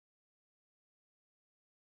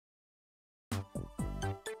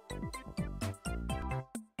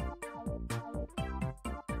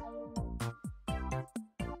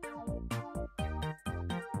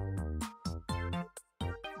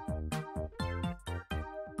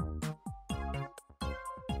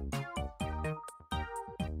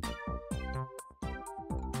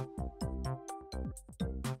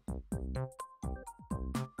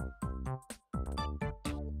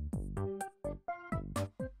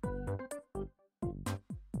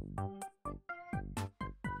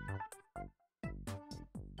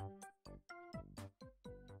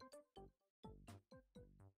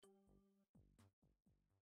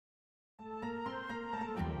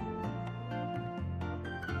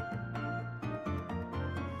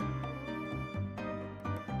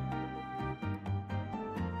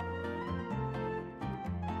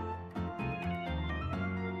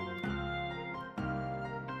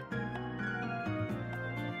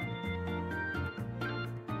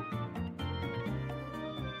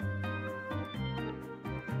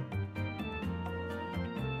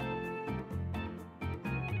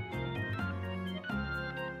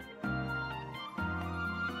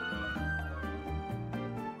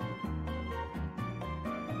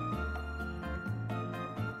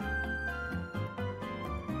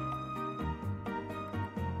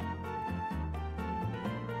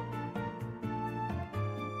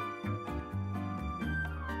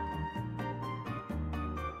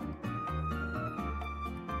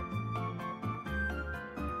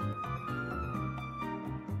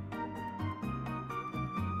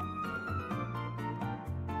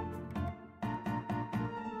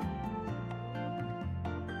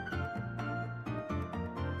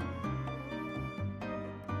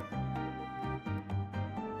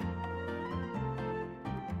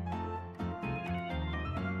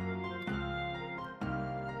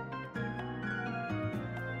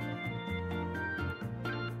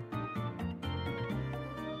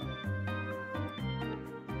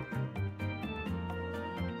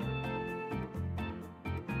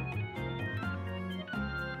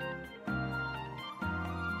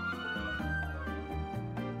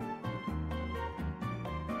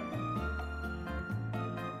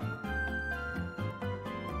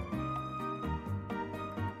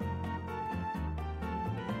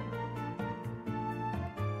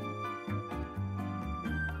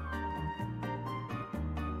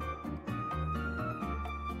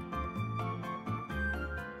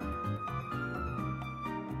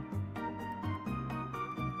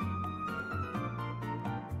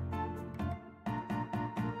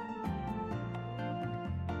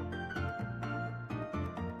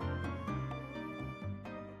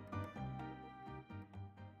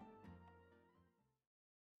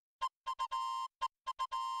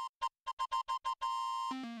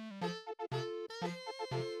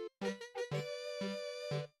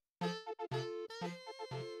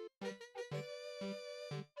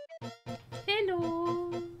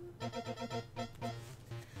Hello.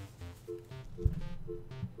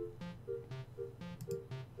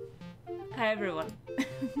 Hi everyone.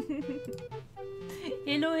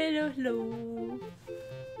 Hello, hello, hello.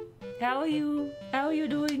 How are you? How are you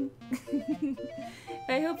doing?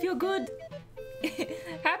 I hope you're good.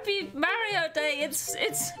 Happy Mario Day! It's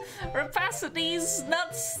Rapacity's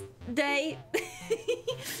Nuts Day.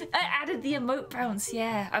 I added the emote bounce.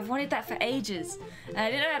 Yeah, I've wanted that for ages, and I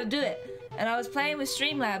didn't know how to do it. And I was playing with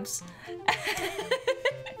Streamlabs, and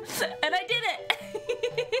I did it.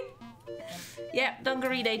 Yeah,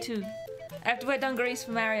 Dungaree Day too. I have to wear dungarees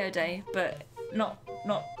for Mario Day, but not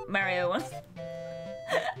Mario ones.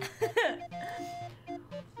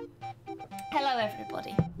 Hello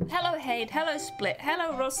everybody. Hello Hade. Hello Split.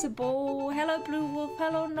 Hello Rossable. Hello Blue Wolf.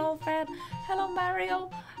 Hello Novad. Hello Mario.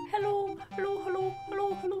 Hello, hello, hello,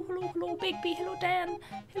 hello, hello, hello, hello, Big B. Hello Dan.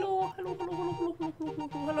 Hello, hello, hello, hello, hello, hello, hello,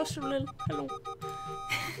 hello, hello, Shalil. Hello.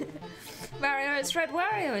 Mario is red.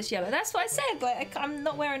 Wario is yellow. That's what I said. Like I'm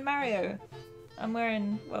not wearing Mario. I'm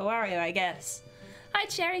wearing, well, Wario, I guess. Hi,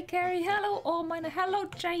 Cherry Carey. Hello, Allminer. Hello,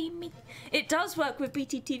 Jamie. It does work with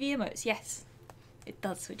BTTV emotes. Yes, it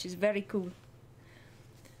does, which is very cool.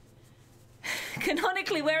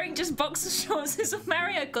 Canonically, wearing just boxer shorts is a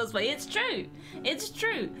Mario cosplay. It's true. It's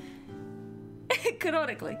true.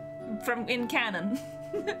 Canonically, from in canon.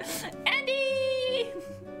 Andy.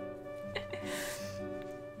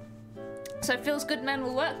 So Feels Good Man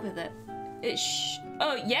will work with it.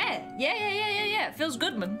 Oh yeah. Feels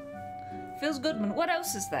good, man. Feels good, man. What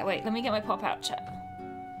else is there? Wait, let me get my pop-out chat.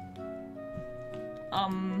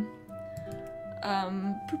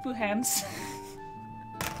 Poo-poo hands.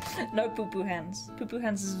 No poo-poo hands. Poo-poo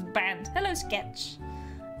hands is banned. Hello, Sketch.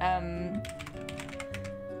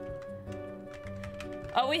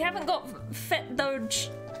 Oh, we haven't got Fet Doge.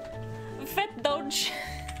 Fet Doge.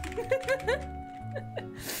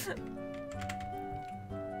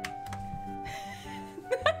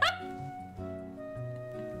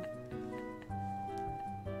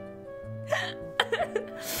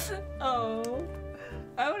 Oh,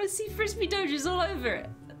 I want to see Frisbee Doges all over it.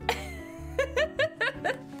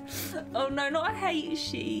 Oh no, not a hate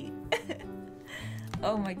sheet.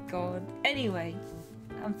 Oh my god. Anyway,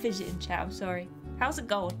 I'm fidgeting, chat. I'm sorry. How's it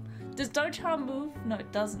going? Does Dogeheart move? No,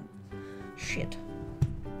 it doesn't. Shit.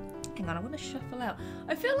 Hang on, I want to shuffle out.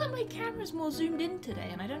 I feel like my camera's more zoomed in today,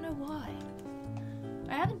 and I don't know why.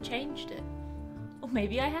 I haven't changed it. Or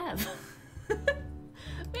maybe I have.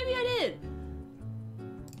 Maybe I did.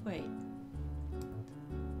 Wait.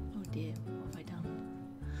 Oh dear, what have I done?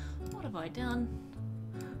 What have I done?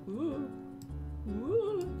 Ooh.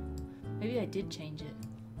 Ooh. Maybe I did change it.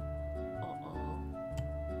 Uh-oh.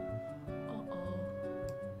 Uh-oh.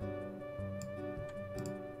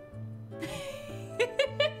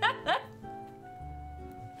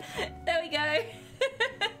 There we go.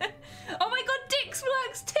 Oh my god, Dick's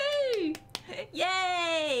works too!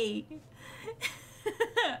 Yay!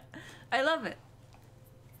 I love it.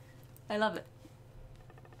 I love it.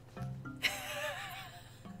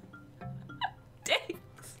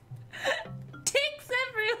 Dicks! Dicks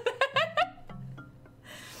everywhere!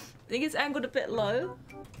 I think it's angled a bit low.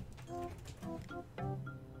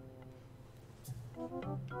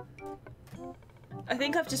 I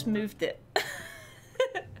think I've just moved it.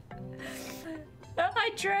 Oh, hi,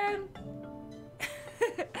 Tram!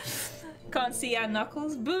 Can't see our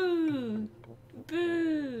knuckles. Boo!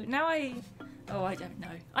 Boo! Now Oh, I don't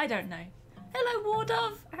know. I don't know. Hello, War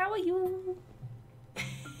Dove! How are you?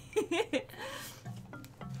 You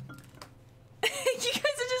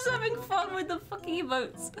guys are just having fun with the fucking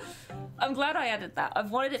emotes. I'm glad I added that.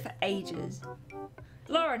 I've wanted it for ages.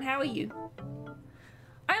 Lauren, how are you?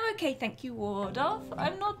 I'm okay, thank you, War Dove.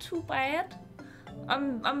 I'm not too bad.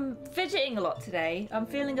 I'm fidgeting a lot today. I'm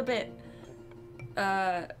feeling a bit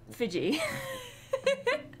fidgety.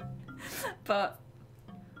 But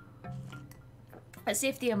let's see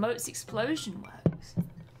if the emotes explosion works.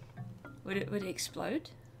 Would it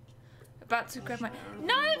explode? About to grab my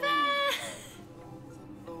Nova!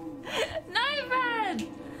 Nova!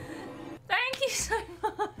 Thank you so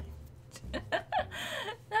much.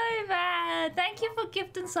 Nova! Thank you for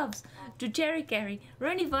gifting subs to Jerry Gary,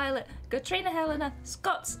 Roni Violet, Katrina Helena,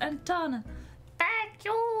 Scots, and Tana. Thank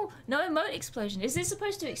you! No emote explosion. Is this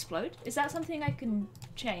supposed to explode? Is that something I can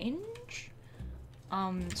change?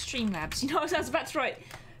 Streamlabs. You know what I was about to write?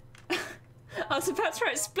 I was about to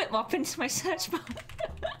write split mop into my search bar.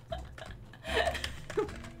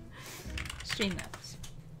 Streamlabs.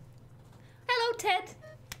 Hello, Ted.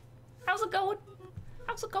 How's it going?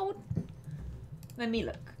 How's it going? Let me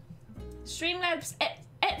look. Streamlabs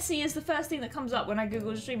Etsy is the first thing that comes up when I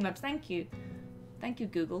Google Streamlabs. Thank you. Thank you,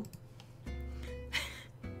 Google.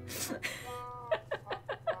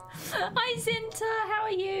 Hi, Zinta. How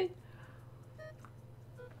are you?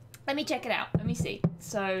 Let me check it out. Let me see.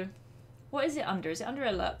 So, what is it under? Is it under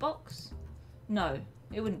alert box? No,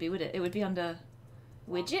 it wouldn't be, would it? It would be under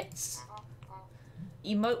widgets.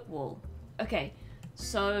 Emote wall. Okay,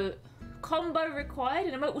 so combo required.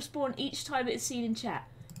 An emote will spawn each time it is seen in chat.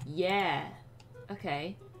 Yeah.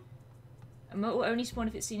 Okay. Emote will only spawn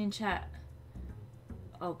if it's seen in chat.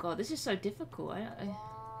 Oh god, this is so difficult.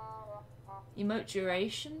 Emote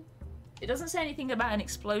duration. It doesn't say anything about an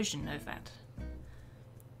explosion, Novat.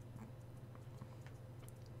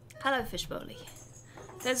 Hello, Fishbowly.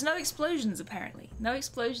 There's no explosions, apparently. No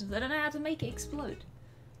explosions. I don't know how to make it explode.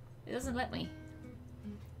 It doesn't let me.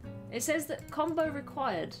 It says that combo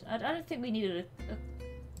required. I don't think we needed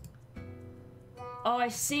a... Oh, I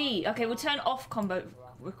see. Okay, we'll turn off combo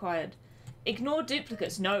required. Ignore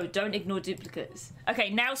duplicates. No, don't ignore duplicates.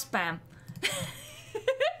 Okay, now spam.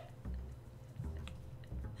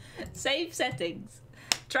 Save settings.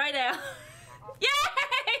 Try now. Yay!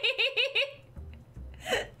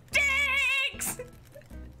 Dicks!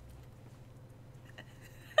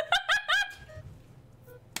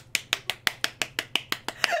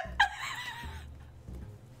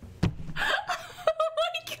 Oh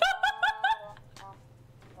my god!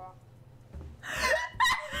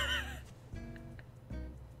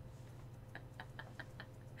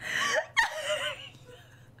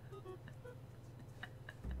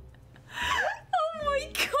 Oh my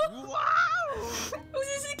god! Wow! Was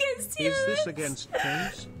this against you? Is this against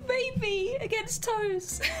toes? Maybe against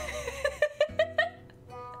toes.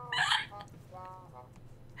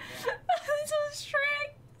 This was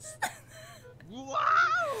Shrek.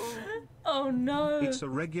 Wow! Oh no! It's a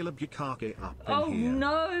regular bukkake up in Oh here.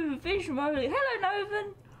 no, fish moly. Hello,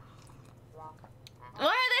 Novan. Why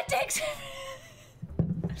are there dicks?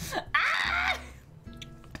 Ah!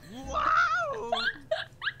 Wow!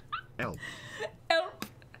 Help. Help.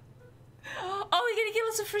 Oh, you're gonna get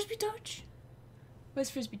lots of frisbee dodge? Where's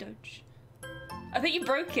frisbee dodge? I think you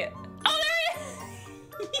broke it. Oh, there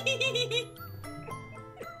it is!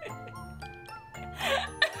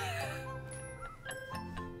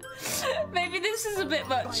 Maybe this is a bit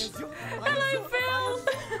much. Hello, Phil!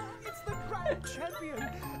 It's the grand champion!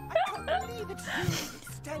 I can't believe it's you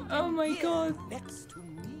standing Oh my here god. next to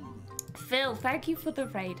me. Phil, thank you for the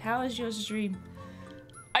raid. How was your stream?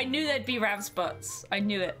 I knew there'd be Rav's butts. I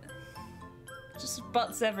knew it. Just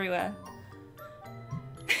butts everywhere.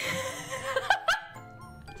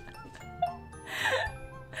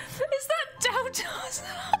 Is that Doubters?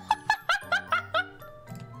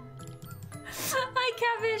 Hi,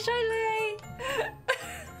 Cavish. Hi, Lee.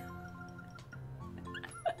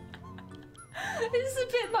 This is a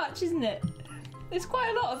bit much, isn't it? There's quite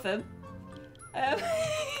a lot of them.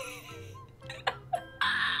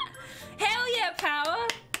 Hell yeah, power!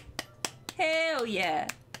 Hell yeah!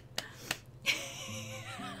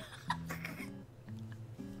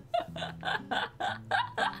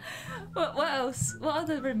 What else? What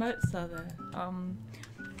other remotes are there?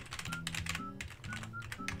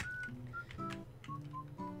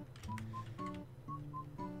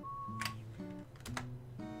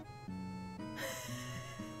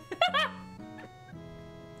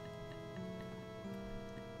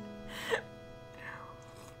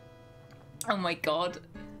 Oh my god.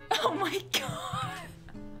 Oh my god.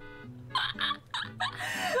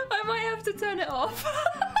 I might have to turn it off.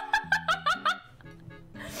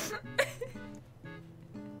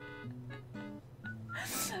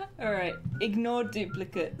 Alright, ignore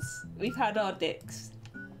duplicates. We've had our dicks.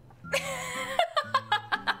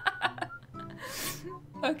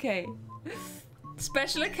 Okay.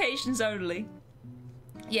 Special occasions only.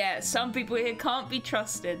 Yeah, some people here can't be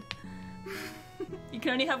trusted. You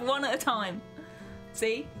can only have one at a time.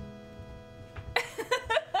 See?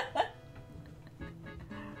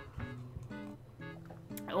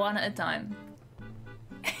 One at a time.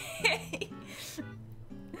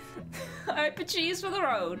 I hope a cheese for the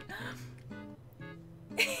road.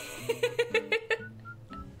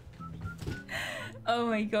 Oh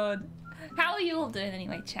my god. How are you all doing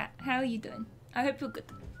anyway, chat? How are you doing? I hope you're good.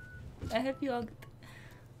 I hope you are good.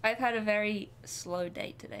 I've had a very slow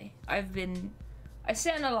day today. I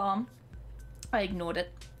set an alarm, I ignored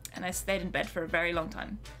it, and I stayed in bed for a very long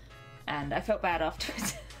time. And I felt bad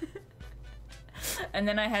afterwards. And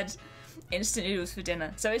then I had instant noodles for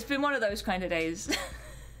dinner. So it's been one of those kind of days.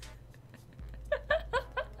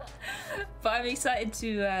 But I'm excited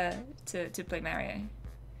to play Mario.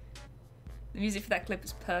 The music for that clip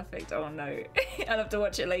is perfect. Oh no. I'll have to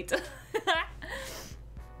watch it later.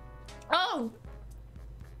 Oh!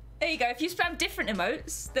 There you go. If you spam different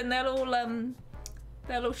emotes, then they'll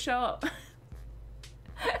all show up.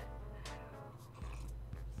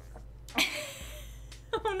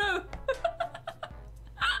 Oh no.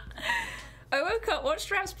 I woke up, watched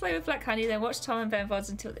Ravs play with Black Honey, then watched Tom and Ben VODs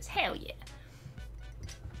until this. Hell yeah.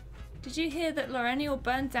 Did you hear that Lorenial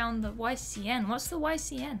burned down the YCN? What's the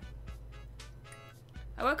YCN?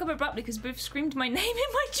 I woke up abruptly because Booth screamed my name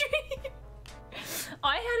in my dream.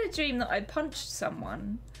 I had a dream that I punched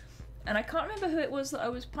someone, and I can't remember who it was that I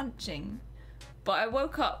was punching, but I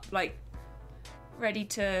woke up, like, ready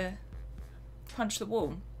to punch the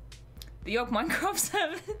wall. The Yog Minecraft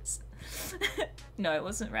servers. No, it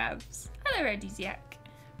wasn't Ravs. Hello, Rodiziak.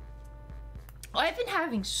 I've been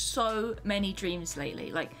having so many dreams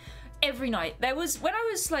lately, like, every night. When I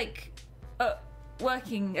was, like,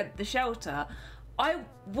 working at the shelter, I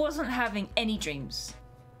wasn't having any dreams.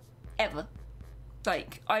 Ever.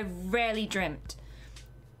 Like, I rarely dreamt.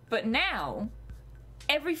 But now,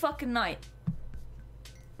 every fucking night.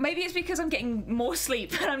 Maybe it's because I'm getting more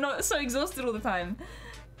sleep and I'm not so exhausted all the time.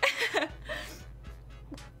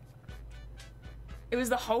 It was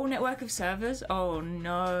the whole network of servers? Oh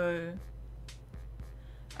no.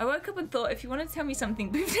 I woke up and thought, if you want to tell me something,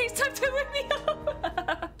 please don't do with me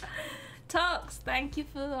up. Tarks, thank you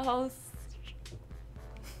for the host.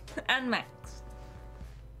 And Max.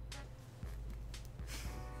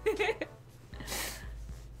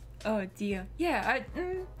 Oh dear. Yeah,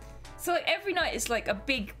 so like every night it's like a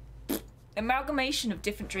big amalgamation of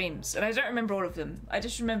different dreams, and I don't remember all of them. I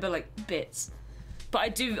just remember like bits. But I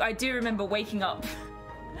do remember waking up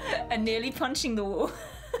and nearly punching the wall.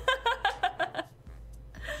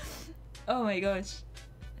 Oh my gosh.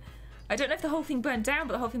 I don't know if the whole thing burned down,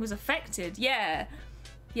 but the whole thing was affected. Yeah.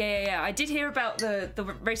 Yeah. I did hear about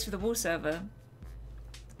the Race for the Wall server.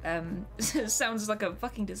 It sounds like a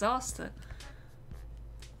fucking disaster.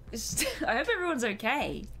 I hope everyone's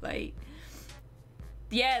okay. Like,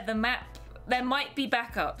 yeah, the map. There might be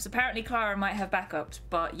backups. Apparently, Clara might have backups.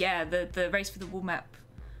 But yeah, the Race for the Wall map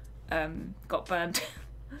got burned.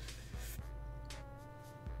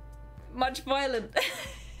 Much violent.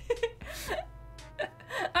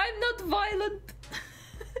 I'm not violent.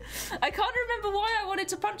 I can't remember why I wanted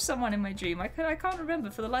to punch someone in my dream. I can't remember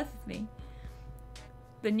for the life of me.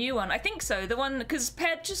 The new one, I think so. The one, because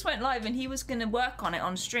Ped just went live and he was going to work on it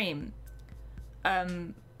on stream.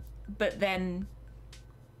 But then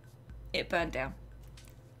it burned down.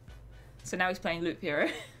 So now he's playing Loop Hero.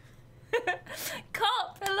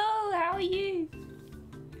 Cop, hello, how are you?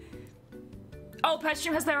 Oh, Ped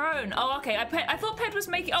Stream has their own. Oh, okay. I thought Ped was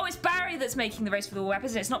making... Oh, it's Barry that's making the Race for the Wall map,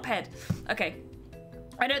 isn't it? It's not Ped. Okay.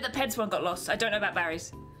 I know that Ped's one got lost. I don't know about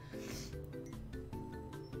Barry's.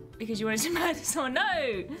 Because you wanted to murder someone.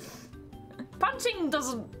 No! Punching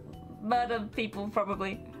doesn't murder people,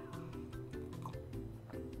 probably.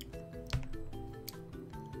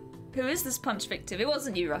 Who is this punch victim? It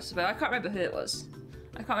wasn't you, Russell. I can't remember who it was.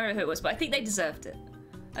 But I think they deserved it.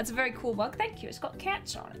 That's a very cool mug. Thank you. It's got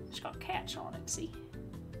cats on it. See?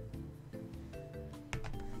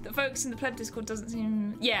 The folks in the pleb Discord doesn't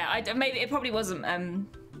seem... Yeah, maybe it probably wasn't.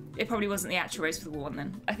 It probably wasn't the actual Race for the Wall one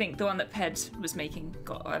then. I think the one that Ped was making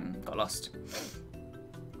got lost.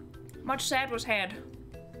 Much sad was had.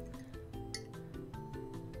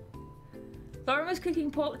 Lauren was cooking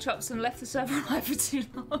pork chops and left the server alive for too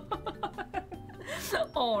long.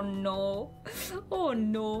 Oh no. Oh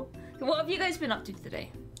no. What have you guys been up to today?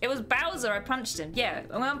 It was Bowser, I punched him. Yeah,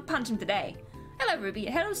 I'm gonna punch him today. Hello Ruby,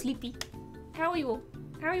 hello Sleepy. How are you all?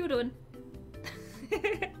 How are you all doing?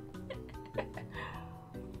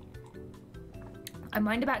 I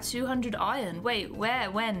mined about 200 iron. Wait, where?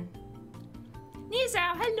 When?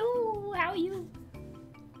 Nizao, hello! How are you?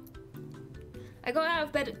 I got out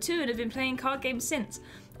of bed at 2 and have been playing card games since.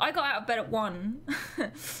 I got out of bed at 1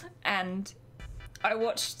 and I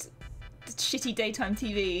watched shitty daytime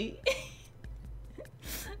TV.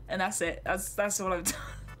 And that's it. That's all I've done.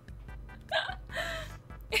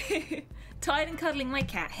 Tired and cuddling my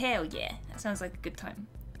cat. Hell yeah. That sounds like a good time.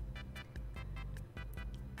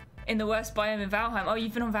 In the worst biome in Valheim. Oh,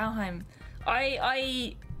 you've been on Valheim.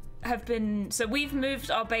 I have been... So we've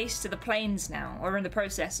moved our base to the plains now. Or we're in the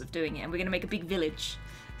process of doing it. And we're going to make a big village.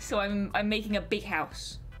 So I'm making a big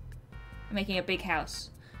house. I'm making a big house.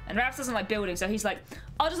 And Raps doesn't like building, so he's like,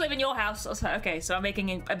 I'll just live in your house. I was like, okay, so I'm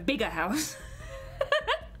making a bigger house.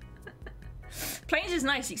 Plains is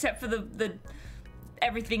nice, except for the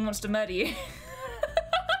everything wants to murder you.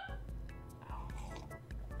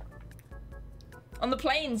 On the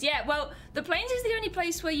plains, yeah. Well, the plains is the only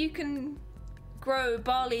place where you can grow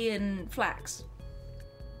barley and flax.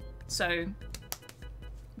 So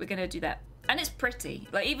we're gonna do that. And it's pretty.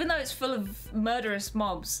 Like, even though it's full of murderous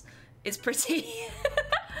mobs, it's pretty.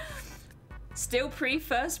 Still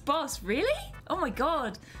pre-first boss, really? Oh my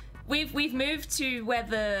god. We've moved to where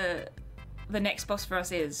the next boss for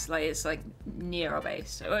us is. Like, it's like near our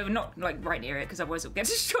base. Well, not like right near it, because otherwise it'll get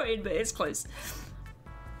destroyed, but it's close.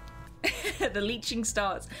 The leeching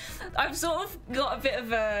starts. I've sort of got a bit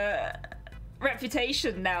of a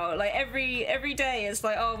reputation now. Like, every day it's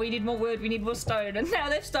like, oh, we need more wood, we need more stone, and now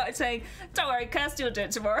they've started saying, don't worry, Kirsty will do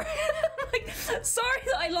it tomorrow. I'm like, sorry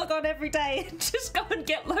that I log on every day and just go and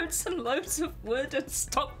get loads and loads of wood and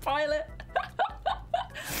stockpile it.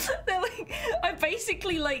 They're like, I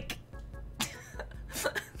basically, like,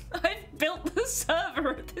 I've built the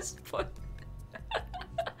server at this point.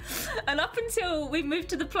 And up until we moved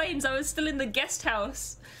to the plains, I was still in the guest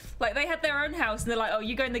house. Like, they had their own house, and they're like, oh,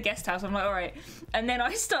 you go in the guest house. I'm like, all right. And then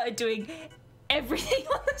I started doing everything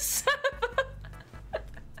on the server.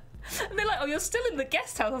 And they're like, oh, you're still in the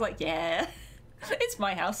guest house. I was like, yeah, it's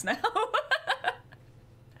my house now.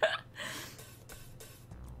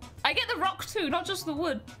 I get the rock too, not just the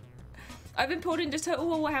wood. I've been pulled into Total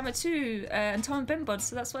War Warhammer 2 and Tom and Ben Bod,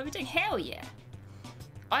 so that's what we're doing. Hell yeah.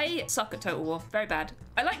 I suck at Total War, very bad.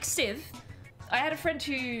 I like Civ. I had a friend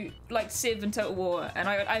who liked Civ and Total War, and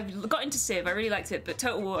I got into Civ, I really liked it, but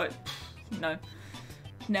Total War, no,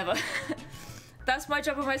 never. That's my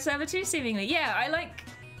job on my server too, seemingly. Yeah, I like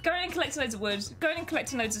going and collecting loads of wood, going and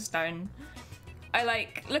collecting loads of stone. I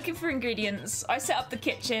like looking for ingredients. I set up the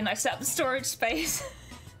kitchen, I set up the storage space.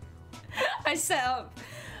 I set up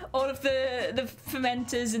all of the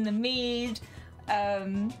fermenters in the mead,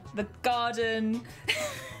 the garden,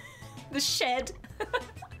 the shed.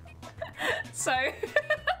 So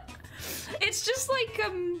it's just like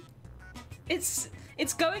it's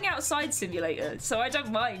It's going outside simulator, so I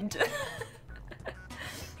don't mind.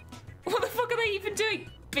 What the fuck are they even doing?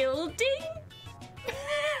 Building?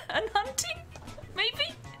 And hunting?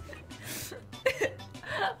 Maybe?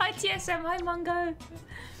 Hi TSM, hi Mungo.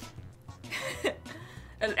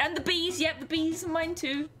 And the bees, yep, the bees are mine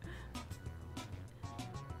too.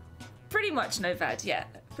 Pretty much Novad, yeah,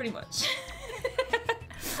 pretty much.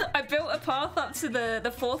 I built a path up to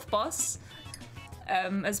the fourth boss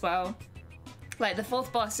as well. Like the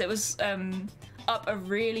fourth boss, it was up a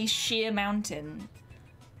really sheer mountain.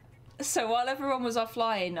 So while everyone was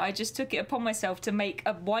offline, I just took it upon myself to make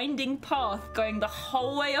a winding path going the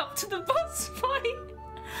whole way up to the boss fight.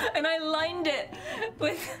 And I lined it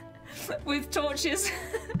with torches.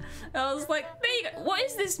 I was like, there you go. What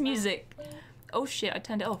is this music? Oh shit, I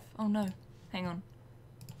turned it off. Oh no. Hang on.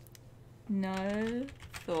 No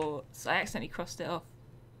thoughts. I accidentally crossed it off.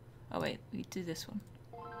 Oh wait, we do this one.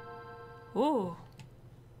 Ooh.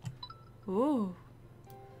 Ooh.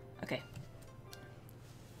 Okay.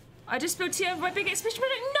 I just spilled tea over my big exhibition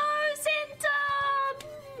product. No, Santa!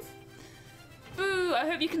 Boo, I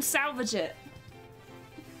hope you can salvage it.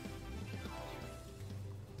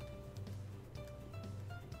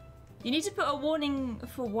 You need to put a warning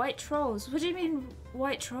for white trolls. What do you mean,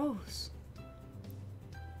 white trolls?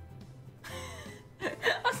 I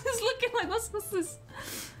was just looking like, what's this?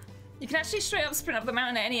 You can actually straight up sprint up the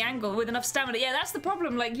mountain at any angle with enough stamina. Yeah, that's the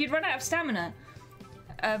problem. Like, you'd run out of stamina.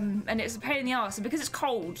 And it's a pain in the arse. And because it's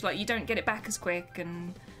cold, like, you don't get it back as quick.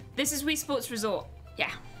 And this is Wii Sports Resort. Yeah.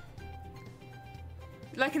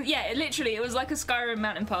 Like, yeah, literally, it was like a Skyrim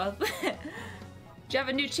mountain path. Do you have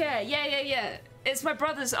a new chair? Yeah. It's my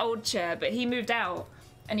brother's old chair, but he moved out.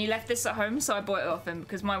 And he left this at home, so I bought it off him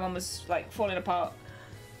because my one was, like, falling apart.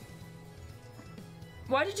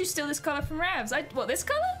 Why did you steal this colour from Ravs? What, this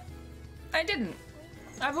colour? I didn't.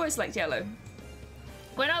 I've always liked yellow.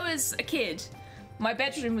 When I was a kid, my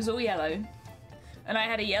bedroom was all yellow. And I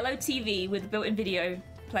had a yellow TV with a built-in video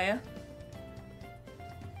player.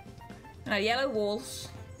 And I had yellow walls.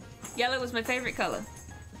 Yellow was my favourite colour.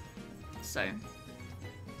 So.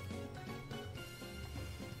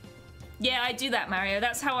 Yeah, I do that, Mario.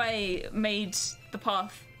 That's how I made the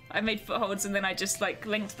path. I made footholds and then I just, like,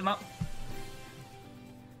 linked them up.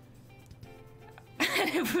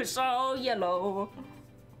 It was all yellow.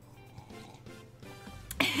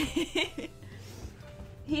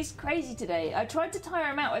 He's crazy today. I tried to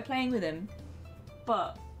tire him out by playing with him,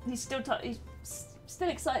 but he's still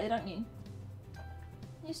excited, aren't you?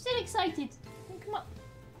 You're still excited. Come up.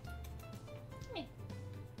 Come here.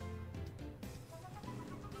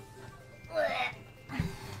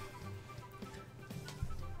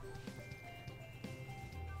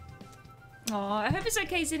 Oh, I hope it's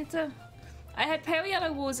okay, Zinta. I had pale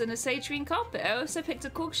yellow walls and a sage green carpet. I also picked a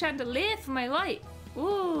cork chandelier for my light.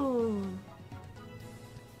 Ooh.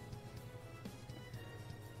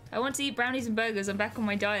 I want to eat brownies and burgers. I'm back on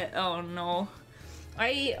my diet. Oh no.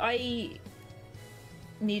 I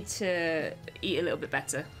need to eat a little bit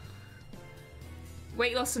better.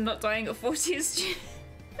 Weight loss and not dying at 40 is...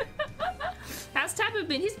 How's Tabu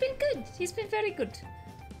been? He's been good. He's been very good.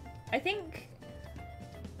 I think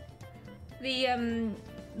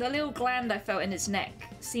the little gland I felt in his neck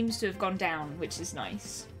seems to have gone down, which is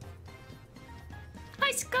nice.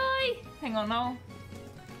 Hi, Sky! Hang on now.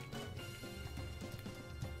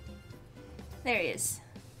 There he is.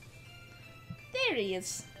 There he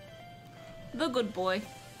is. The good boy.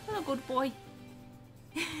 The good boy.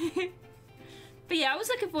 But yeah, I was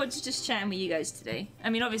looking forward to just chatting with you guys today. I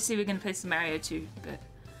mean, obviously we're going to play some Mario too, but...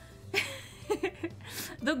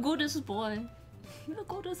 The goodest boy. The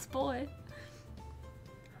goodest boy.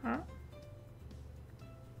 Huh?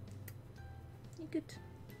 You good?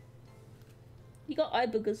 You got eye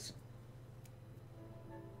boogers.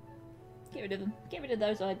 Get rid of them. Get rid of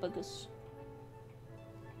those eye boogers.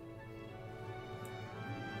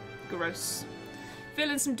 Gross.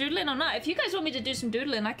 Feeling some doodling or not? If you guys want me to do some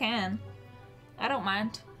doodling, I can. I don't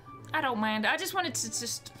mind. I don't mind. I just wanted to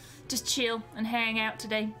just chill and hang out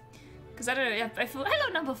today. Because I don't know, I feel...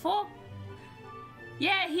 Hello, number 4!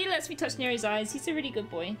 Yeah, he lets me touch near his eyes. He's a really good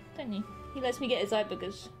boy, don't he? He lets me get his eye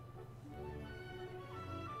boogers.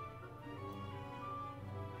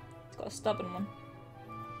 He's got a stubborn one.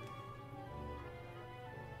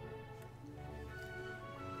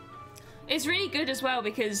 It's really good as well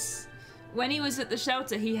because when he was at the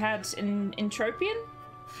shelter he had an entropion,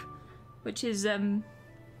 which is when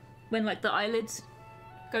like the eyelid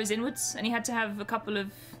goes inwards, and he had to have a couple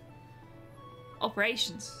of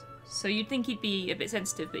operations. So you'd think he'd be a bit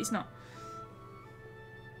sensitive, but he's not.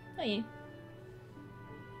 Are you?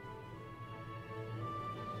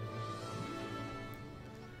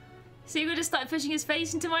 So you're gonna start pushing his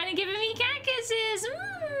face into mine and giving me cat kisses.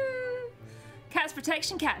 Cat's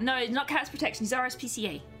protection cat. No, not cat's protection. He's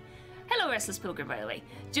RSPCA. Hello, Restless Pilgrim, by the way.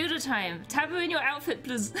 Judo time. Taboo in your outfit,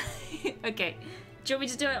 please. Okay. Do you want me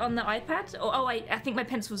to do it on the iPad? Or, oh, I think my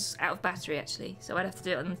pencil's out of battery, actually. So I'd have to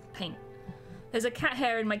do it on paint. There's a cat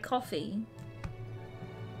hair in my coffee.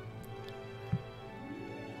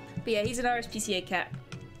 But yeah, he's an RSPCA cat.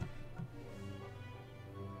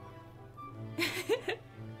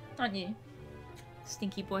 Aren't you?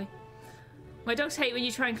 Stinky boy. My dogs hate when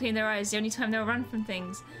you try and clean their eyes. The only time they'll run from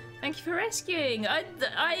things. Thank you for rescuing.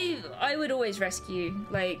 I would always rescue.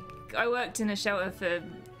 Like, I worked in a shelter for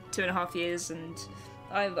 2.5 years, and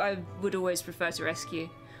I would always prefer to rescue.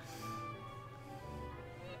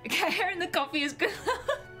 Cat hair in the coffee is good.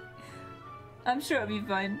 I'm sure it'll be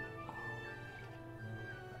fine.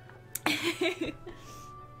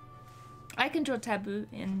 I can draw Taboo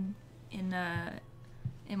in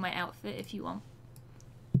my outfit if you want.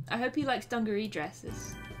 I hope he likes dungaree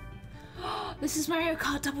dresses. This is Mario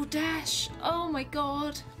Kart Double Dash. Oh my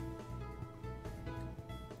god.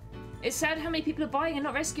 It's sad how many people are buying and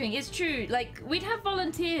not rescuing. It's true. Like, we'd have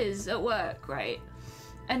volunteers at work, right?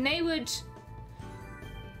 And they would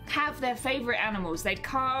have their favorite animals. They'd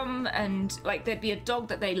come and, like, there'd be a dog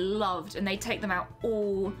that they loved and they'd take them out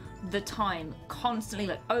all the time, constantly,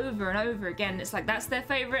 like, over and over again. It's like, that's their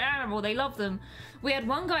favorite animal. They love them. We had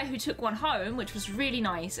one guy who took one home, which was really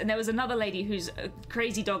nice, and there was another lady who's a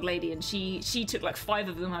crazy dog lady, and she took like 5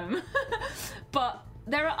 of them home. But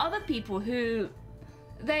there are other people who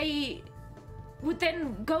they would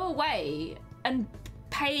then go away and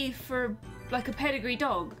pay for like a pedigree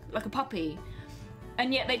dog, like a puppy,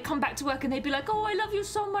 and yet they'd come back to work and they'd be like, oh, I love you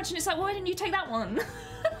so much, and it's like, why didn't you take that one?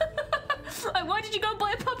 Like, why did you go and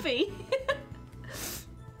buy a puppy?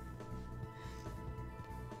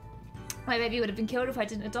 My baby would have been killed if I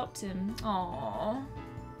didn't adopt him. Aww.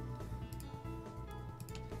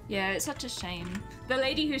 Yeah, it's such a shame. The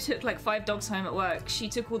lady who took like 5 dogs home at work, she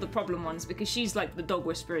took all the problem ones because she's like the dog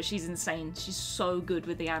whisperer. She's insane. She's so good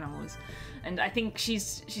with the animals. And I think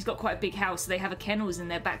she's got quite a big house. So they have a kennels in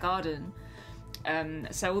their back garden.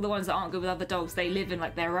 So all the ones that aren't good with other dogs, they live in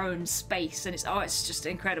like their own space, and it's just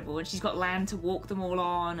incredible. And she's got land to walk them all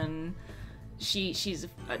on, and she's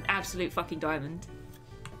an absolute fucking diamond.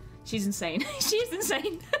 She's insane. She is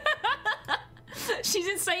insane. She's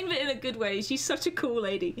insane, but in a good way. She's such a cool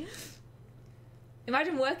lady.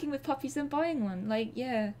 Imagine working with puppies and buying one. Like,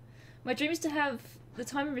 yeah. My dream is to have the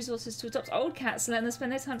time and resources to adopt old cats and let them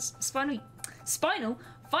spend their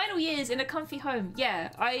final years in a comfy home.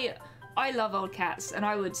 Yeah, I love old cats, and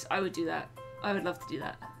I would do that. I would love to do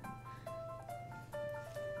that.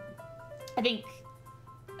 I think,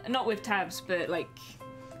 not with tabs, but like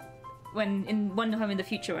when one time in the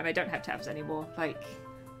future when I don't have tabs anymore, like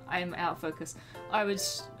I'm out of focus, I would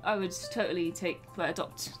totally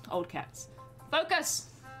adopt old cats. Focus.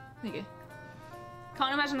 There you go.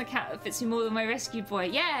 Can't imagine the cat that fits me more than my rescue boy.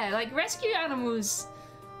 Yeah, like rescue animals.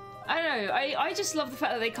 I don't know. I just love the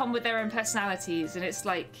fact that they come with their own personalities, and it's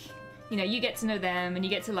like, you know, you get to know them and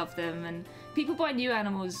you get to love them, and people buy new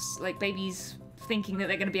animals, like babies, thinking that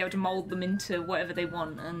they're going to be able to mold them into whatever they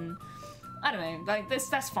want, and I don't know, like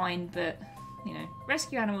that's fine, but you know,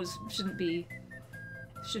 rescue animals shouldn't be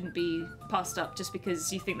passed up just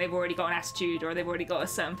because you think they've already got an attitude or they've already got a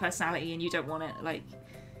certain personality and you don't want it. Like,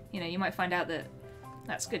 you know, you might find out that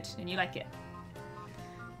that's good and you like it.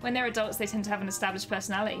 When they're adults, they tend to have an established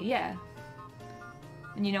personality, yeah,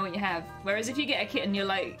 and you know what you have. Whereas if you get a kitten, you're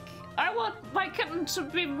like, I want my kitten to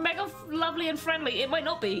be mega lovely and friendly. It might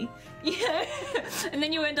not be. Yeah. And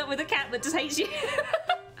then you end up with a cat that just hates you.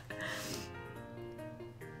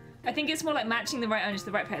 I think it's more like matching the right owner to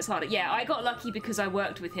the right pet is harder. Yeah, I got lucky because I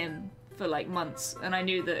worked with him for like months and I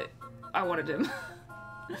knew that I wanted him.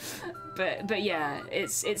 but yeah,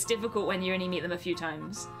 it's difficult when you only meet them a few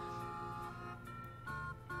times.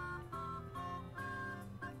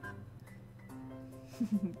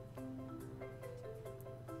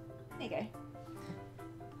 There you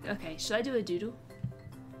go. Okay, should I do a doodle?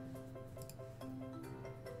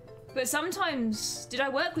 But sometimes, did I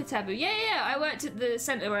work with Taboo? Yeah, I worked at the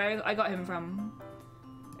centre where I got him from.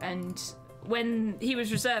 And when he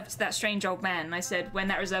was reserved to that strange old man, I said, when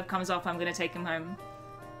that reserve comes off, I'm going to take him home.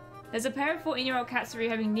 There's a pair of 14-year-old cats that are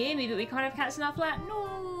having near me, but we can't have cats in our flat.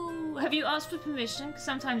 No! Have you asked for permission? Because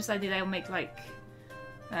sometimes they'll make, like,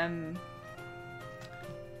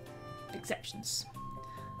 exceptions.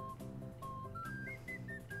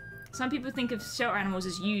 Some people think of shelter animals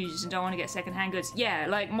as used and don't want to get second-hand goods. Yeah,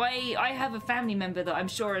 like I have a family member that I'm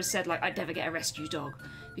sure has said like, I'd never get a rescue dog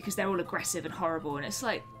because they're all aggressive and horrible, and it's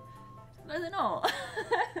like, no, they're not.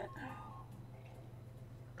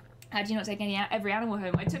 How do you not take every animal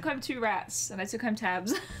home? I took home 2 rats and I took home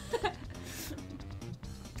tabs.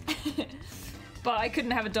 But I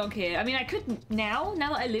couldn't have a dog here. I mean, I could now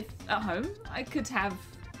that I live at home, I could have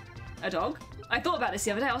a dog. I thought about this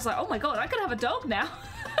the other day. I was like, oh my god, I could have a dog now.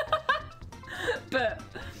 but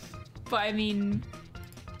I mean,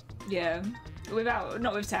 yeah,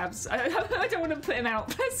 not with tabs. I don't want to put him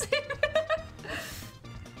out. Bless him.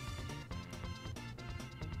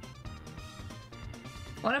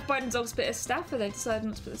 One of Biden's dogs bit a staff, but they decided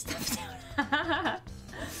not to put the staff down.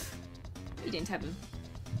 You didn't have him.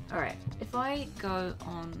 Alright, if I go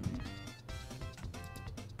on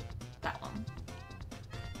that one.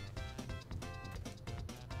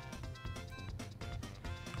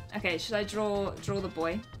 Okay, should I draw the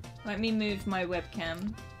boy? Let me move my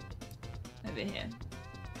webcam over here.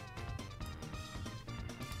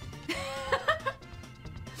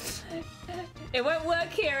 It won't work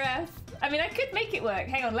here, F. I mean, I could make it work.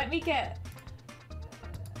 Hang on, let me get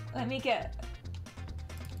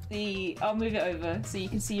the... I'll move it over so you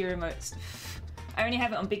can see your remotes. I only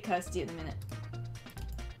have it on big cursity at the minute.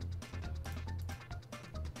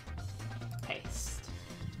 Paste.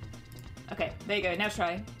 Okay, there you go. Now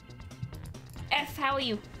try. F, how are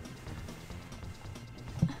you?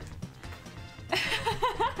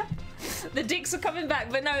 The dicks are coming back,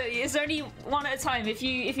 but no, it's only one at a time. If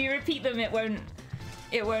you repeat them, it won't.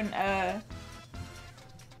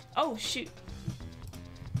 Oh shoot!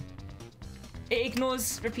 It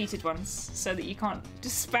ignores repeated ones, so that you can't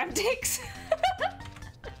just spam dicks.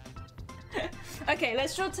 Okay,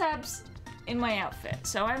 let's draw tabs in my outfit.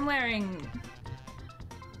 So I'm wearing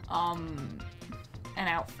an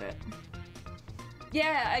outfit.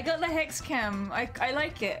 Yeah, I got the hex cam. I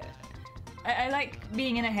like it. I like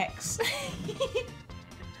being in a hex.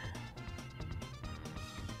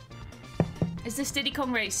 Is this Diddy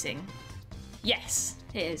Kong Racing? Yes,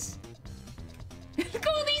 it is. Look at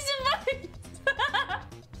all these emotes!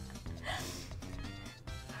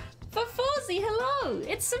 For Fawzi, hello!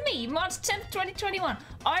 It's me, March 10th, 2021.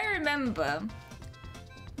 I remember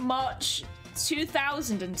March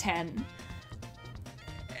 2010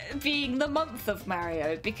 being the month of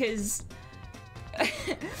Mario because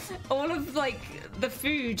all of like the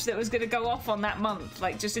food that was going to go off on that month,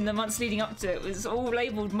 like just in the months leading up to it, was all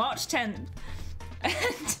labeled March 10th.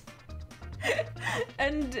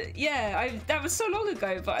 And yeah, that was so long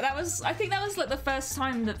ago, but I think that was like the first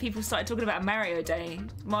time that people started talking about Mario Day,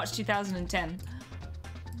 March 2010.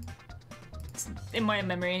 It's in my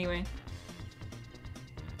memory anyway.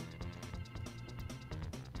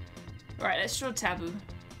 Right, let's draw Taboo.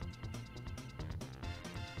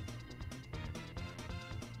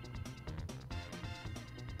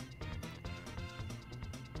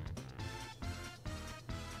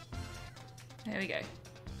 There we go.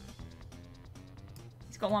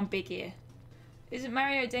 He's got one big ear. Is it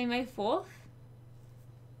Mario Day May 4th?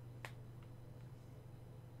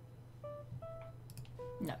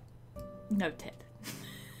 No. Noted.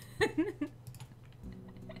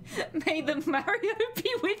 May the Mario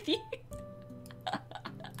be with you.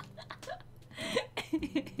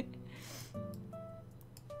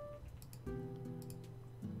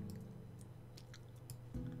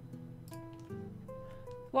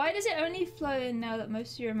 Why does it only flow in now that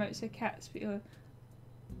most of your emotes are cats, but your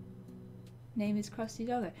name is Krusty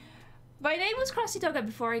Doggo? My name was Krusty Doggo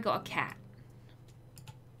before I got a cat.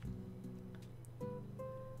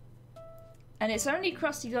 And it's only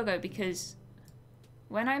Krusty Doggo because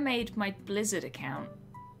when I made my Blizzard account,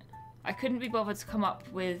 I couldn't be bothered to come up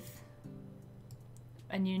with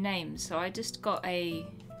a new name, so I just got a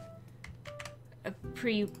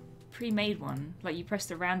pre-made one. Like you press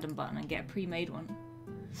the random button and get a pre-made one.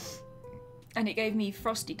 And it gave me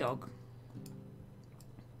Frosty Dog.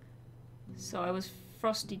 So I was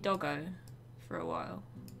Frosty Doggo for a while.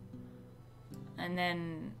 And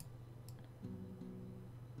then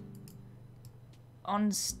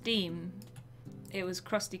on Steam, it was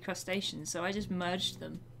Krusty Crustacean, so I just merged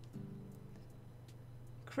them.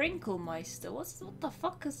 Crinklemeister? What the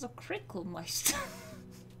fuck is a Crinklemeister?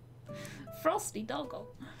 Frosty Doggo.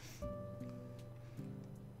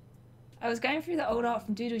 I was going through the old art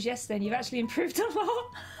from Doodles yesterday and you've actually improved a lot.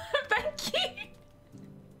 Thank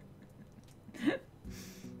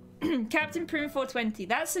you. Captain Prune 420.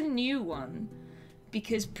 That's a new one.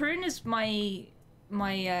 Because Prune is my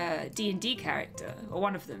D&D character. Or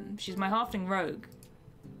one of them. She's my halfling rogue.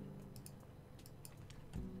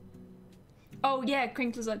 Oh yeah,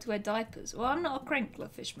 crinklers like to wear diapers. Well, I'm not a crinkler,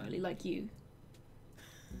 Fishmoley, like you.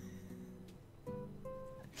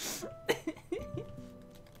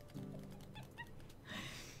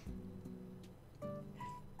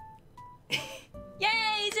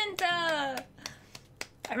 Yay, character!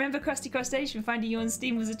 I remember Krusty Crustacean finding you on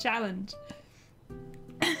Steam was a challenge.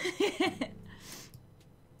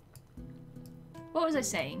 What was I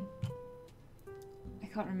saying? I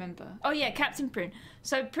can't remember. Oh yeah, Captain Prune.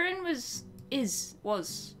 So Prune was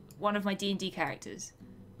one of my D&D characters.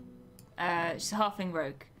 She's a halfling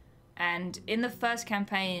rogue. And in the first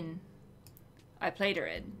campaign I played her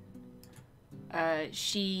in,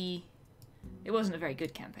 it wasn't a very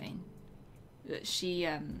good campaign. She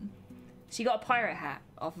got a pirate hat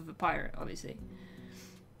off of a pirate, obviously.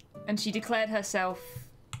 And she declared herself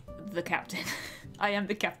the captain. I am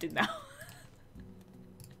the captain now.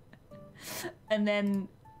 And then,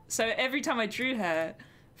 so every time I drew her,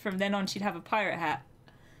 from then on she'd have a pirate hat.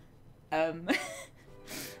 And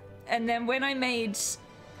then when I made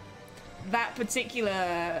that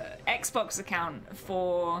particular Xbox account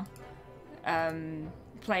for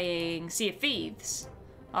playing Sea of Thieves,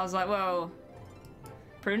 I was like, well,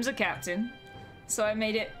 Prune's a captain, so I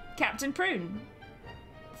made it Captain Prune,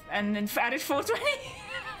 and then added 420.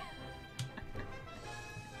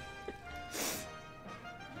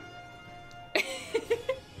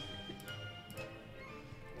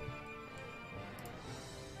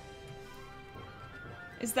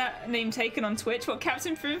 Is that name taken on Twitch? What,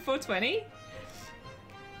 Captain Prune 420?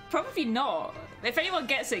 Probably not. If anyone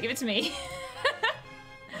gets it, give it to me.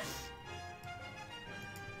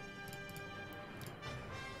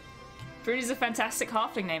 Prune is a fantastic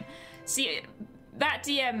halfling name. See, that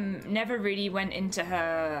DM never really went into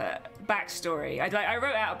her backstory. I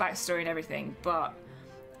wrote out a backstory and everything, but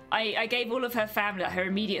I gave all of her family, her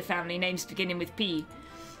immediate family, names beginning with P.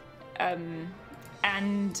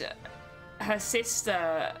 And her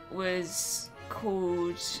sister was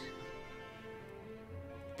called...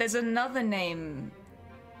 There's another name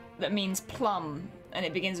that means plum, and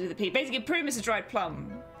it begins with a P. Basically, Prune is a dried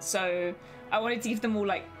plum, so I wanted to give them all,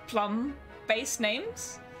 like, plum-based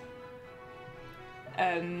names.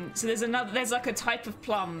 So there's like a type of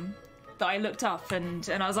plum that I looked up, and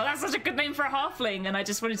I was like, that's such a good name for a halfling, and I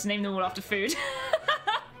just wanted to name them all after food.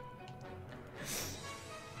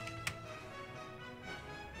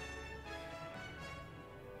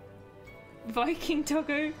 Viking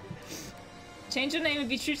Doggo. Change your name and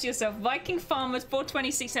be true to yourself. Viking Farmers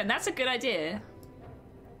 426. That's a good idea.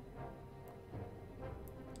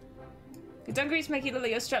 The dungarees make it look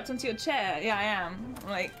like you're strapped onto your chair. Yeah, I am. I'm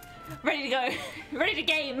like, ready to go. Ready to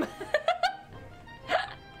game.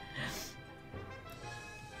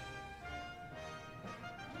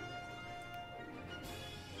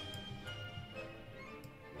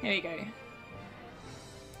 Here we go.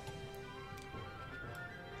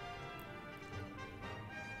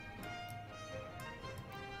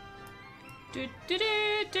 Do, do, do,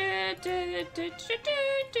 do, do, do,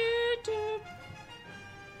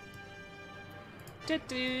 do,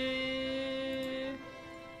 do.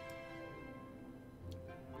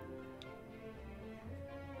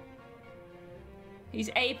 He's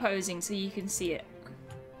A-posing so you can see it.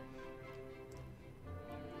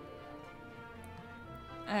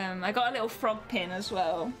 I got a little frog pin as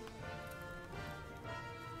well.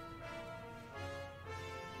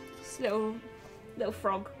 Just a little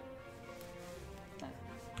frog.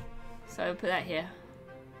 So I'll put that here.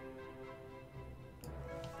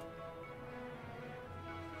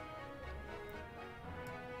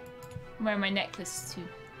 I'm wearing my necklace too.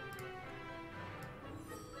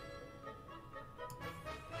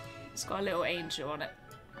 It's got a little angel on it.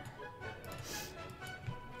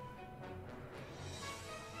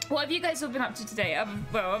 What have you guys all been up to today?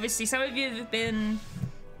 Well, obviously some of you have been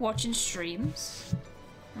watching streams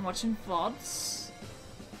and watching VODs.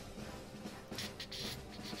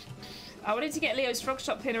 I wanted to get Leo's Frog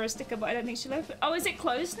Shop pin or a sticker, but I don't think she'll open. Oh, is it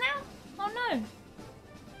closed now? Oh no.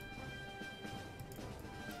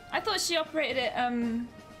 I thought she operated it,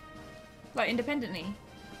 like independently.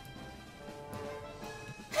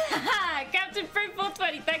 Haha! Captain Fruit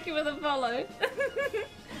 420, thank you for the follow.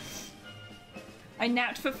 I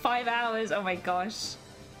napped for 5 hours. Oh my gosh.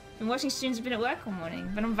 Been watching streams, been at work all morning.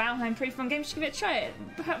 Been on Valheim, pretty fun game. You should give it a try.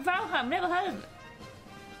 Valheim, never heard of it.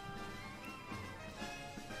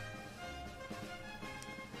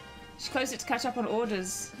 She closed it to catch up on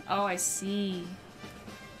orders. Oh, I see.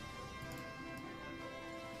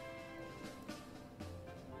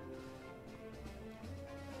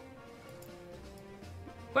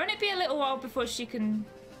 Won't it be a little while before she can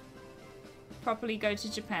properly go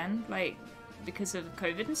to Japan? Like, because of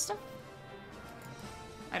COVID and stuff?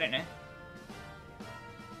 I don't know.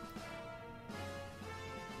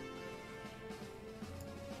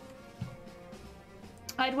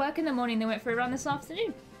 I had work in the morning, then went for a run this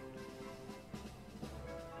afternoon.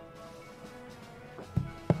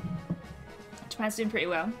 Japan's doing pretty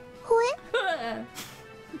well. ほえ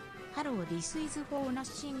Hello, this is for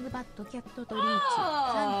nothing but cat to reach.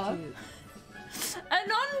 Thank you. A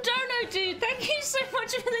non-dono dude, thank you so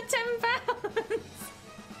much for the £10.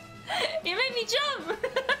 You made me jump.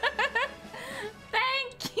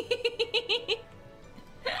 Thank you.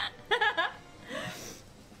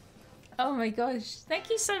 Oh my gosh, thank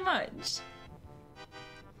you so much.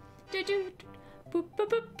 Okay,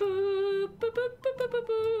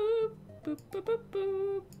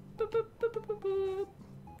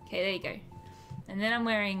 there you go. And then I'm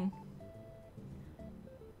wearing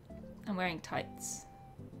tights.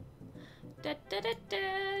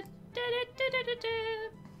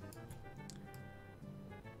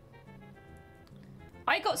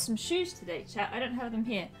 I got some shoes today, chat. I don't have them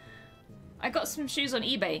here. I got some shoes on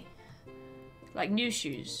eBay. Like new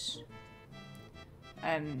shoes.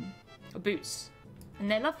 Or boots.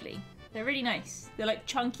 And they're lovely. They're really nice. They're like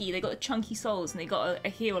chunky. They got the chunky soles and they got a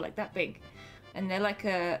heel like that big. And they're like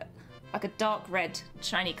a dark red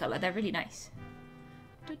shiny colour. They're really nice.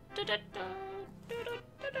 For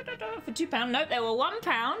 £2. Nope, they were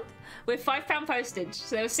 £1 with £5 postage.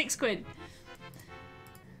 So they were £6.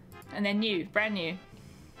 And they're new, brand new.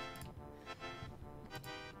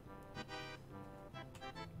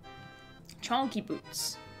 Chunky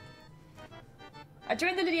boots. I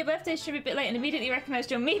joined the Lydia birthday stream a bit late and immediately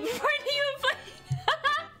recognised your meme before I knew you were playing.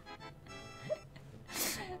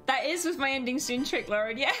 That is with my ending soon trick,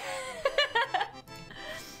 Lauren, yeah.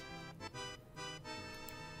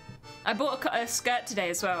 I bought a skirt today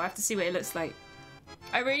as well. I have to see what it looks like.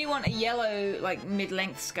 I really want a yellow, like,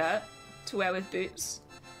 mid-length skirt to wear with boots.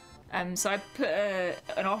 So I put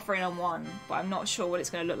an offer in on one, but I'm not sure what it's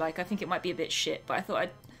going to look like. I think it might be a bit shit, but I thought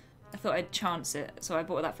I'd chance it, so I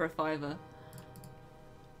bought that for £5.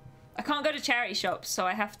 I can't go to charity shops, so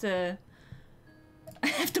I have to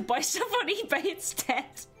buy stuff on eBay instead.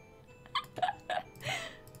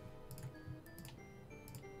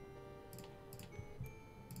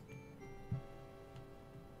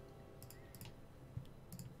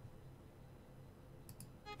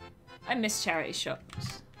 I miss charity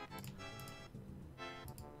shops.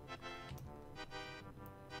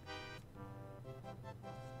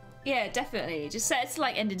 Yeah, definitely. Just set it to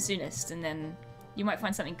like ending soonest, and then you might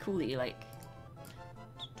find something cool that you like.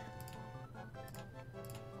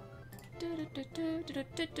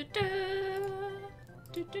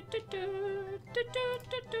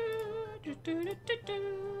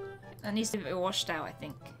 That needs to be washed out, I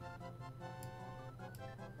think.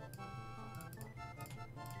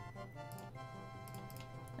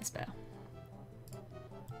 That's better.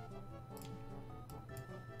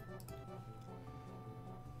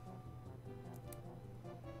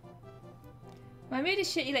 My mood is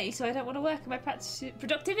shitty lately, so I don't want to work, and my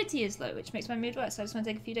productivity is low, which makes my mood worse. So I just want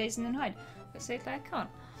to take a few days and then hide. But safely I can't.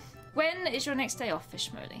 When is your next day off,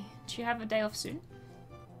 Fishmoley? Do you have a day off soon?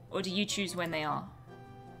 Or do you choose when they are?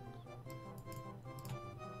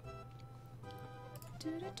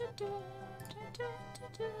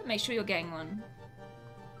 Make sure you're getting one.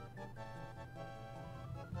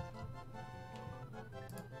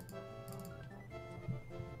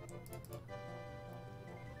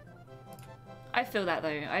 I feel that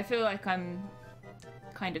though. I feel like I'm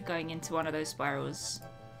kind of going into one of those spirals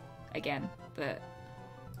again, but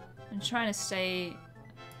I'm trying to stay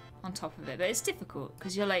on top of it. But it's difficult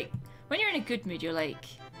because you're like, when you're in a good mood, you're like,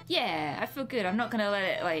 yeah, I feel good. I'm not gonna let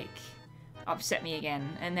it like upset me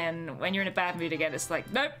again. And then when you're in a bad mood again, it's like,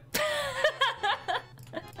 nope.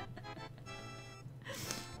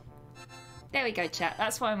 There we go, chat.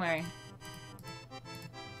 That's what I'm wearing.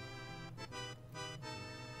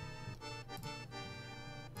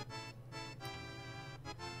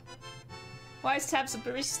 Why is Tabs a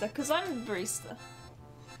barista? Because I'm a barista.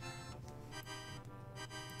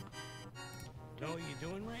 Know what you're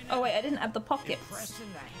doing right now? Oh wait, I didn't add the pockets.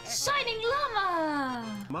 Shining Llama!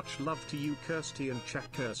 Much love to you, Kirsty and Chat.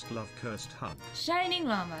 Cursed love, cursed hug. Shining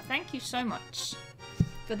Llama, thank you so much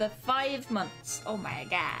for the 5 months. Oh my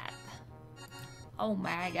god. Oh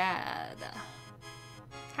my god.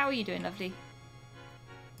 How are you doing, lovely?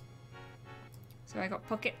 So I got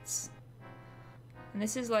pockets. And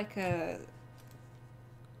this is like a...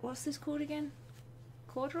 What's this called again?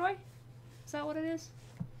 Corduroy? Is that what it is?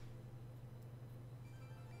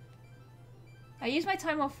 I use my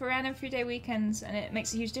time off for random 3-day weekends and it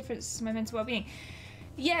makes a huge difference to my mental well-being.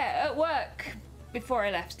 Yeah, at work, before I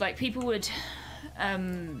left, like people would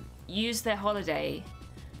use their holiday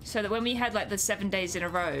so that when we had like the 7 days in a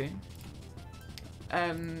row,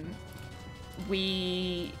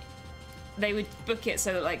 they would book it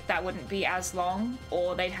so that like that wouldn't be as long,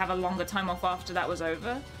 or they'd have a longer time off after that was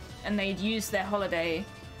over. and they'd use their holiday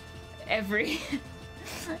every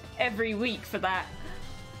every week for that,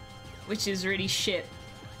 which is really shit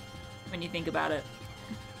when you think about it.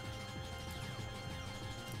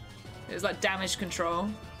 It was like damage control.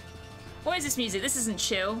 What is this music? This isn't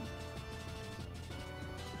chill.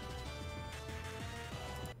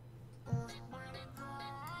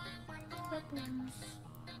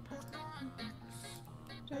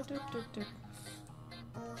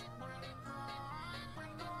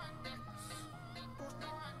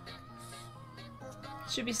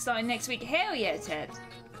 Should be starting next week. Hell yeah, Ted.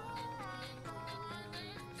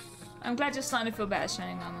 I'm glad you're starting to feel better,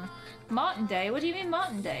 Shining Mama. Mar10 Day? What do you mean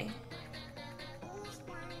Mar10 Day?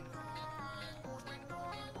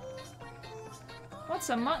 What's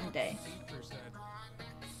a Mar10 Day?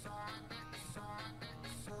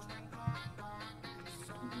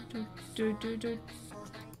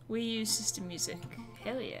 We use system music.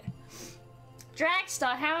 Hell yeah.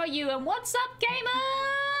 Dragstar, how are you? And what's up,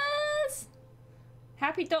 gamers?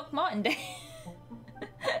 Happy Doc Martin Day.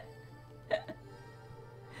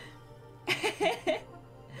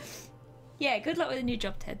 Yeah, good luck with the new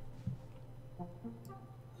job, Ted.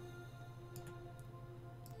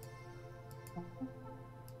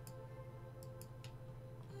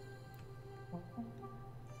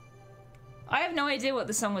 I have no idea what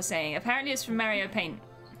the song was saying. Apparently it's from Mario Paint.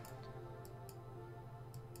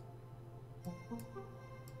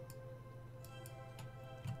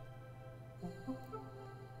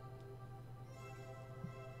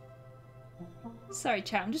 Sorry,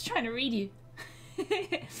 chat, I'm just trying to read you.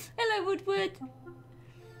 Hello, Woodward.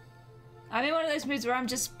 I'm in one of those moods where I'm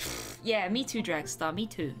just... Pfft, yeah, me too, Dragstar, me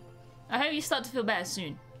too. I hope you start to feel better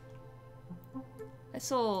soon.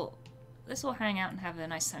 Let's all hang out and have a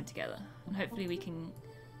nice time together. And hopefully we can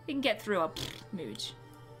get through our mood.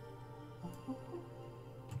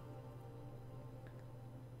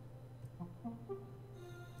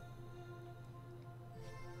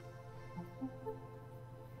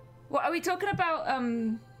 What are we talking about?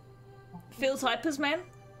 Phil's Hypers Man?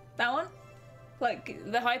 That one? Like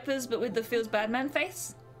the Hypers but with the Phil's Badman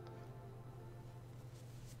face?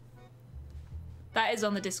 That is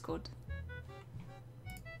on the Discord.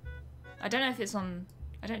 I don't know if it's on...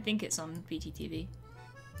 I don't think it's on VTTV.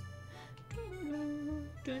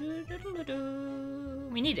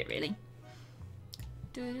 We need it, really.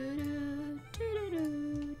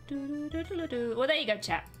 Well, there you go,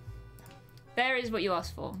 chat. There is what you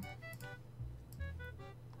asked for.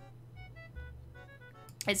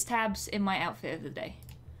 It's tabs in my outfit of the day.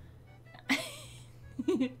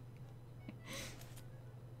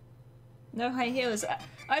 No high heels.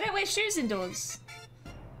 I don't wear shoes indoors.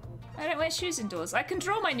 I don't wear shoes indoors. I can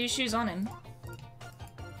draw my new shoes on him.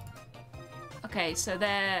 Okay, so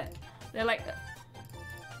they're like...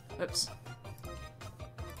 Oops.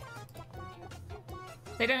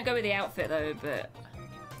 They don't go with the outfit though, but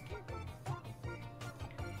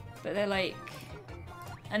they're like...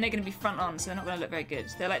 And they're gonna be front on, so they're not gonna look very good.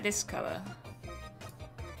 They're like this color.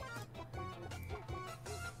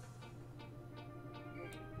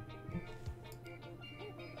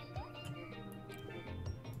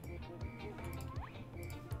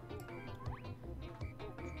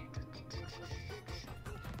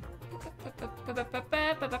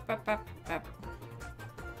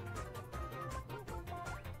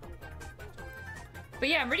 But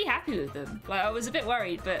yeah, I'm really happy with them. Like, I was a bit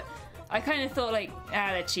worried, but I kind of thought like,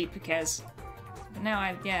 they're cheap, who cares? But now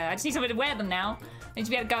I just need somebody to wear them now. I need to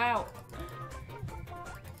be able to go out.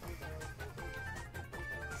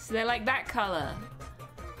 So they're like that color.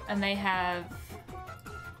 And they have,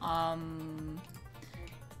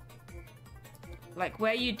 like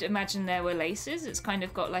where you'd imagine there were laces, it's kind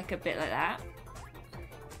of got like a bit like that.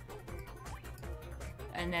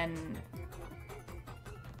 And then,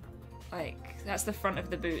 like, that's the front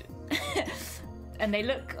of the boot. And they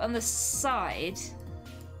look on the side,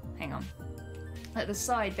 hang on, at the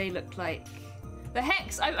side they look like, the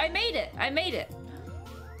hex, I made it,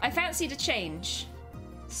 I fancied a change.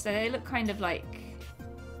 So they look kind of like,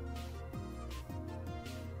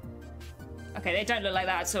 okay, they don't look like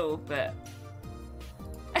that at all, but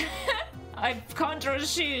I can't draw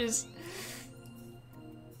shoes.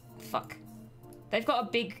 Fuck. They've got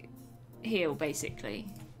a big heel, basically.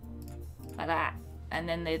 Like that. And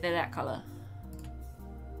then they're that colour.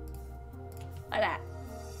 Like that.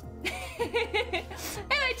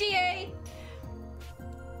 Hello, DA!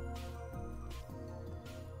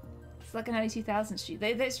 It's like an early 2000s shoe.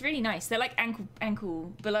 It's really nice. They're like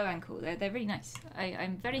ankle, below ankle. They're really nice.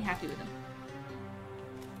 I'm very happy with them.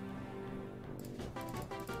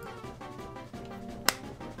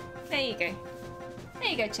 There you go. There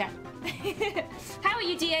you go, chat. How are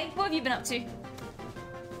you, DA? What have you been up to?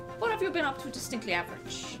 What have you been up to? Distinctly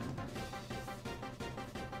average.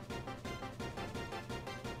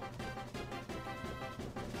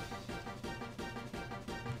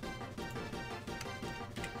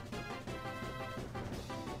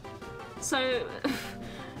 So,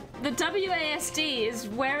 the WASD is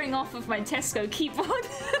wearing off of my Tesco keyboard.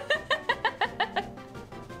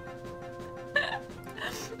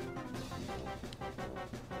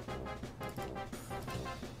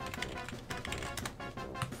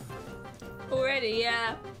 Already,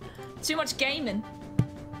 yeah. Too much gaming.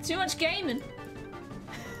 Too much gaming.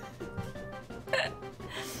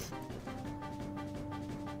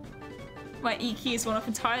 My E key is one off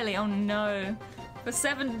entirely. Oh no. For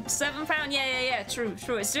 £7. Yeah. True.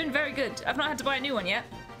 It's doing very good. I've not had to buy a new one yet.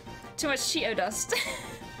 Too much Cheeto dust.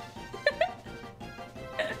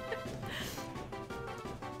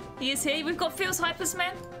 He is here. We've got Feels Hypers,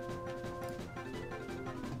 man.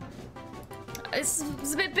 It's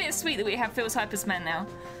a bit bittersweet that we have Feels Hypers Man now.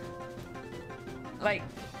 Like,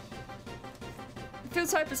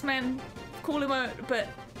 Feels Hypers Man, cool emote, but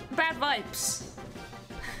bad vibes.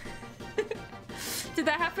 Did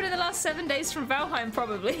that happen in the last 7 days from Valheim?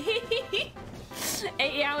 Probably.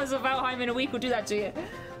 80 hours of Valheim in a week will do that to you.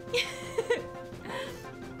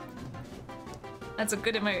 That's a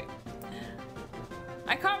good emote.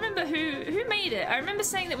 I can't remember who made it. I remember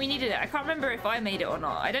saying that we needed it. I can't remember if I made it or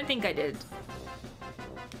not. I don't think I did.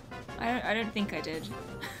 I don't think I did.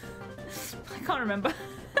 I can't remember.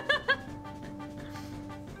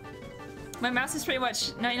 My mouse is pretty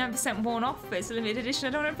much 99% worn off, but it's a limited edition. I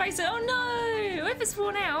don't want to replace it. Oh no! If it's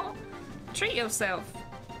worn out, treat yourself.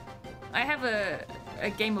 I have a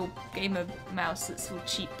gamer mouse that's all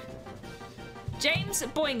cheap. James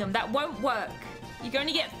Boingham, that won't work. You can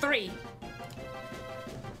only get 3.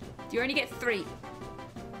 You only get 3.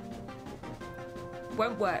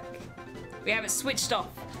 Won't work. We have it switched off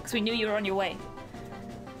because we knew you were on your way.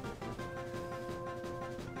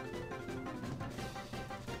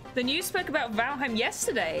 The news spoke about Valheim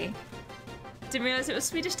yesterday. Didn't realize it was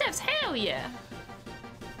Swedish devs. Hell yeah.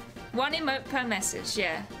 1 emote per message,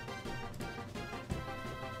 yeah.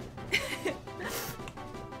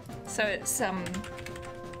 So it's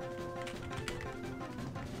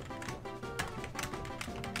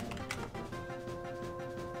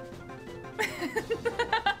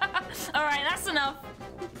Alright, that's enough.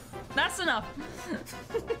 That's enough.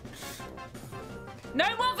 No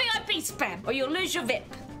more VIP spam or you'll lose your VIP.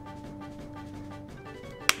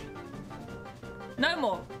 No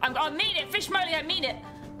more. I mean it, Fish Molly, I mean it.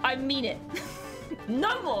 I mean it.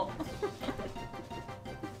 No more.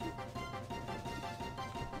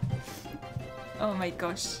 Oh my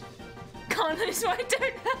gosh. Can't lose what I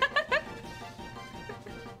don't have.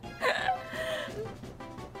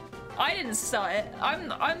 I didn't start it.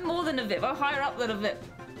 I'm more than a VIP. I'm higher up than a VIP.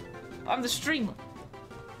 I'm the streamer.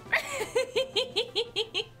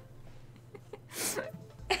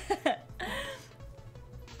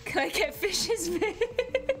 Can I get Fish's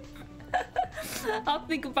VIP? I'll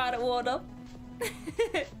think about it, Warner.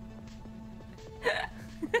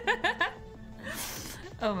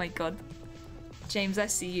 Oh my god. James, I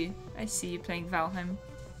see you. I see you playing Valheim.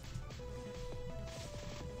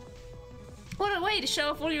 What a way to show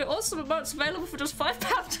off all your awesome emotes available for just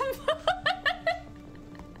 £5 a month.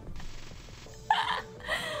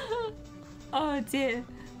 Oh dear.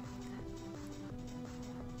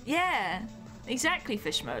 Yeah, exactly,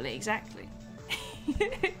 Fish Molly, exactly.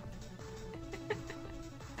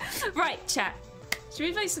 Right, chat. Should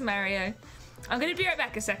we play some Mario? I'm gonna be right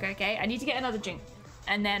back a sec, okay? I need to get another drink.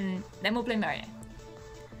 And then we'll play Mario.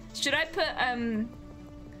 Should I put,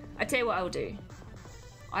 I tell you what I'll do.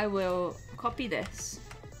 I will copy this.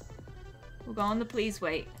 We'll go on the please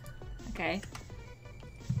wait. Okay.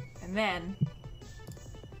 And then...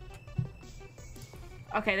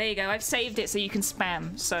 Okay, there you go. I've saved it so you can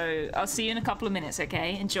spam. So I'll see you in a couple of minutes,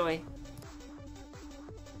 okay? Enjoy.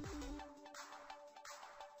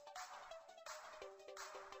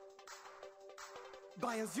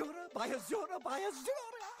 Bayazura, Bayazura,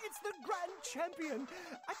 Bayazura! It's the grand champion!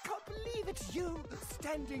 I can't believe it's you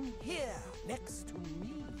standing here next to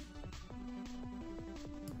me.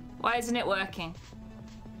 Why isn't it working?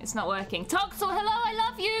 It's not working. Toxel, hello, I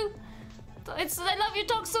love you! I love you,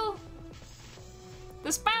 Toxel! The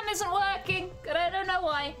spam isn't working, and I don't know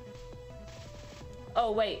why.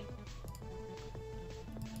 Oh, wait.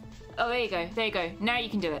 Oh, there you go, there you go. Now you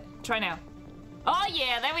can do it. Try now. Oh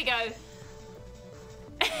yeah, there we go.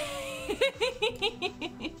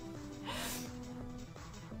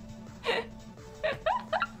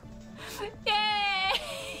 Yay!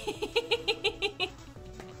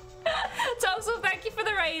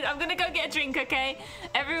 raid. I'm gonna go get a drink, okay?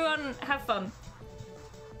 Everyone, have fun.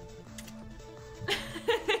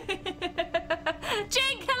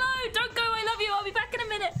 Jink, hello! Don't go, I love you. I'll be back in a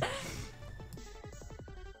minute.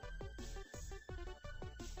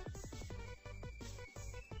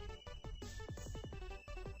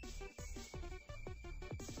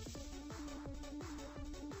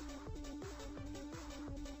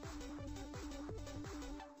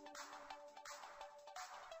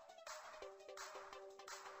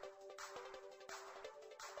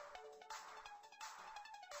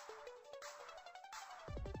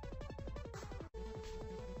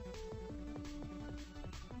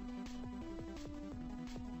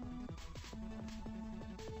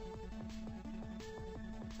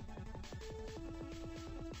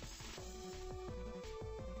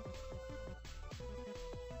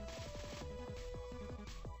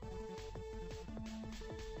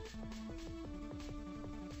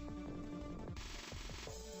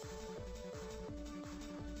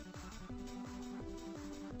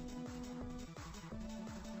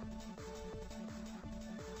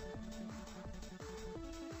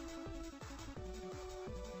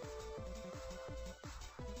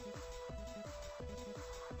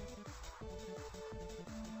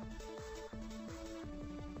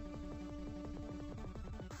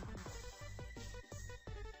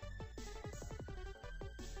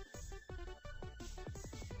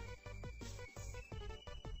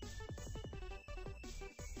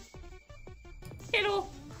 Hello.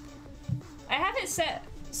 I have it set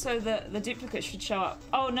so that the duplicate should show up.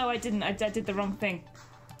 Oh no, I didn't. I did the wrong thing.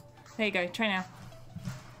 There you go. Try now.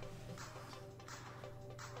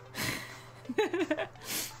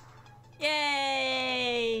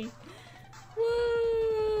 Yay!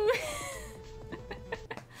 Woo!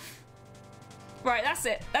 Right, that's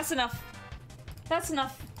it. That's enough. That's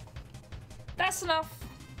enough. That's enough.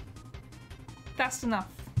 That's enough.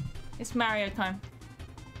 It's Mario time.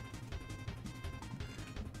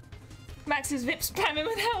 Max is VIP spamming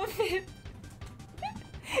without a VIP.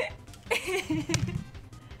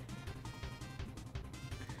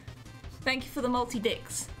 Thank you for the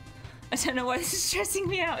multi-dicks. I don't know why this is stressing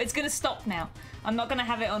me out. It's gonna stop now. I'm not gonna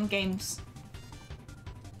have it on games.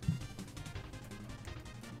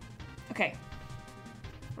 Okay.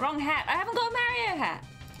 Wrong hat. I haven't got a Mario hat.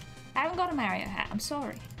 I haven't got a Mario hat. I'm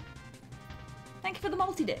sorry. Thank you for the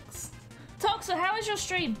multi-dicks. Toxel, how is your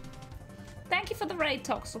stream? Thank you for the raid,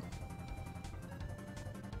 Toxel.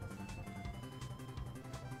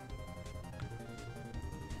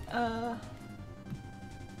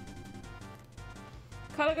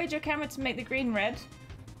 Color grade your camera to make the green red.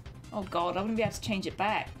 Oh god, I wouldn't be able to change it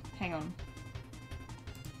back. Hang on.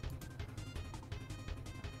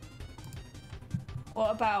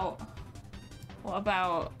 What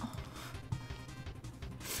about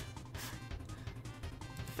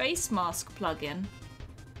face mask plugin?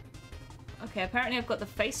 Okay, apparently I've got the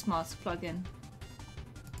face mask plugin.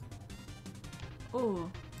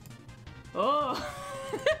 Ooh. Oh.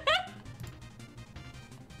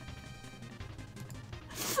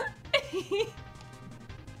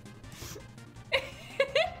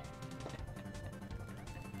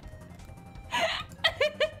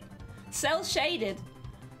 Cell shaded.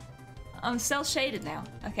 I'm cell shaded now.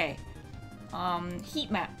 Okay.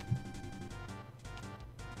 Heat map.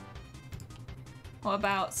 What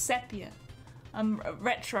about sepia? I'm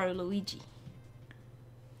retro Luigi.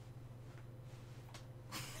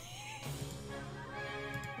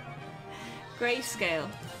 Grayscale.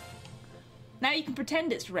 Now you can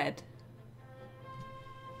pretend it's red.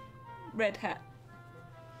 Red hat.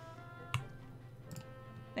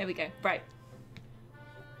 There we go. Right.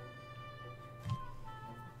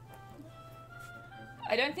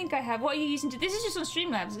 I don't think I have. What are you using to? This is just on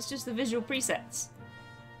Streamlabs. It's just the visual presets.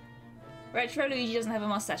 Retro Luigi doesn't have a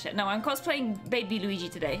mustache yet. No, I'm cosplaying Baby Luigi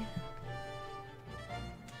today.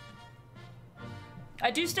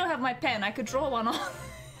 I do still have my pen. I could draw one on.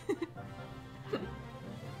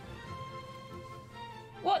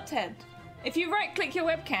 What, Ted? If you right-click your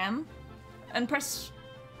webcam and press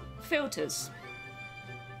filters.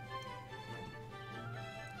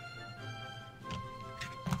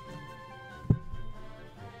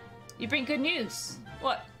 You bring good news.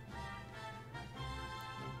 What?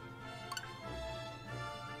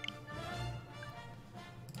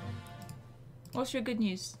 What's your good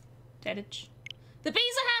news, Tedich? The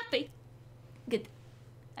bees are happy. Good.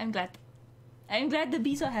 I'm glad. I'm glad the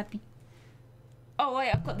bees are happy. Oh wait,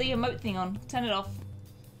 I've got the emote thing on. Turn it off.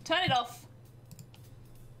 Turn it off.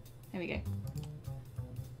 There we go.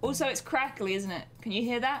 Also, it's crackly, isn't it? Can you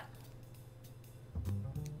hear that?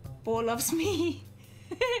 Boar loves me.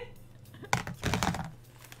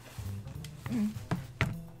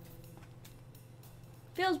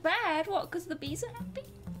 feels bad. What, because the bees are happy?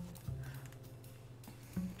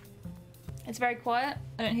 It's very quiet.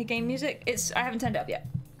 I don't hear game music. I haven't turned it up yet.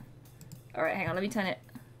 Alright, hang on, let me turn it.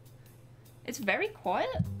 It's very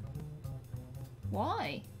quiet?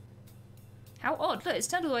 Why? How odd. Look, it's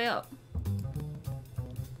turned all the way up.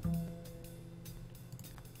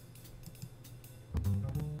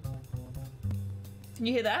 Can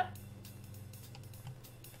you hear that?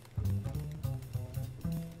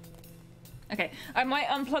 Okay, I might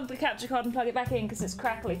unplug the capture card and plug it back in because it's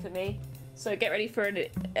crackly for me. So get ready for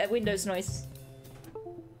a Windows noise.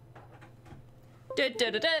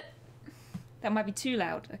 That might be too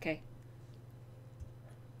loud. Okay.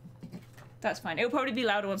 That's fine. It'll probably be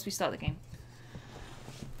louder once we start the game.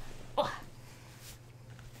 Oh.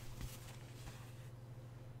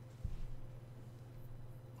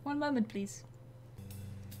 One moment, please.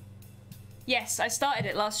 Yes, I started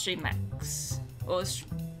it last stream, Max. Or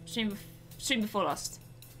stream before last.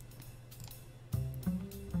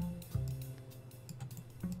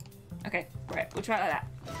 Okay, right, we'll try it like that.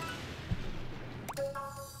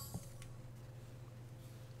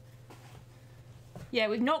 Yeah,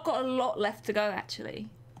 we've not got a lot left to go, actually.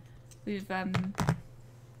 We've done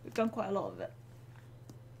quite a lot of it.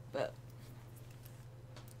 But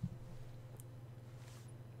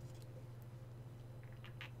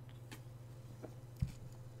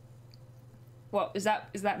what is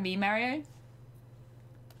that me, Mario?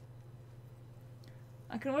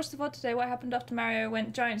 I can watch the VOD today. What happened after Mario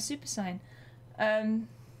went giant Super Saiyan?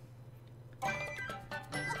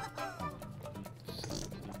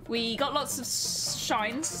 We got lots of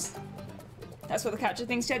shines. That's what the capture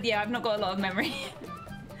thing said. Yeah, I've not got a lot of memory.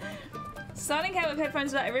 Starting out with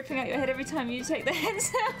headphones without ripping out your head every time you take the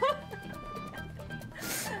heads out.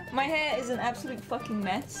 My hair is an absolute fucking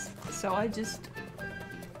mess, so I just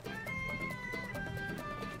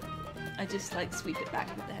like sweep it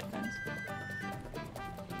back with the headphones.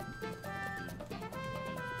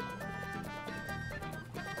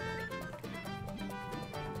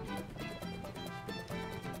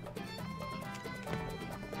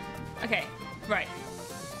 Okay, right.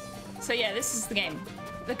 So yeah, this is the game.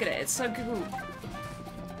 Look at it, it's so cool.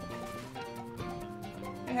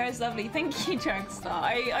 Your hair is lovely. Thank you, Dragstar.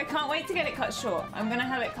 I can't wait to get it cut short. I'm gonna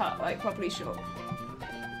have it cut, like, properly short.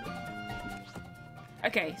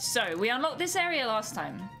 Okay, so we unlocked this area last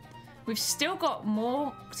time. We've still got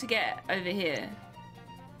more to get over here.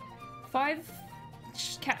 5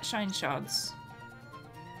 cat shine shards.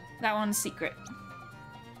 That one's secret.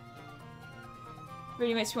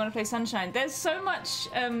 Really makes me want to play Sunshine. There's so much,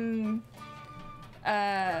 there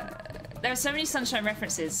are so many Sunshine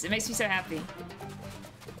references. It makes me so happy.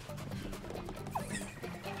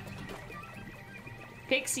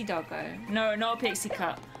 Pixie doggo. No, not a pixie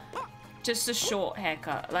cut. Just a short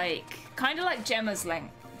haircut. Like, kind of like Gemma's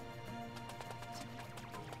length.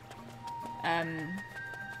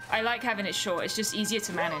 I like having it short. It's just easier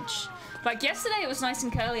to manage. Like, yesterday it was nice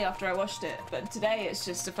and curly after I washed it, but today it's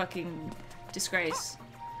just a fucking disgrace.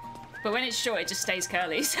 But when it's short, it just stays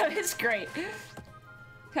curly, so it's great.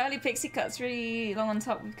 Curly pixie cuts really long on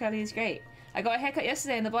top with curly is great. I got a haircut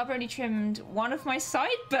yesterday and the barber only trimmed one of my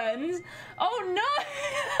sideburns. Oh no!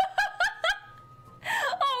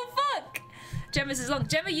 Oh fuck! Gemma's is long.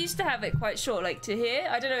 Gemma used to have it quite short, like to here.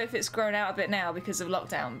 I don't know if it's grown out a bit now because of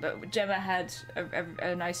lockdown, but Gemma had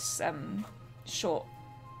a nice short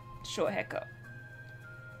haircut.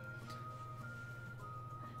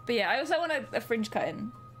 But yeah, I also want a fringe cut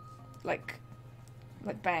in, like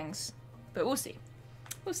bangs. But we'll see.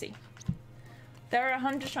 We'll see. There are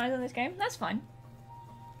 100 shrines in this game. That's fine.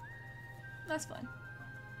 That's fine.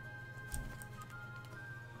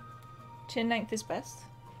 Chin length is best.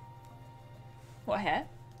 What, hair?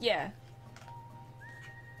 Yeah.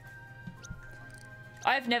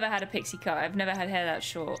 I've never had a pixie cut. I've never had hair that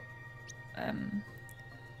short.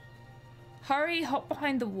 Hurry, hop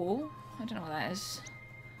behind the wall. I don't know what that is.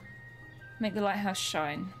 Make the lighthouse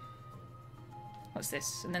shine. What's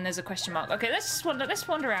this? And then there's a question mark. Okay, let's wander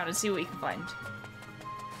around and see what we can find.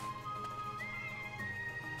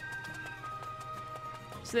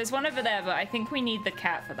 So there's one over there, but I think we need the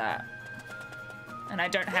cat for that. And I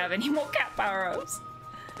don't have any more cat power-ups.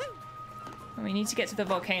 And we need to get to the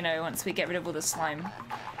volcano once we get rid of all the slime.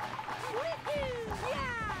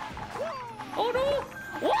 Oh no!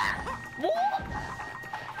 What? What?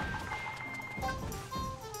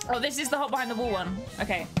 Oh, this is the hop behind the wall one.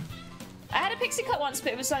 Okay. I had a pixie cut once,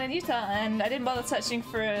 but it was done in Utah, and I didn't bother touching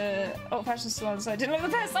for a old-fashioned salon, so I didn't look the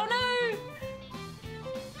best. Oh no!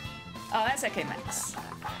 Oh, that's okay, Max.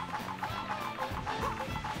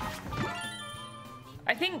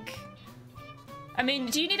 I mean,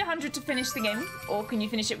 do you need 100 to finish the game, or can you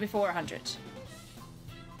finish it before 100?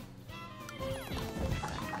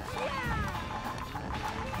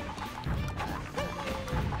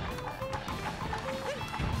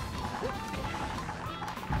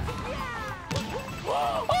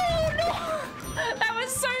 Oh no! That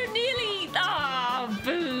was so nearly. Ah, oh,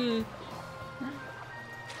 boo!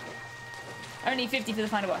 Only 50 for the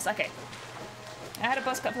final boss. Okay. I had a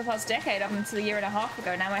buzz cut for the past decade up until a year and a half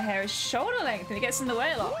ago. Now my hair is shoulder length and it gets in the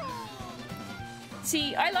way a lot.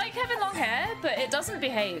 See, I like having long hair, but it doesn't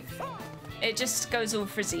behave. It just goes all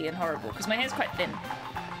frizzy and horrible because my hair's quite thin.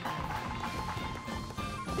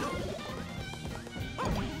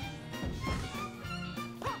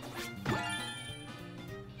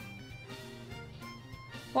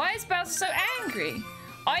 Why is Bowser so angry?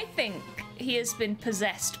 I think he has been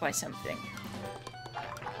possessed by something.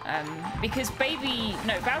 Because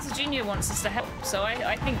Bowser Jr. wants us to help, so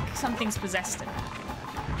I think something's possessed him.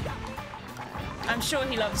 I'm sure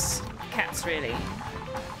he loves cats, really.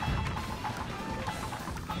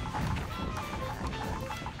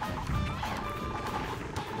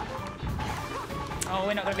 Oh,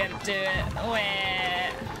 we're not gonna be able to do it.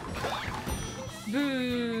 Where?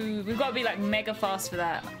 Boo! We've got to be like mega fast for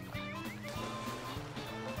that.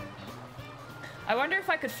 I wonder if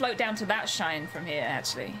I could float down to that shine from here,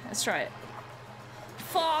 actually. Let's try it.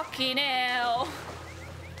 Fucking hell!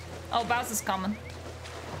 Oh, Bowser's coming.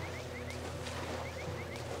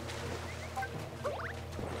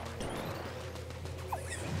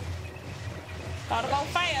 Gotta go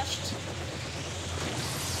fast!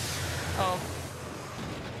 Oh.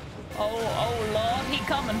 Oh Lord, he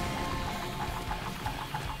coming.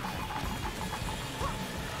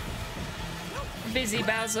 Busy,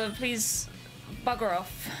 Bowser, please bugger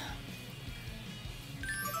off.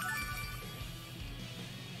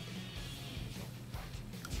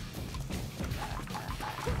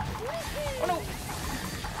 Oh no!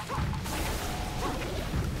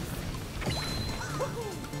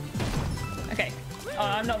 Okay. Oh,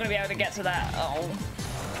 I'm not gonna be able to get to that. Oh.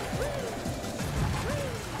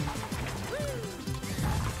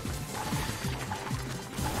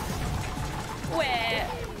 Where?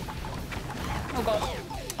 Oh god.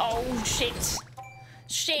 Oh shit.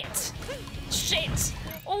 Shit. Shit.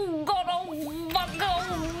 Oh god. Oh fuck.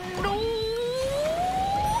 Oh no.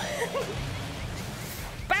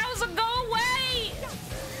 Bowser, go away.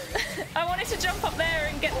 I wanted to jump up there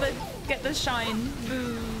and get the shine.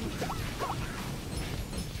 Boo.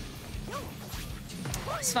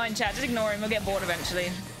 It's fine, chat. Just ignore him. We'll get bored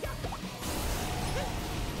eventually.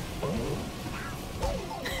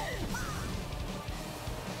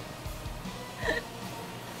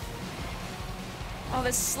 Oh,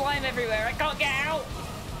 there's slime everywhere. I can't get out.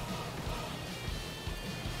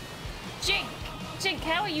 Jink! Jink,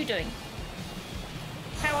 how are you doing?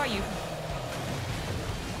 How are you?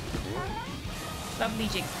 Lovely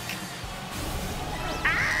Jink.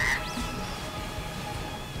 Ah!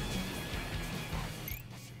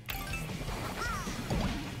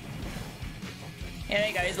 Yeah, there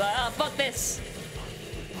you go. He's like, oh, fuck this.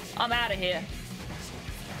 I'm out of here.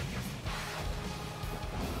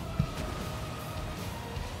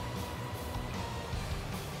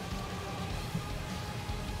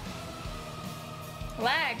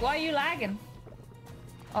 Lag? Why are you lagging?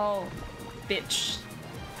 Oh, bitch.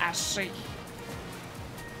 Ashley.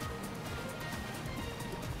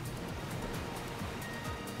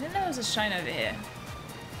 I didn't know there was a shine over here.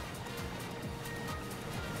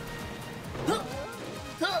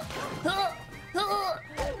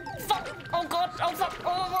 Fuck! Oh god! Oh fuck!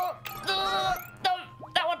 Oh no!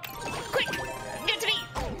 That one! Quick! Get to me!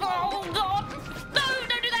 Oh god! No!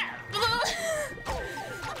 Don't do that!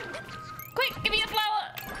 Quick! Give me a flower!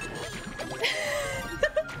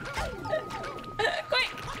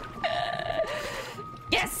 Quick!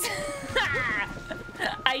 Yes!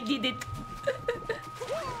 I did it!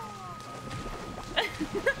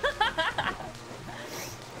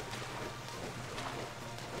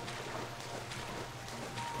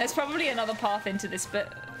 There's probably another path into this bit.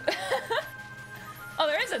 Oh,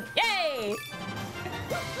 there isn't! Yay!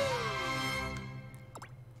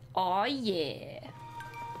 Oh yeah!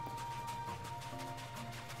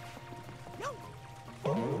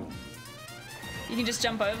 You can just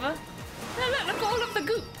jump over? No, look at all of the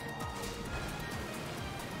goop!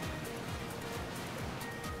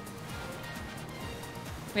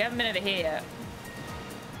 We haven't been over here yet.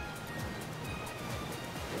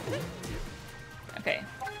 Okay.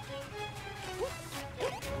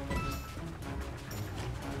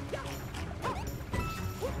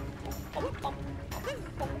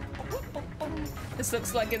 This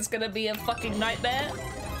looks like it's gonna be a fucking nightmare.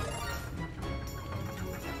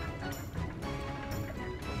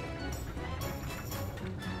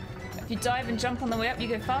 If you dive and jump on the way up, you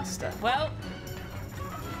go faster. Well,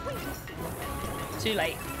 too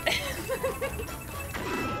late.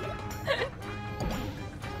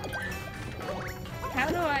 How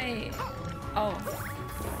do I... Oh.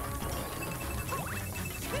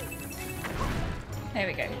 There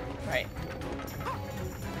we go. Right.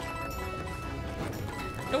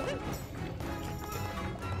 Nope.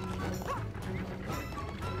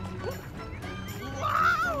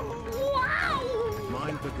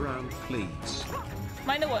 Mind the ground, please.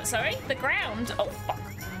 Mind the what, sorry? The ground? Oh, fuck.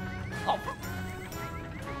 Oh.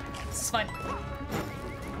 This is fine.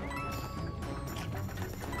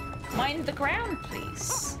 Mind the ground,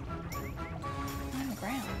 please. Mind the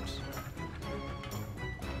ground.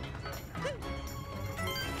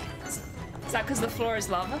 Is that because the floor is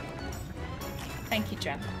lava? Thank you,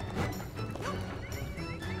 Jen.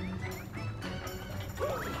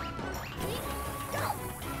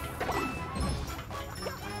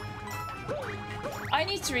 I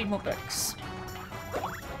need to read more books.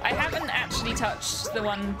 I haven't actually touched the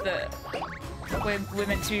one that we're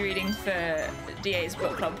meant to be reading for DA's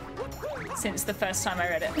book club since the first time I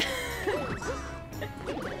read it.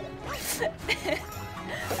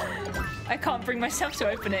 I can't bring myself to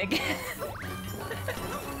open it again.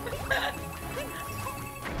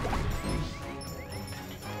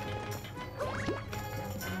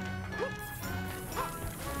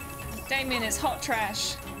 Damien is hot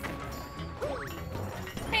trash.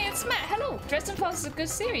 Hey, it's Matt. Hello. Dresden Files is a good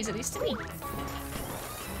series, at least to me.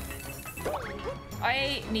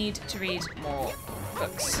 I need to read more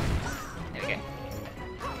books. There we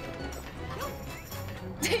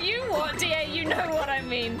go. You what, DA? You know what I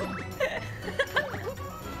mean.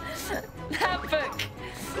 That book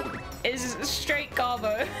is straight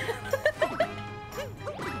garbo.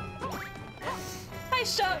 Hi,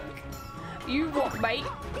 Shark. You what, mate?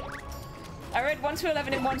 I read 1 to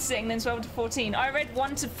 11 in one sitting, then 12 to 14. I read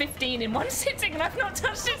 1 to 15 in one sitting, and I've not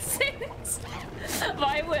touched it since. But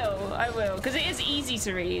I will, because it is easy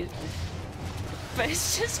to read. But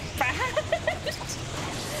it's just bad.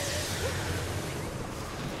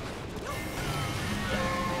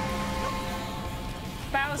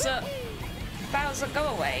 Bowser, go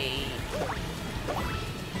away.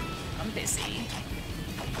 I'm busy.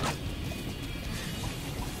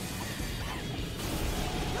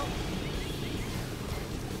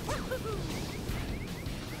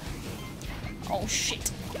 Oh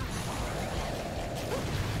shit.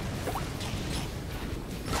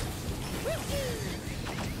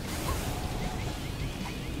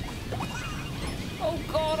 Oh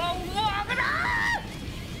god, oh fuck!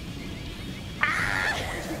 Ah!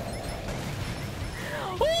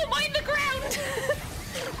 Oh, mind the ground!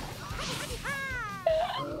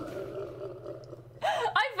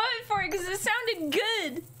 I voted for it because it sounded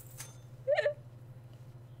good.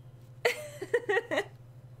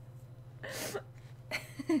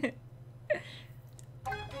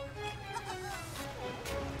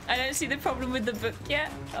 I don't see the problem with the book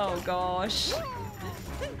yet. Oh gosh.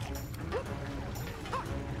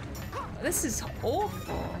 This is awful.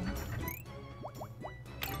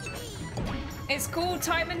 It's called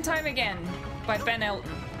Time and Time Again by Ben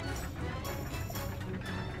Elton.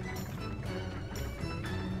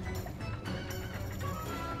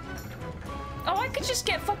 Oh, I could just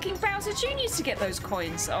get fucking Bowser Jr. to get those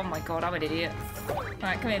coins. Oh my god, I'm an idiot.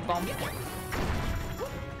 Alright, come here, bomb.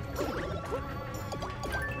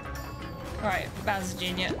 Alright, Bowser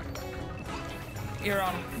Jr. You're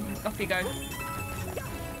on. Off you go.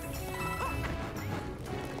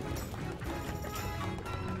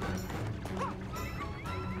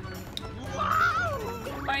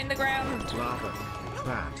 Find the ground. Lava.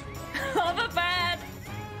 Bad. Lava bad.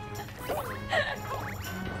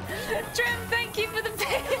 Trim, thank you for the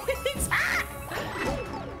bits. Ah!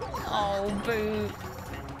 Oh, boo.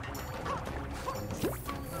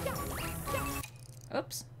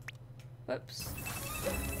 Oops. Whoops.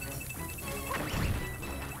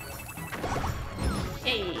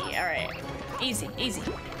 Hey, alright. Easy, easy.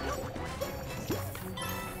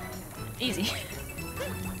 Easy.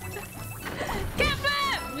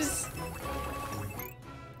 Cat-Babs!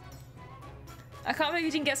 I can't believe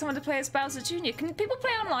you didn't get someone to play as Bowser Jr. Can people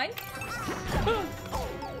play online?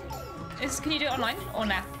 Can you do it online or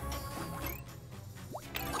nah?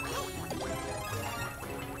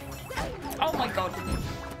 Oh my god.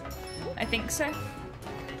 I think so.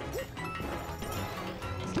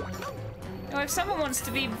 Oh, if someone wants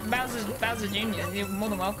to be Bowser Jr., you're more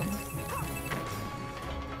than welcome.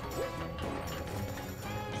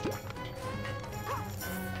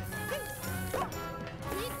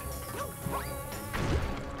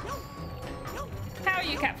 How are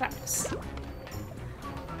you, Cat Flaps?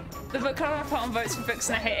 The book club I put on votes for books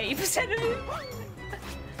and I hate 80% of them.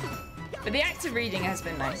 But the active reading has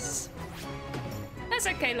been nice. That's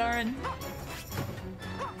okay, Lauren.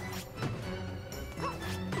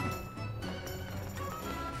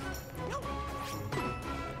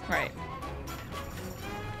 Right.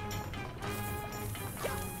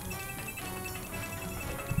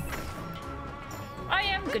 I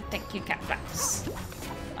am good, thank you, Cat Flaps.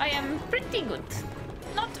 I am pretty good.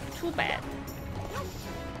 Not too bad.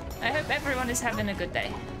 I hope everyone is having a good day.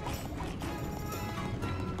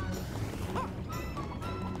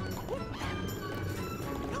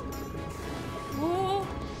 Whoa.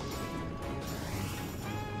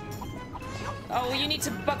 Oh, you need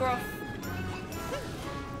to bugger off.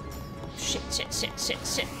 Shit, shit, shit, shit,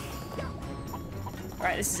 shit.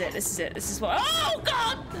 Alright, this is it, this is it, this is what— oh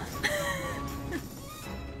god!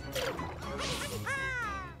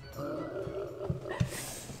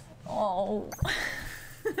 Oh.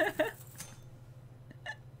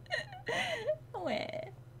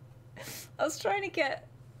 Where? I was trying to get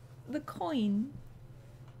the coin.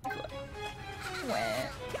 Where?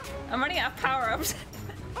 I'm running out of power-ups.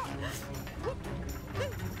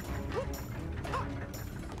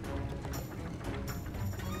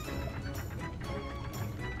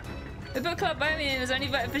 The book club by me has only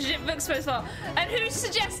voted for shit books so far. And who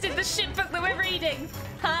suggested the shit book that we're reading?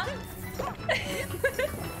 Huh?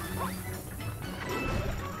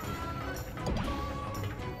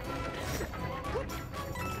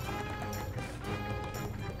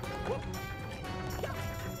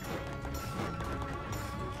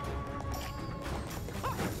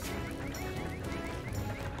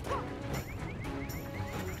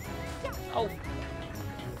 Oh.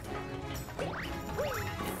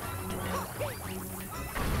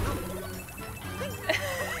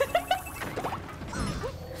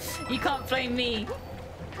 You can't blame me.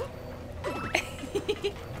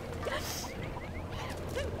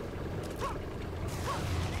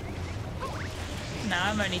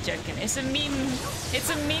 Nah, I'm only joking. It's a meme. It's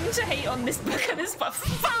a meme to hate on this book and this but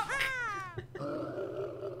fuck!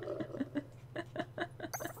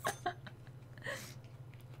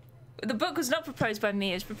 The book was not proposed by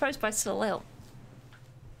me, it was proposed by Salil.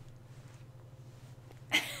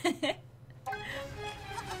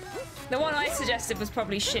 The one I suggested was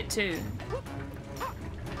probably shit too.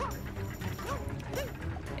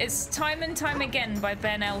 It's Time and Time Again by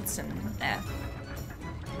Ben Elton. Yeah.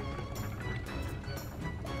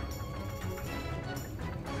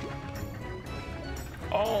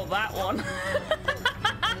 Oh, that one.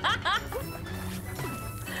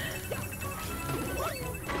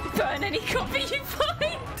 Burn any copy you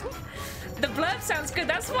find. The blurb sounds good.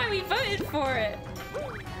 That's why we voted for it.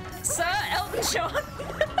 Sir Elton John.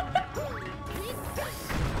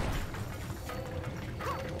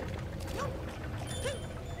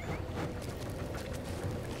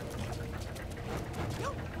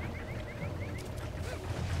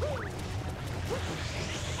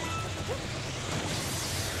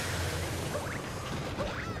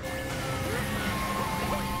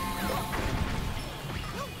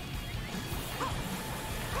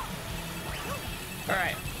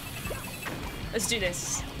 Alright. Let's do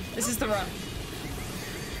this. This is the run.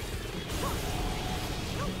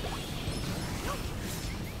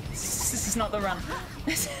 This is not the run.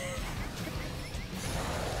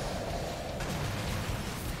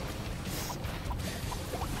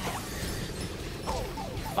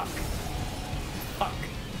 Fuck. Fuck.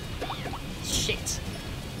 Shit.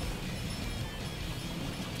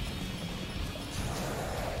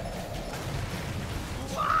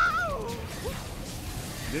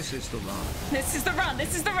 This is the run. This is the run.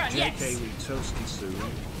 This is the run. Yes. JK, we toasty soon.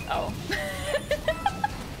 Oh.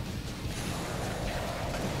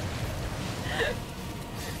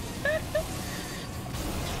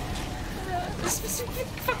 This is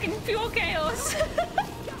fucking pure chaos.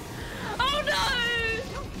 Oh no!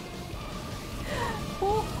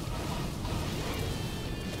 Oh.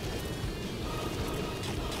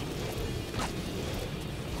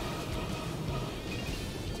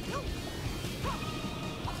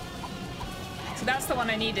 So that's the one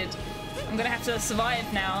I needed. I'm gonna have to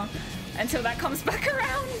survive now until that comes back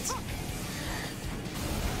around.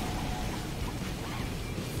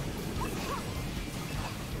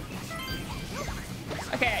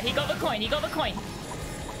 Okay, he got the coin, he got the coin.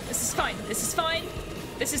 This is fine, this is fine.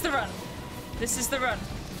 This is the run. This is the run.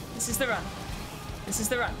 This is the run. This is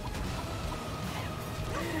the run.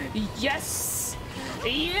 Yes!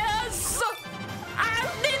 Yes! I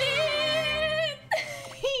did it!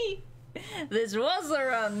 This was a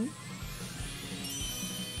run.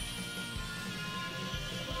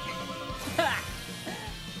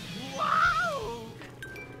 Wow!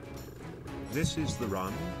 This is the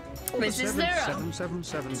run. This is the run.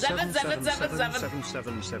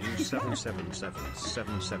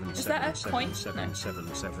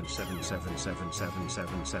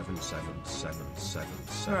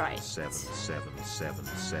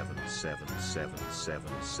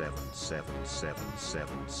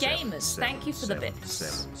 Gamers, thank you for the bits.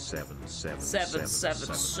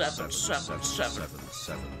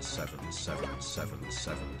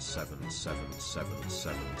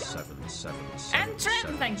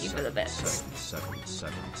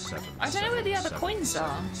 7777777777777777777777777777777777777777777777777777777777777777777777777777777777777777777777777777777777777777777777777777777777777777777777777777777777777777777777777777777777777777777777777777777777777. I don't know where the other coins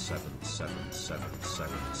are.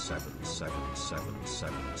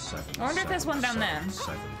 I wonder if there's one down there.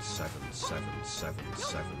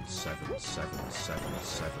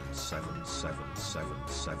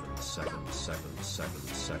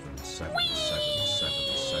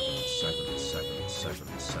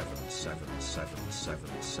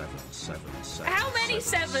 How many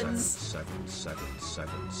sevens?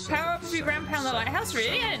 Power up if you ground pound the lighthouse?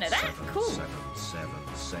 Really? I didn't know that. Cool.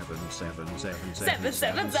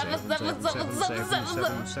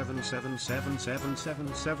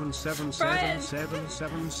 Brian.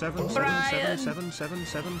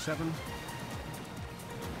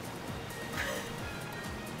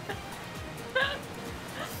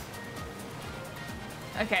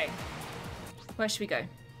 Okay. Where should we go?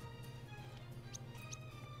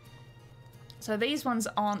 So these ones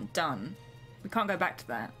aren't done. We can't go back to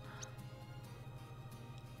that.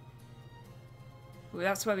 Well,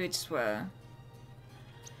 that's where we just were.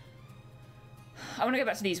 I want to go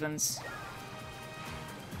back to these ones.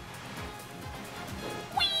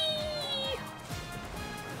 Whee!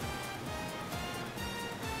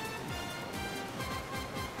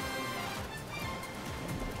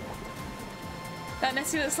 That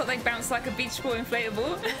Nessie looks like they bounce like a beach ball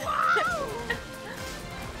inflatable.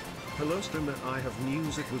 Hello streamer, I have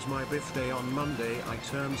news. It was my birthday on Monday. I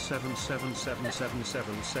turned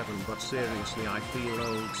 777777, but seriously I feel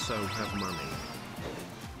old, so have money.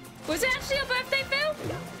 Was it actually your birthday, Phil?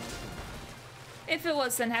 If it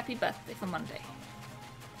was, then happy birthday for Monday.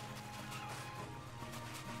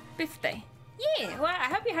 Birthday. Yeah, well, I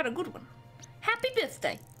hope you had a good one. Happy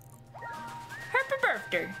birthday. Happy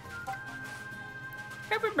birthday.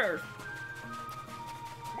 Happy birthday.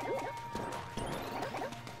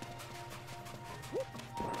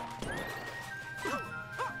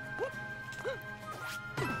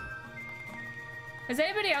 Has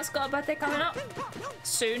anybody else got a birthday coming up?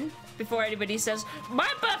 Soon? Before anybody says, my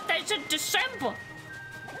birthday's in December!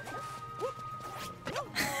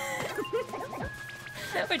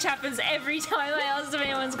 Which happens every time I ask if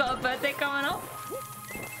anyone's got a birthday coming up.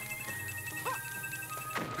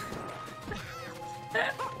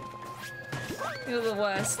 You're the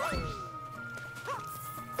worst.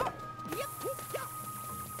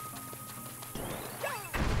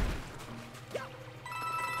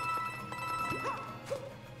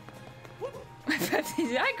 My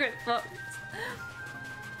birthday's I grip fox.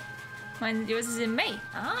 Mine, yours is in May.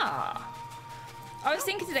 Ah. I was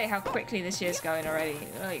thinking today how quickly this year's going already.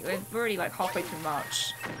 Like, we're already like halfway through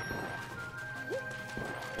March.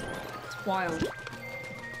 It's wild.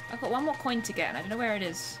 I've got one more coin to get and I don't know where it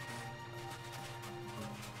is.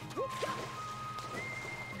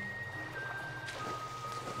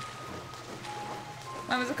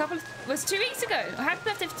 Mine was was 2 weeks ago. I had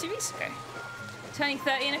birthday for 2 weeks ago. Turning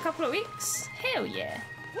 30 in a couple of weeks. Hell yeah.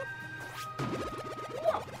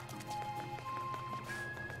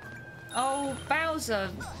 Oh, Bowser,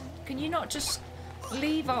 can you not just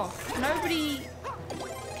leave off? Nobody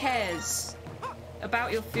cares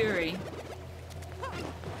about your fury.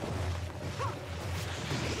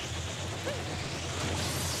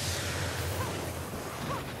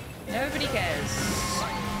 Nobody cares.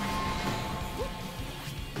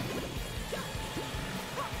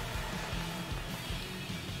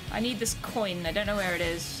 I need this coin. I don't know where it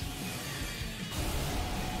is.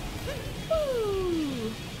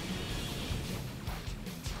 Woo!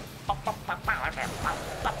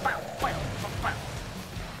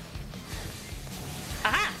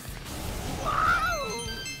 Aha!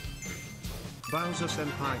 Bowser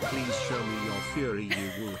Senpai, please show me your fury,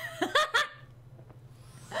 you will.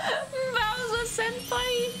 Bowser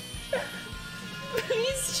Senpai!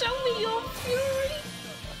 Please show me your fury!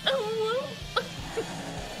 Oh,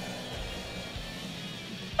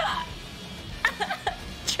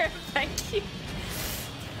 thank you.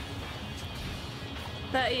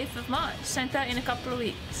 30th of March, sent out in a couple of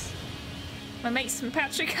weeks. My mate St.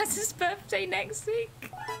 Patrick has his birthday next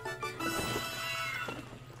week.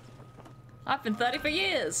 I've been 30 for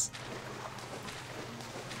years.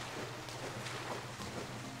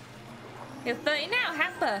 You're 30 now,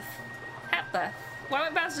 hat birth. Hat birth. Why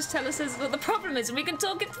won't Bowser just tell us what the problem is and we can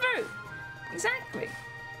talk it through? Exactly.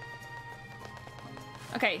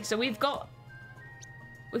 Okay, so we've got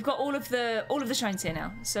all of the shrines here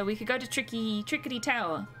now. So we could go to Trickety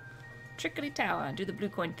Tower. Trickety Tower and do the blue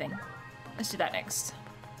coin thing. Let's do that next.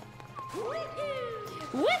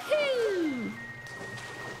 Woohoo!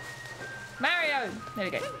 Mario! There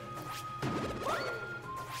we go.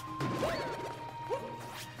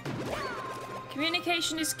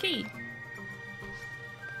 Communication is key.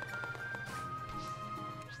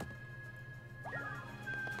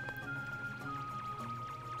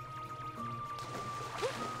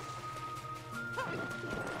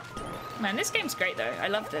 Man, this game's great though. I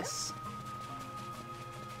love this.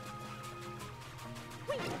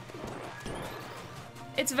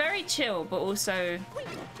 It's very chill, but also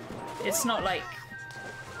it's not like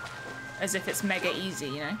as if it's mega easy,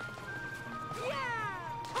 you know?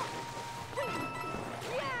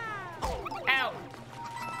 Ow!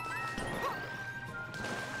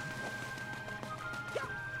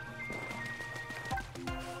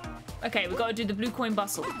 Okay, we gotta do the blue coin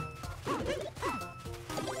bustle.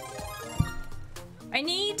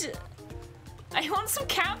 I want some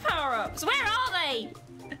cat power-ups. Where are they?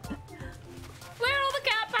 Where are all the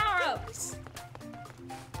cat power-ups?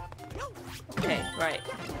 Okay, right.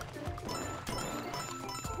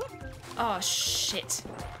 Oh, shit.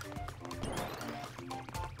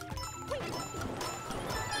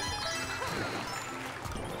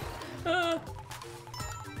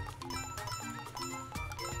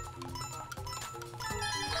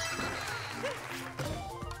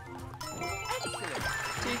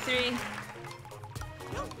 Two, three.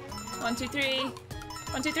 1, 2, 3.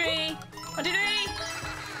 1, 2, 3. 1, 2, 3.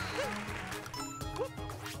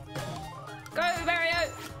 Go, Mario.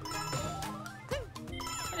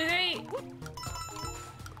 1, 2, 3.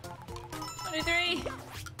 1, 2, 3.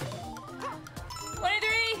 1, 2,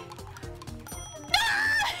 3.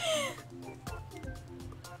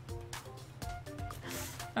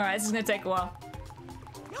 Alright, this is gonna take a while.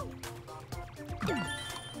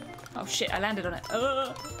 Oh shit, I landed on it.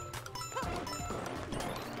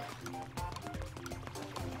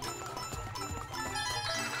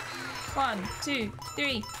 1, 2,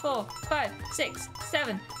 3, 4, 5, 6,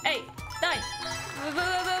 7, 8, 9.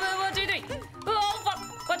 1, 2, 3. Oh fuck!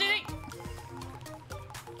 1, 2, 3.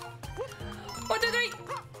 1, 2, 3.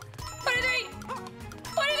 1, 2, 3.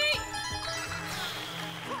 1, 2, 3.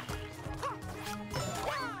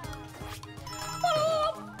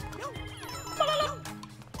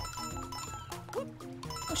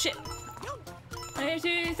 Oh shit! 1,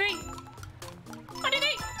 2, 3. 1, 2,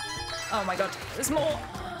 3. Oh my god, there's more.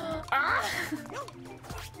 Ah!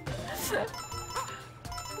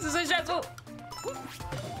 This is so stressful.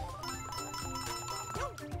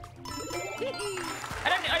 I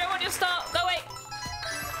don't want you to start. Go away.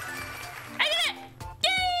 I did it!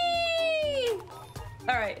 Yay!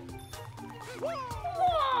 All right.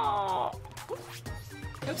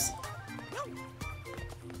 Oops.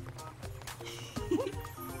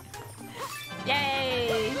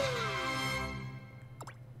 Yay!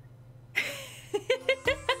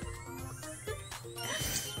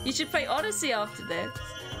 You should play Odyssey after this.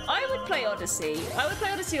 I would play Odyssey. I would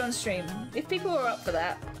play Odyssey on stream if people were up for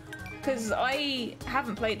that, because I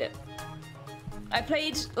haven't played it. I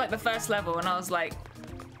played like the first level and I was like,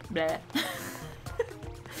 bleh.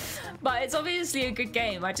 But it's obviously a good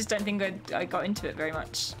game. I just don't think I got into it very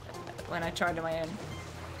much when I tried on my own.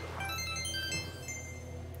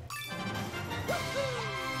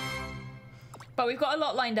 But we've got a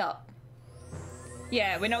lot lined up.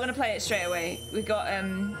 Yeah, we're not gonna play it straight away. We've got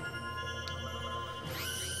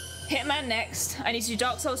Hitman next. I need to do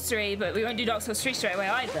Dark Souls 3, but we won't do Dark Souls 3 straight away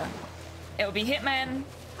either. It'll be Hitman.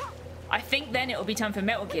 I think then it'll be time for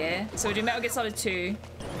Metal Gear. So we'll do Metal Gear Solid 2.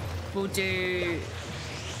 We'll do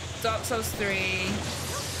Dark Souls 3.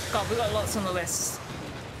 God, we've got lots on the list.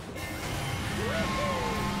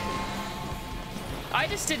 I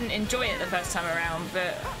just didn't enjoy it the first time around,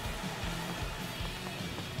 but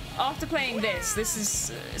after playing this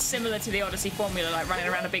is similar to the Odyssey formula, like running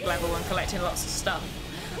around a big level and collecting lots of stuff.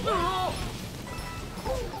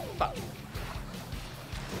 But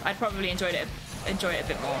I'd probably enjoy it a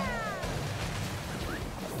bit more.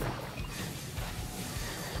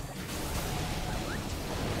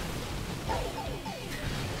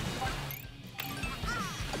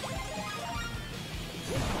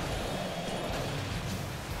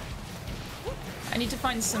 I need to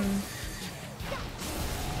find some.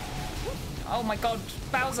 Oh my god,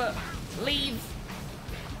 Bowser, leave!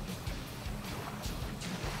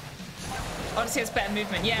 Odyssey has better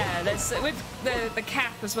movement. Yeah, there's with the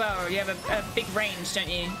cap as well. You have a big range, don't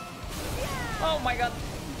you? Oh my god.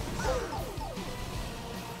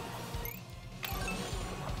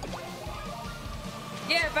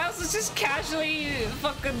 Yeah, Bowser's just casually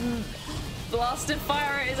fucking blasting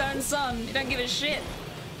fire at his own son. You don't give a shit.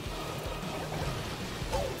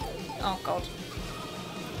 Oh god.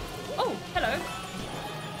 Oh, hello.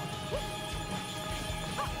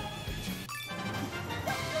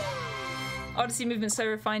 Odyssey movement so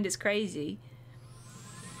refined it's crazy.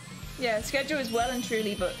 Yeah, schedule is well and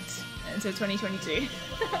truly booked until 2022.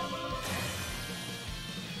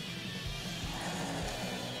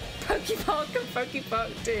 Pokepark and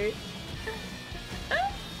Pokepark too.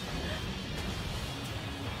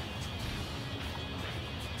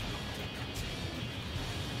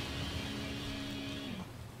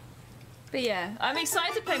 But yeah, I'm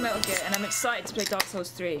excited to play Metal Gear and I'm excited to play Dark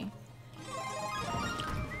Souls 3.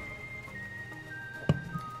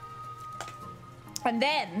 And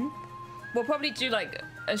then we'll probably do like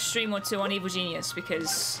a stream or two on Evil Genius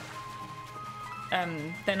because they're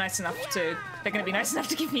gonna be nice enough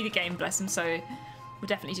to give me the game, bless them, so we'll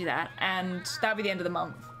definitely do that. And that'll be the end of the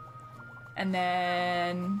month. And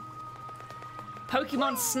then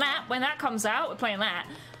Pokemon Snap, when that comes out, we're playing that.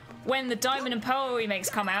 When the Diamond and Pearl remakes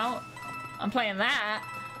come out, I'm playing that.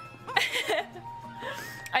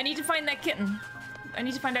 I need to find that kitten. I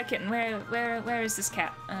need to find that kitten. Where is this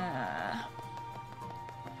cat?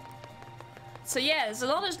 So yeah, there's a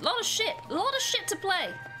lot of shit to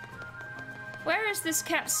play. Where is this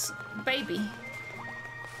cat's baby?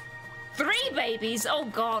 3 babies? Oh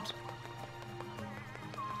god.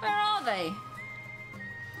 Where are they?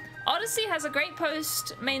 Odyssey has a great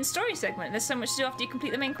post main story segment. There's so much to do after you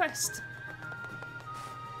complete the main quest.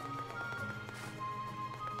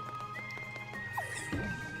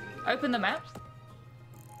 Open the map.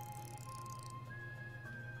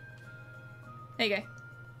 There you go.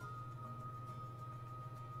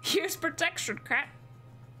 Use protection, cat.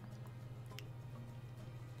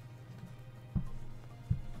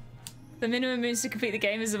 The minimum moves to complete the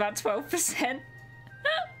game is about 12%.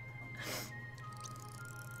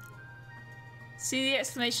 See the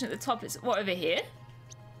exclamation at the top? It's what, over here?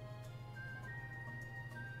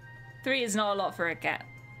 3 is not a lot for a cat.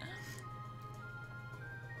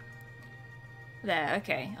 There,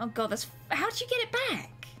 okay. Oh god, that's... How'd you get it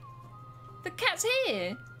back? The cat's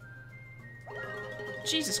here!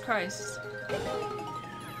 Jesus Christ.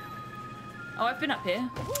 Oh, I've been up here.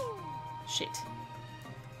 Shit.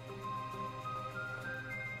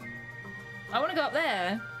 I want to go up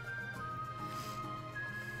there.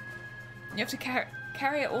 You have to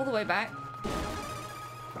carry it all the way back.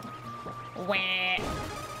 Wah.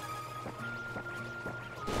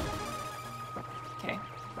 Okay.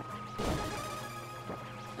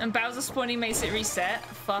 And Bowser spawning makes it reset?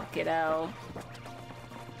 Fuck it out.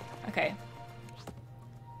 Okay.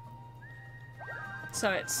 So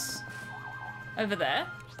it's over there.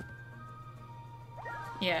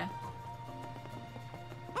 Yeah.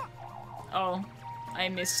 Oh, I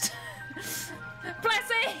missed.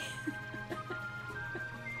 Blessy!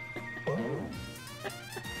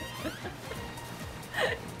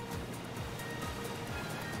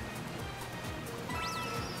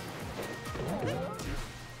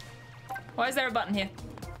 Why is there a button here?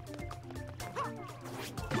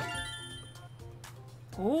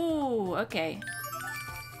 Ooh, okay.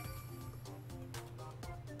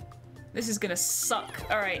 This is gonna suck.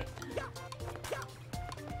 Alright.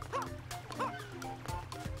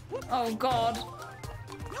 Oh god.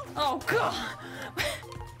 Oh god.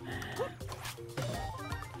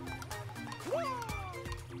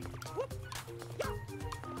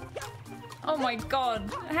 Oh my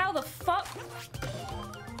god. How the fuck?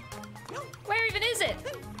 Where even is it?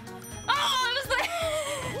 Oh, it was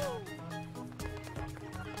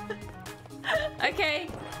there! Okay.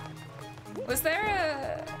 Was there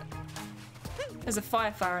a... There's a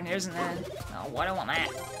fire in here, isn't there? Oh, I don't want that.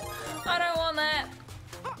 I don't want that.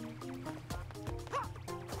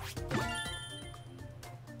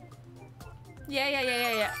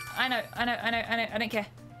 Yeah. I know. I don't care.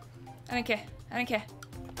 I don't care.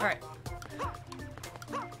 Alright.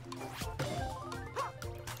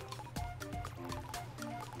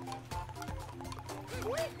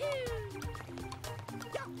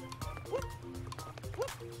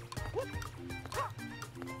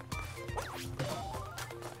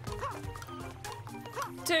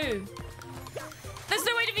 Two. There's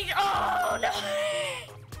no way to be. Oh no!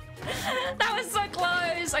 That was so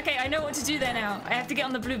close. Okay, I know what to do there now. I have to get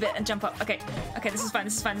on the blue bit and jump up. Okay, this is fine.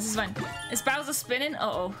 Is Bowser spinning?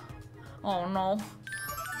 Uh-oh. Oh no.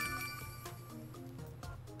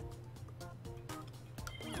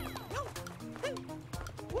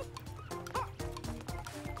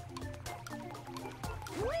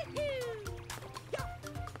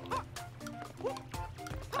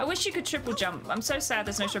 I wish you could triple jump. I'm so sad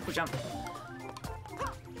there's no triple jump.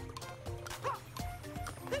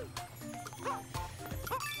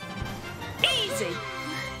 Easy!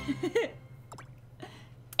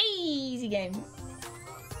 Easy game.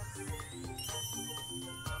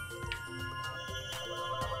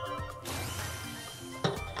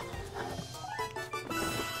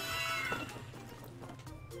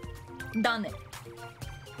 Done it.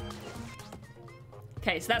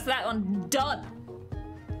 Okay, so that's that one done.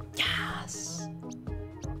 Yes.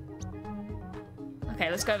 Okay,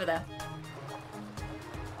 let's go over there.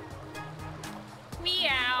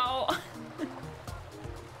 Meow.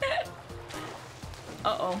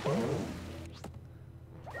 Uh-oh.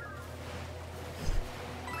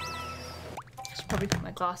 I should probably put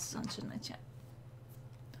my glasses on, shouldn't I, chat?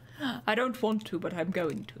 I don't want to, but I'm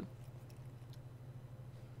going to.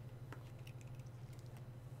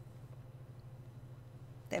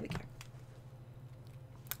 There we go.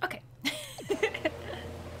 Okay.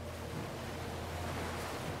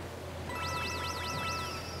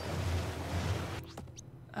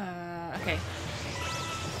 Okay.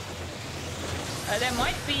 There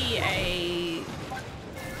might be a...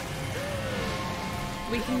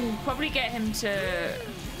 We can probably get him to...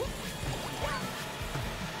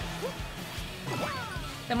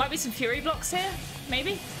 There might be some fury blocks here,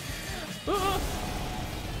 maybe? Ooh.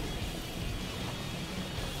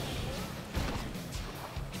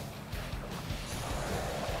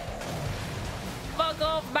 Fuck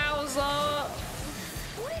off, Bowser!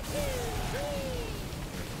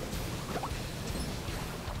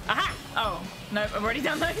 Aha! Oh, no, I've already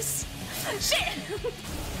done those. Shit!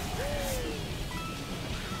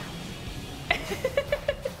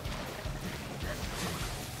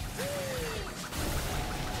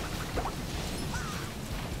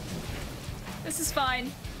 This is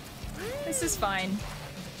fine. This is fine.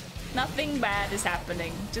 Nothing bad is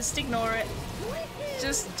happening. Just ignore it.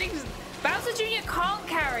 Bowser Jr. can't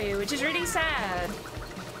carry you, which is really sad.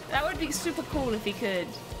 That would be super cool if he could.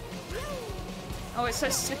 Oh, it's so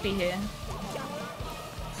slippy here.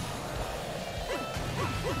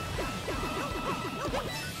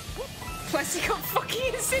 Plus he got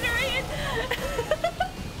fucking incinerated!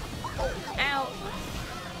 Ow.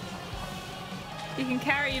 You can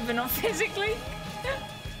carry you, but not physically.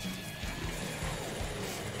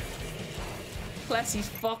 Plus he's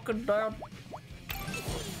fucking dead.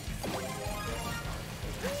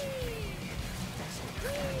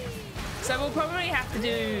 So we'll probably have to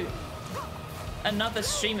do another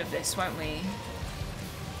stream of this, won't we?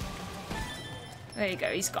 There you go,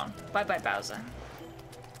 he's gone. Bye-bye, Bowser.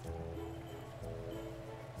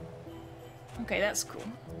 Okay, that's cool.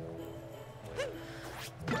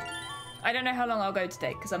 I don't know how long I'll go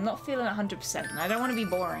today, because I'm not feeling 100%, and I don't want to be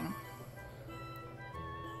boring.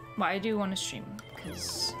 But I do want to stream,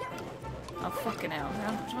 because... Oh, fucking hell.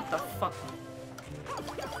 What the fuck?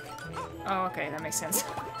 Oh, okay, that makes sense.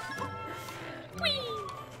 Whee!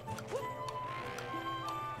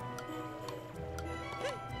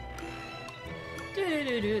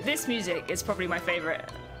 Doo-doo-doo-doo. This music is probably my favorite.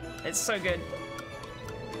 It's so good.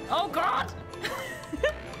 Oh god!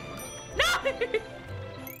 No!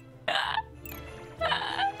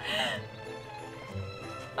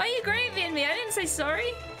 Are you gravying me? I didn't say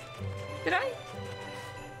sorry. Did I?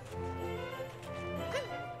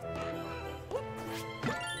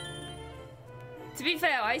 To be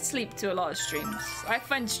fair, I sleep to a lot of streams. I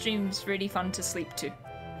find streams really fun to sleep to.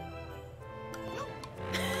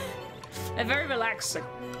 They're very relaxing.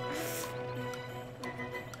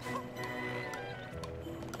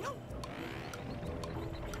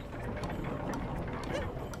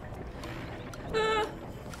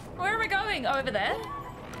 Where am I going? Oh, over there?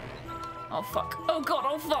 Oh, fuck. Oh, God.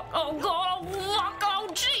 Oh, fuck. Oh, God. Oh, fuck. Oh,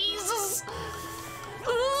 Jesus.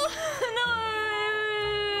 No.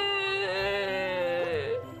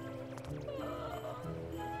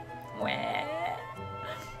 Where?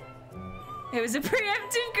 It was a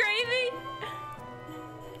preemptive gravy?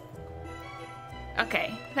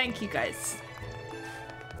 Okay. Thank you, guys.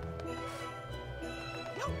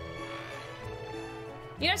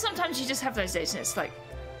 You know, sometimes you just have those days and it's like,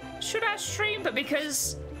 should I stream? But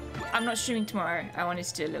because I'm not streaming tomorrow, I wanted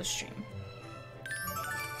to do a little stream.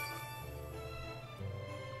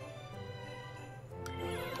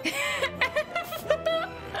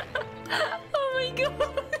 Oh my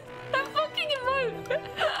god! That fucking emote!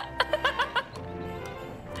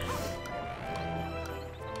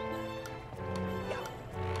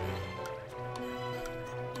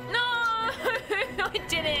 No! I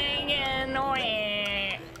didn't get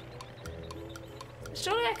annoying.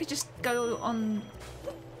 Surely I could just go on...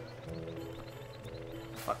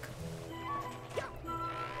 Fuck.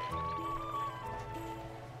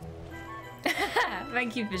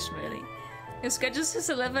 Thank you, Fishmurley. Your schedule says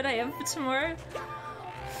 11 AM for tomorrow?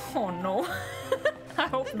 Oh no. I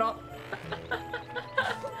hope not.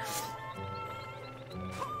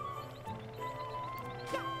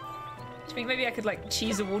 Do you think maybe I could like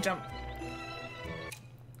cheese a wall jump?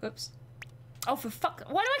 Whoops. Oh, for fuck.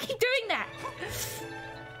 Why do I keep doing that?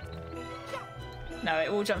 No, it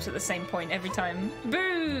all jumps at the same point every time.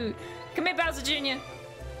 Boo! Come here, Bowser Jr.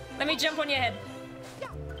 Let me jump on your head.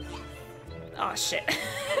 Oh, shit.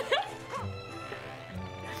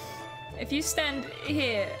 If you stand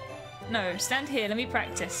here... No, stand here. Let me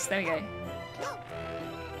practice. There we go.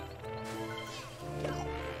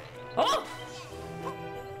 Oh!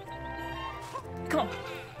 Come on.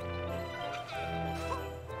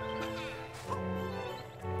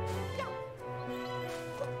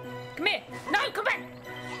 Come here. No, come back.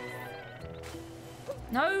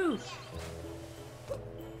 No.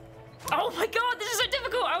 Oh my god, this is so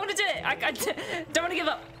difficult. I want to do it. I don't want to give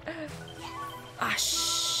up. Ah,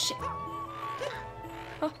 shit.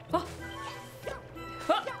 Oh, oh.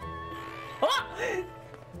 Oh. Oh.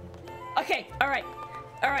 Okay, all right.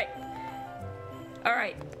 All right. All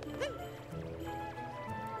right.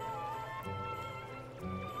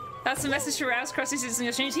 That's the message for Rouse Crossy Sits in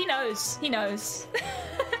your streams. He knows. He knows.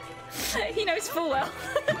 He knows full well.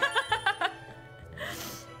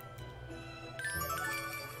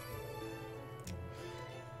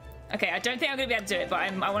 Okay, I don't think I'm gonna be able to do it, but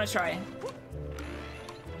I want to try.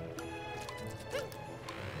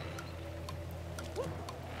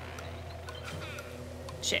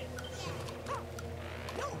 Shit.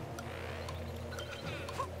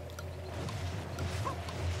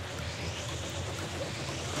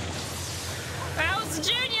 Bowser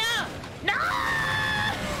Jr. No!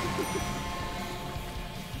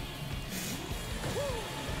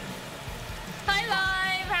 Hi,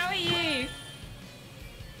 Live. How are you?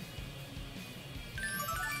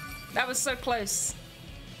 That was so close.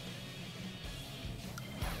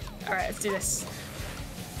 All right, let's do this.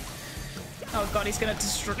 Oh god, he's gonna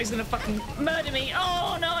destroy. He's gonna fucking murder me.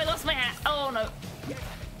 Oh no, I lost my hat. Oh no.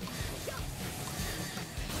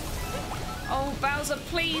 Oh Bowser,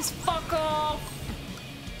 please fuck off,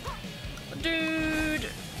 dude.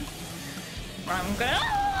 I'm gonna.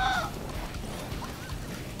 Ah!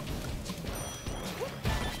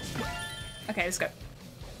 Okay, let's go.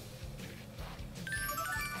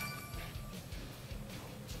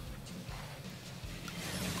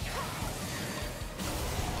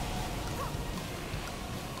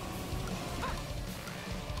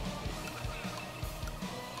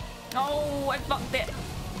 Oh, I fucked it.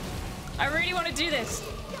 I really want to do this.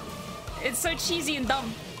 It's so cheesy and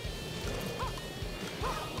dumb.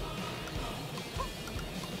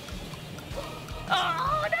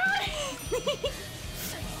 Oh no!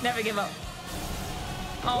 Never give up.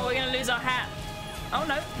 Oh, we're gonna lose our hat. Oh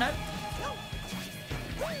no, no.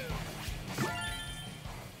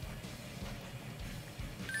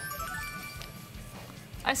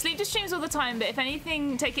 I sleep to streams all the time, but if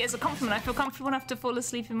anything, take it as a compliment. I feel comfortable enough to fall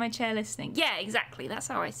asleep in my chair listening. Yeah, exactly. That's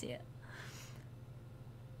how I see it.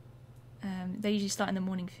 They usually start in the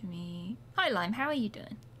morning for me. Hi, Lime. How are you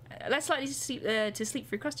doing? Less likely to sleep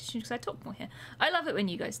through crusty streams because I talk more here. I love it when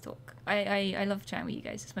you guys talk. I love chatting with you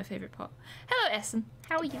guys. It's my favourite part. Hello, Essen.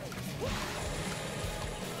 How are you?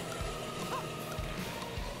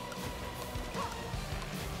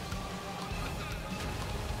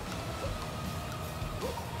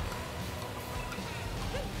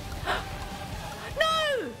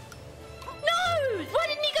 Why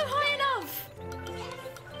didn't he go high enough?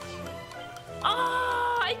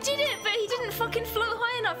 Ah, I did it, but he didn't fucking float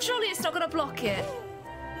high enough. Surely it's not gonna block it.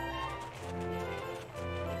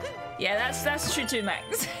 Yeah, that's true too,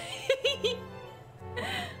 Max.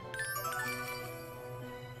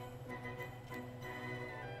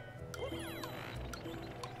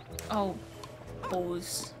 Oh,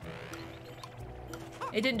 balls.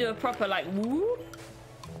 It didn't do a proper like woo.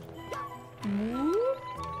 Woo.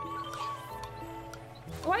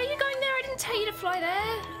 Why are you going there? I didn't tell you to fly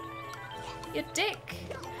there. You dick.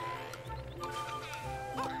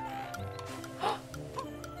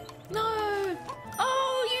 No.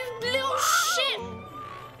 Oh, you little shit.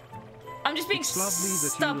 I'm just being it's lovely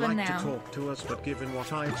that stubborn you like now. to talk to us, but given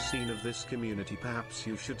what I've seen of this community, perhaps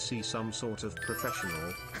you should see some sort of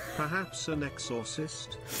professional. Perhaps an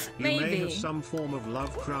exorcist? You may Maybe. have some form of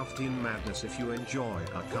Lovecraftian madness if you enjoy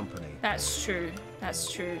our company. That's true.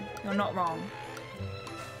 That's true. You're not wrong.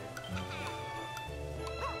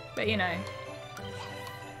 But you know.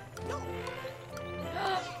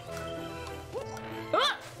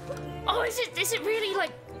 Oh, is it really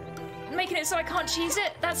like making it so I can't cheese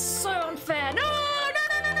it? That's so unfair. No, no,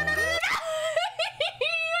 no, no, no, no, no,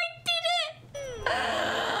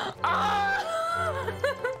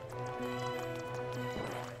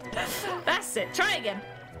 That's it. Try again.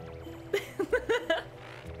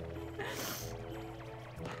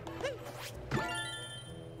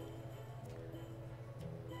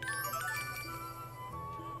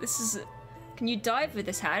 This is... Can you dive with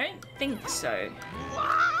this hat? I don't think so.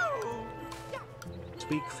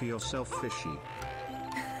 Speak for yourself, fishy.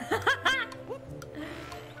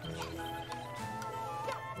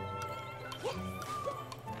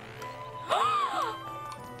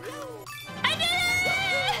 I did it!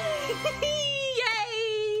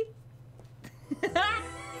 Yay!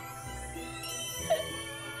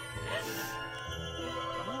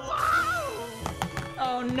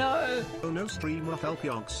 Oh no! Oh no, streamer help,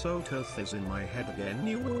 Yonk so Toth is in my head again.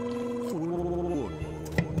 You.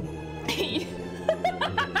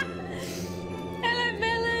 Hello,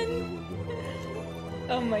 Melon!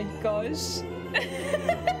 Oh my gosh.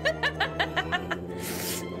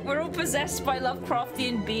 We're all possessed by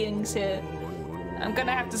Lovecraftian beings here. I'm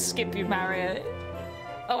gonna have to skip you, Mario.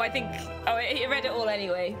 Oh, I think... Oh, you read it all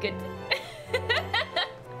anyway. Good.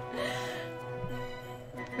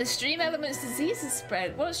 The Stream Elements disease is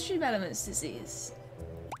spread. What's Stream Elements disease?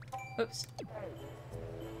 Oops.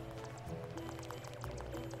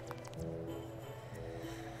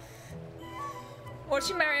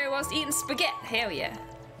 Watching Mario whilst eating spaghetti. Hell yeah.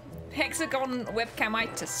 Hexagon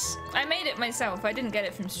webcamitis. I made it myself. I didn't get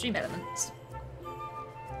it from Stream Elements.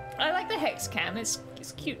 I like the hex cam. It's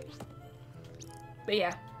cute. But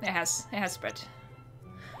yeah, it has spread.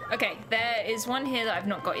 Okay, there is one here that I've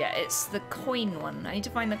not got yet. It's the coin one. I need to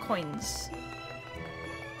find the coins.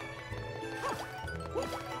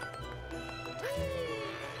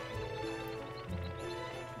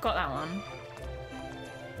 Got that one.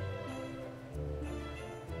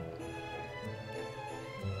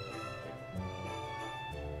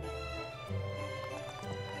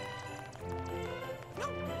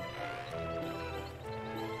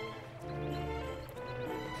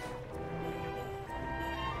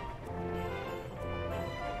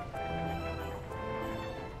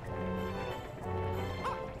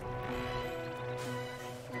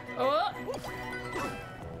 Oh!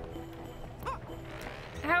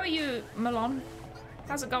 How are you, Malon?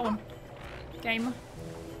 How's it going, gamer?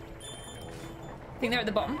 I think they're at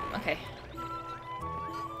the bottom. Okay.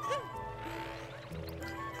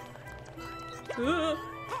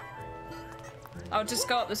 I'll just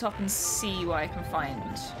go up the top and see what I can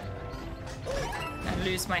find. And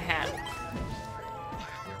lose my hat.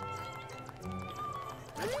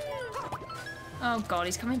 Oh god,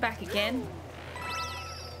 he's coming back again.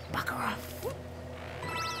 Bugger off.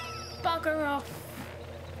 Bugger off.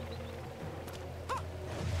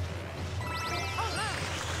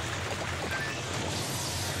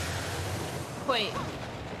 Wait.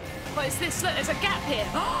 What is this? Look, there's a gap here.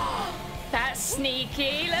 That's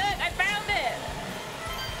sneaky. Look, I found it.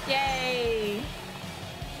 Yay.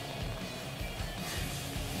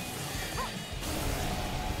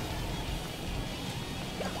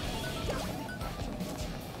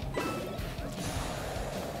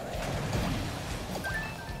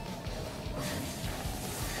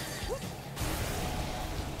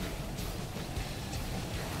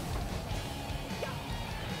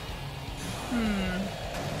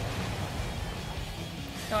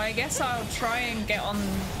 So I guess I'll try and get on...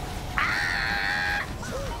 Ah!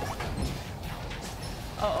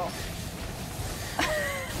 Uh-oh.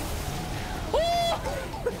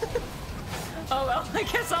 Oh well, I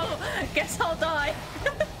guess I'll die.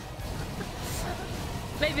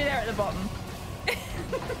 Maybe they're at the bottom.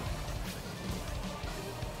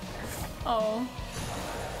 Oh.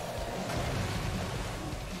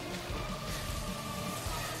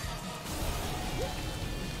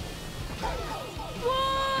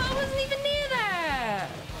 Whoa! I wasn't even near that!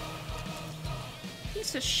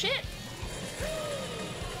 Piece of shit.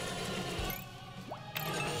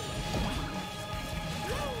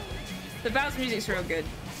 The Bowser music's real good.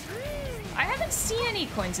 I haven't seen any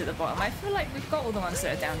coins at the bottom. I feel like we've got all the ones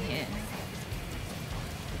that are down here.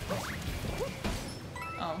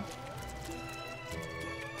 Oh.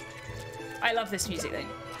 I love this music though.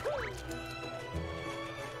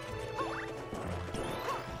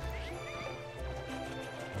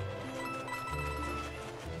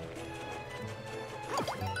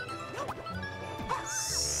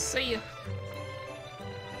 See ya.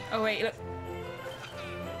 Oh wait, look.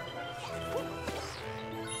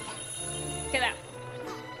 Get that.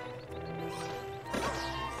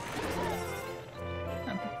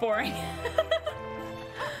 I'm boring.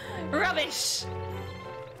 Rubbish.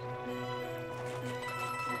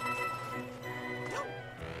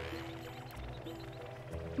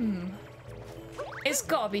 It's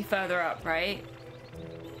gotta be further up, right?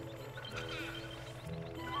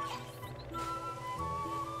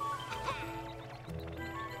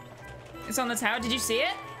 It's on the tower. Did you see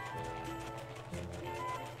it?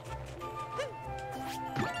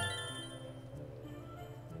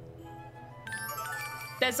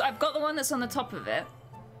 I've got the one that's on the top of it.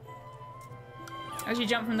 As you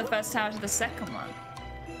jump from the first tower to the second one.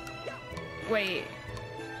 Wait.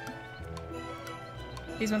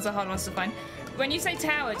 These ones are hard ones to find. When you say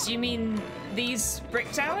tower, do you mean these brick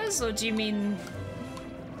towers, or do you mean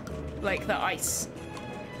like the ice?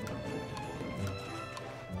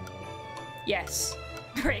 Yes.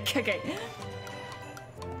 Brick, okay.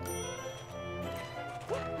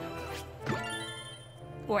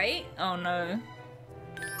 Wait, oh no.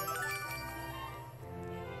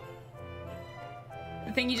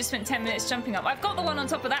 The thing you just spent 10 minutes jumping up. I've got the one on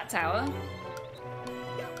top of that tower.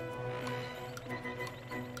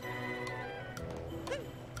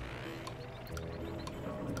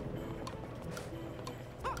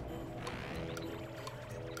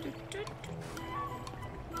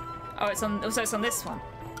 Oh, it's on. Also, it's on this one.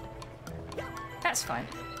 That's fine.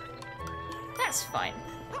 That's fine.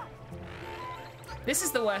 This is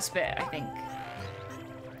the worst bit, I think.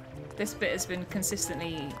 This bit has been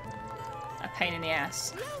consistently a pain in the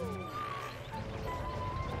ass.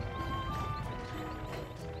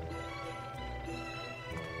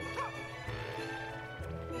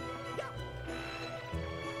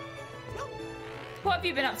 What have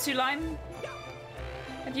you been up to, Lime?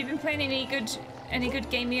 Have you been playing any good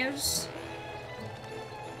gameos?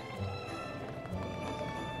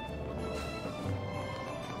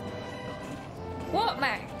 What,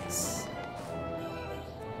 Max?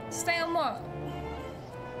 Stay on what?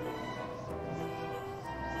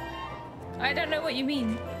 I don't know what you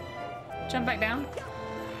mean. Jump back down.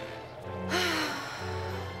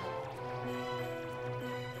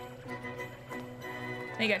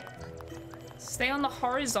 There you go. Stay on the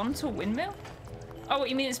horizontal windmill? Oh, what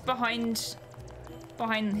you mean it's behind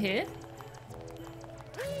here?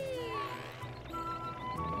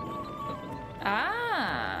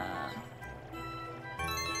 Ah.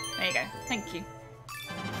 There you go. Thank you.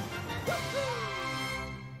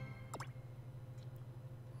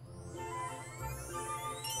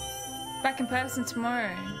 Back in person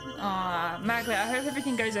tomorrow. Aw, Maglet, I hope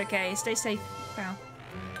everything goes okay. Stay safe, pal.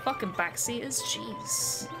 Fucking backseaters,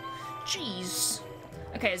 jeez. Jeez.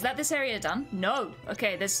 Okay, is that this area done? No.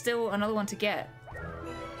 Okay, there's still another one to get.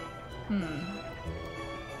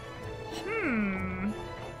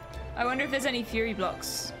 I wonder if there's any fury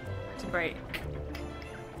blocks to break.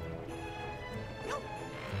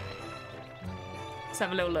 Let's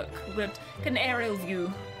have a little look. We'll get an aerial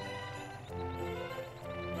view.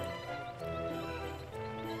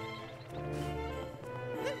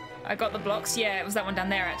 I got the blocks. Yeah, it was that one down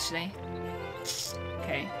there, actually.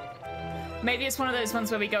 Okay. Maybe it's one of those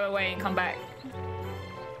ones where we go away and come back.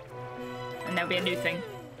 And there'll be a new thing.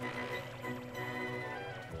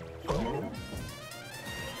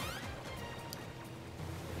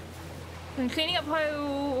 Been cleaning up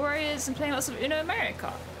Ohio Warriors and playing lots of Uno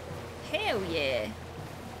America. Hell yeah.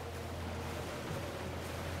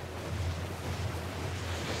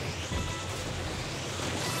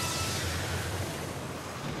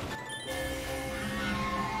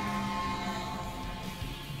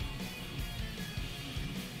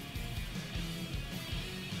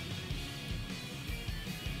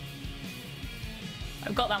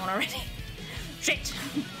 I've got that one already. Shit!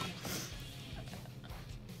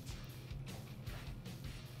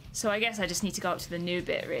 So I guess I just need to go up to the new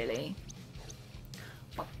bit, really.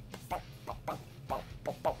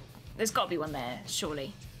 There's got to be one there,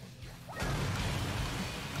 surely.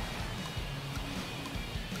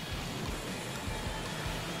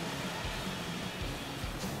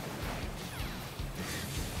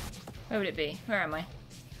 Where would it be? Where am I?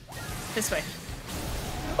 This way.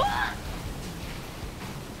 Ah!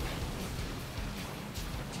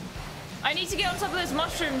 I need to get on top of those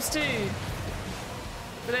mushrooms too.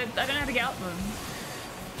 But I don't know how to get up them.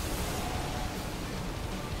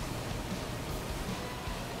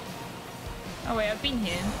 Oh wait, I've been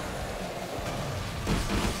here.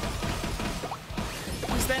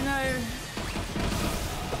 Was there no...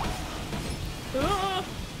 Oh!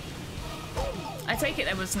 I take it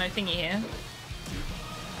there was no thingy here.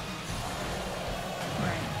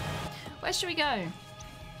 Right. Where should we go?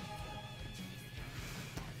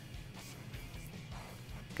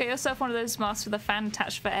 Get yourself one of those masks with a fan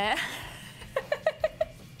attached for air.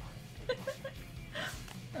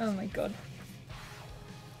 Oh my god.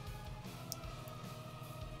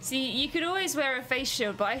 See, you could always wear a face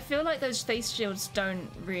shield, but I feel like those face shields don't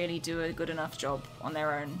really do a good enough job on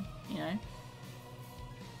their own, you know?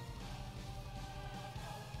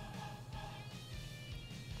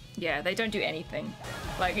 Yeah, they don't do anything.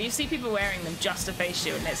 Like, you see people wearing them just a face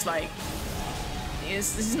shield, and it's like,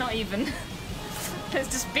 this is not even. There's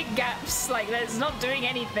just big gaps. Like, it's not doing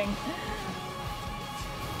anything.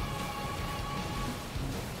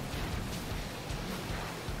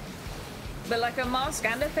 But like a mask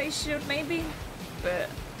and a face shield, maybe. But.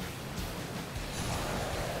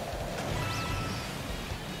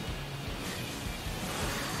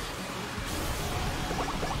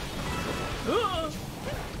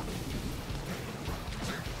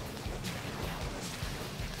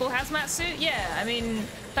 Full hazmat suit? Yeah, I mean,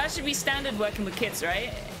 that should be standard working with kids,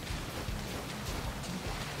 right?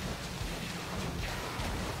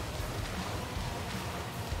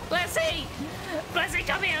 Blessy! Blessy,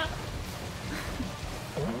 come here!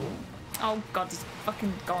 Oh god, he's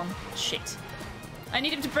fucking gone. Shit. I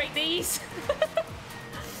need him to break these!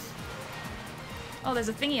 Oh, there's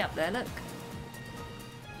a thingy up there, look.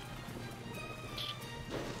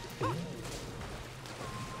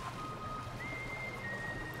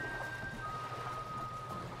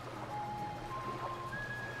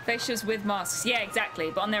 Facials with masks, yeah, exactly.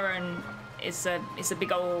 But on their own, it's a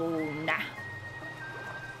big ol' nah.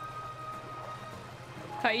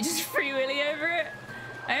 Can't you just free willy over it?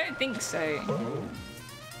 I don't think so.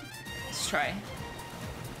 Let's try.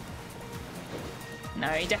 No,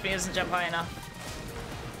 he definitely doesn't jump high enough.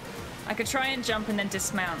 I could try and jump and then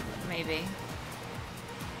dismount, maybe.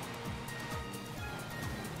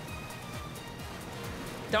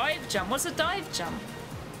 Dive jump? What's a dive jump?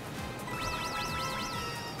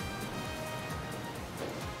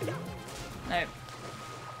 No.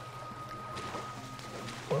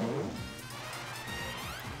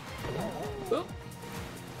 Oop.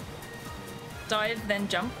 Dive, then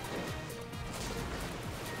jump.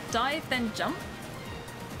 Dive, then jump?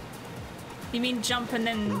 You mean jump and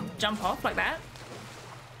then jump off like that?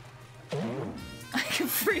 I can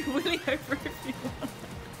free willy over if you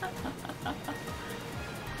want.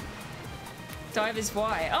 Dive is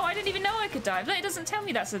Y. Oh, I didn't even know I could dive. It doesn't tell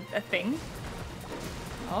me that's a thing.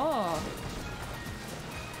 Oh.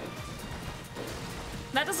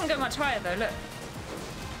 That doesn't go much higher though, look.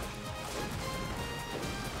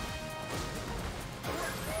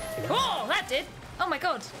 Oh, that did! Oh my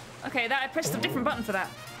god. Okay, that I pressed a different button for that.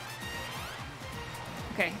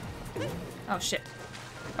 Okay. Oh shit.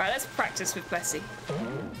 Right, let's practice with Plessy.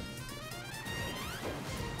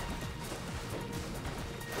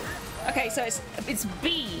 Okay, so it's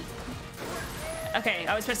B. Okay,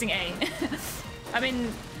 I was pressing A. I'm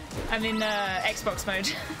in Xbox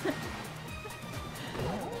mode.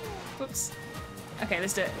 Whoops. Okay,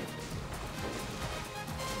 let's do it.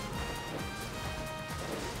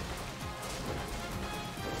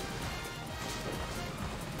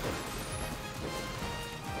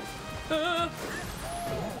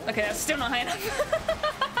 Okay, that's still not high enough.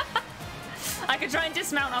 I could try and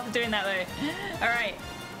dismount after doing that though. All right,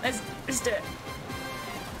 let's do it.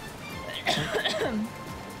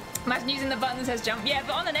 Imagine using the button that says jump. Yeah,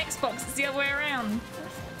 but on an Xbox, it's the other way around.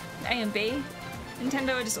 A and B.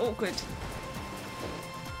 Nintendo are just awkward.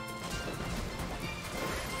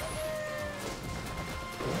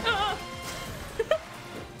 Oh!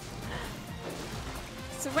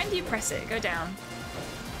 So when do you press it? Go down.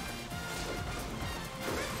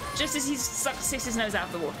 Just as he sticks his nose out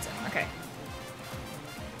of the water. Okay.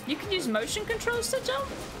 You can use motion controls to jump?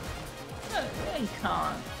 No, you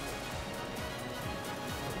can't.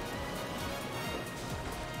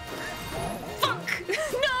 Fuck!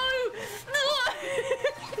 No! No!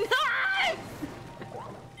 No!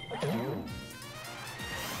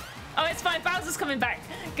 Oh, it's fine. Bowser's coming back.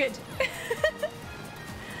 Good.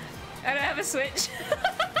 I don't have a switch.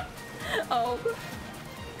 Oh.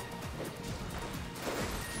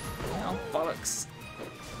 Oh, bollocks.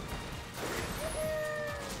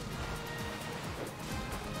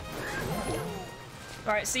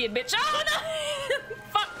 Alright, see you, bitch. Oh, no!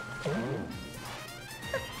 Fuck!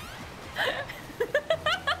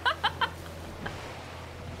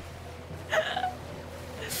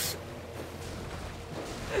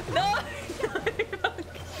 No!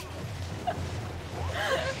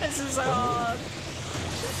 This is so hard.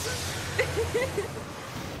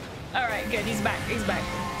 Alright, good. He's back. He's back.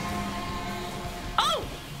 Oh!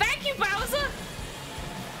 Thank you, Bowser!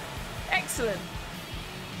 Excellent.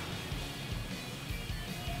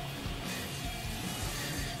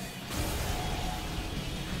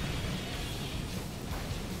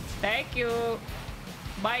 Thank you.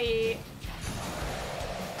 Bye.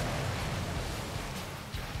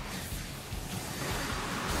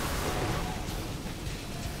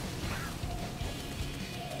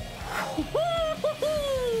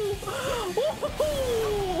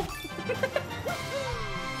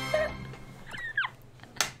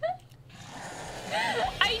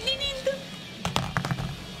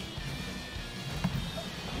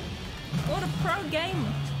 game.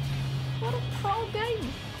 What a pro game.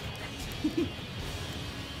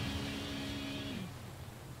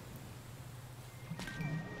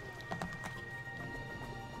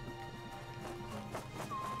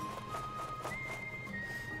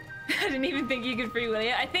 I didn't even think you could free will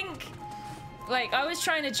it. I think, like, I was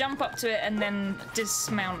trying to jump up to it and then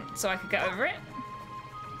dismount so I could get over it.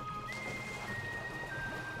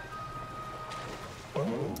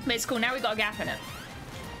 But it's cool, now we've got a gap in it.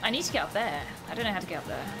 I need to get up there. I don't know how to get up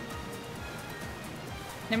there.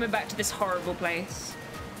 Then we're back to this horrible place.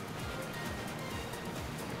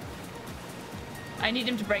 I need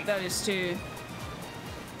him to break those too.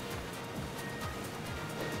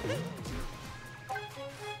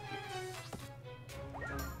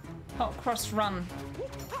 Hot cross run.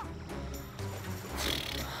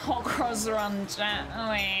 Hot cross run, chat.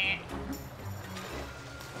 Oh, yeah.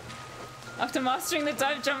 After mastering the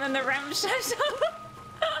dive jump and the ramp shot.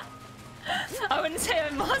 I wouldn't say I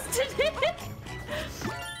mastered it.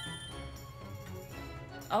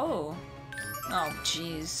 Oh. Oh,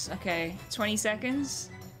 jeez. Okay. 20 seconds?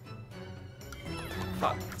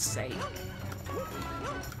 Fuck's sake.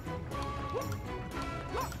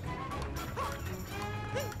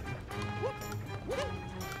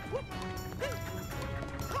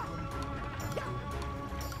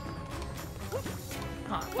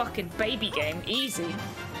 Oh, fucking baby game. Easy.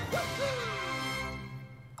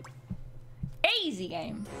 Easy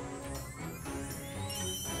game.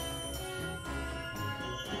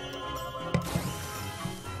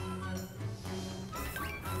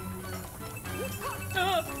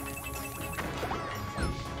 Oh.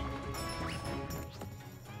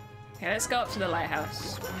 Okay, let's go up to the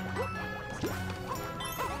lighthouse.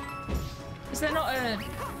 Is there not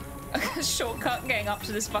a shortcut getting up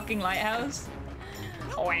to this fucking lighthouse?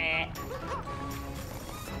 Wah.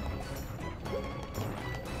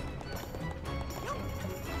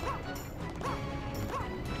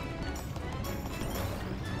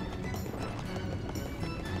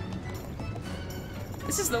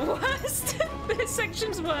 This is the worst. This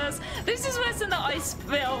section's worse. This is worse than the ice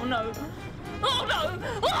bit. Oh no. Oh no.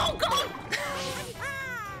 Oh god.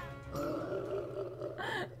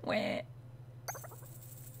 Where?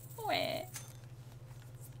 Where?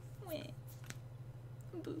 Where?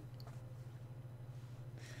 Boo.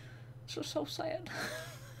 So sad.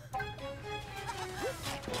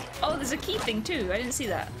 Oh, there's a key thing too. I didn't see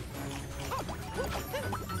that.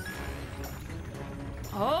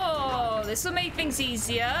 Oh, this will make things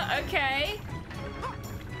easier. Okay.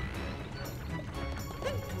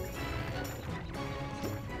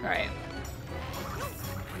 All right.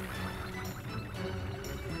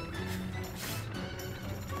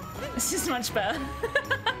 This is much better.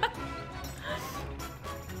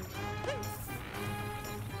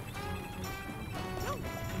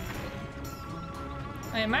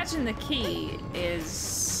 I imagine the key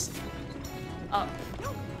is up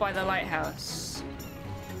by the lighthouse.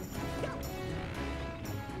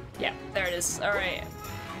 Yeah, there it is. All right.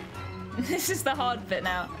 This is the hard bit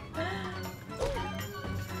now.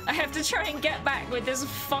 I have to try and get back with this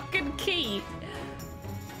fucking key.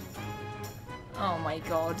 Oh my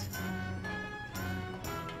god.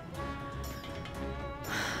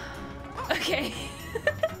 Okay.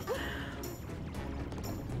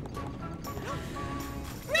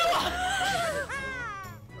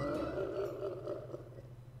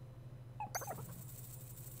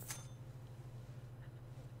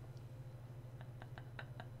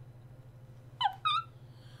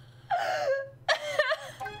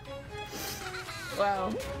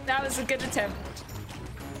 Wow, that was a good attempt.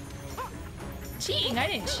 Cheating? I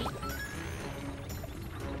didn't cheat.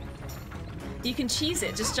 You can cheese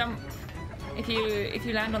it. Just jump. If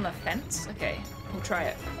you land on the fence. Okay, we'll try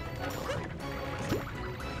it.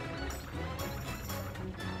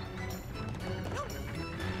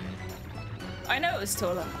 I know it was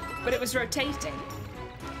taller, but it was rotating.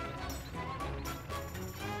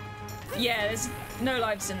 Yeah, there's no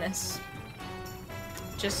lives in this.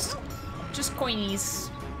 Just coinies.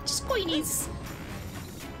 Just coinies.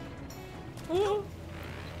 Ooh.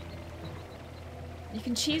 You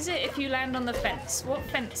can cheese it if you land on the fence. What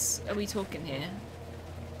fence are we talking here?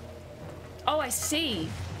 Oh, I see.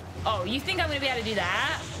 Oh, you think I'm gonna be able to do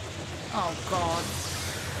that? Oh, God.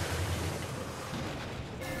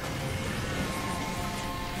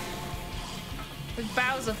 With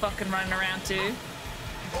Bowser fucking running around too.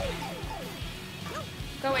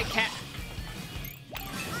 Go away, cat.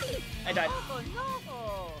 I died.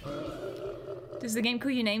 Does the game call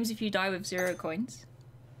you names if you die with 0 coins?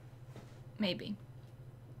 Maybe.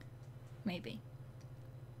 Maybe.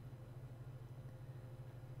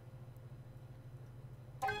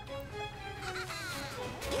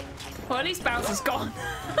 Well, at least Bowser's gone.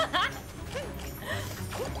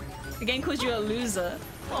 The game calls you a loser.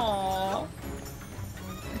 Aww.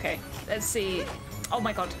 Okay, let's see. Oh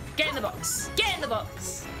my god. Get in the box. Get in the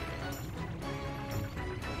box.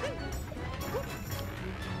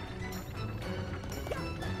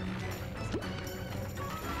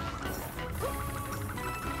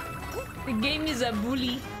 The game is a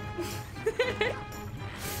bully.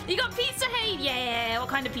 You got pizza, hey? Yeah, what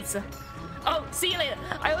kind of pizza? Oh, see you later.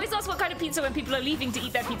 I always ask what kind of pizza when people are leaving to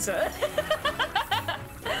eat their pizza.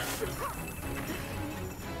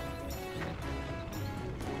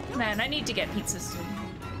 Man, I need to get pizza soon.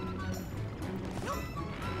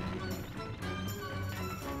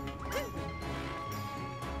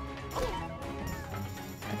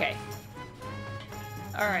 Okay.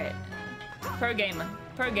 Alright. Pro gamer.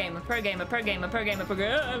 Pro gamer, pro gamer, pro gamer, pro gamer, pro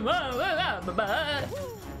gamer.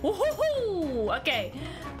 Woohoo! Okay.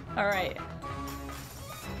 Alright.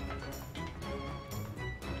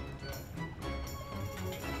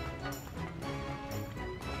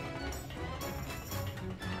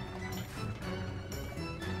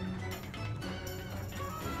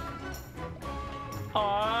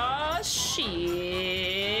 Aw,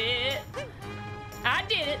 shit. I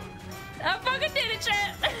did it. I fucking did it,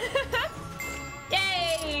 chat.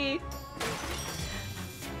 Yay!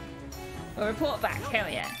 We'll report back. Hell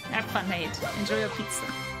yeah. Have fun, Haid. Enjoy your pizza.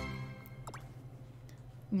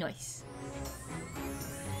 Nice.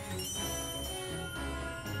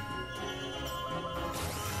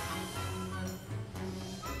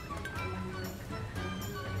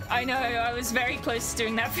 I know, I was very close to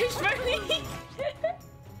doing that fish money.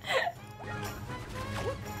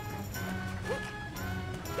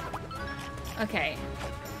 Okay.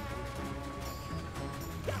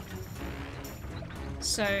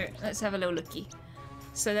 So, let's have a little looky.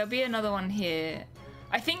 So there'll be another one here.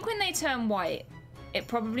 I think when they turn white, it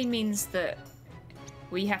probably means that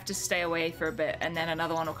we have to stay away for a bit and then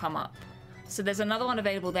another one will come up. So there's another one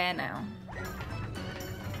available there now.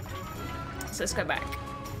 So let's go back.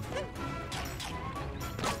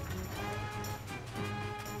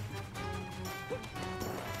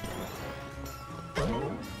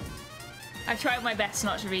 I tried my best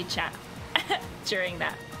not to read chat during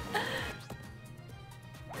that.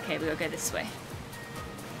 Okay, we'll go this way.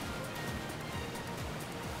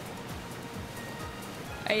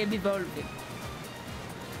 I am evolving.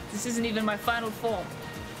 This isn't even my final form.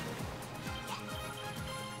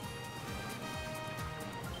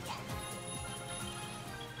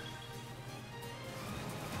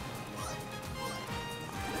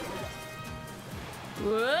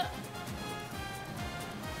 What?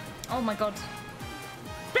 Oh my god.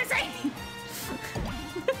 Busy!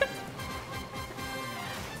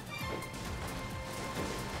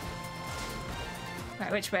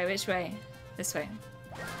 Right, which way? Which way? This way.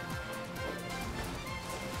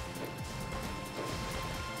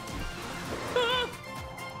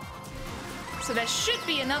 So there should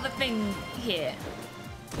be another thing here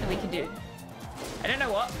that we can do. I don't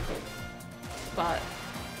know what, but...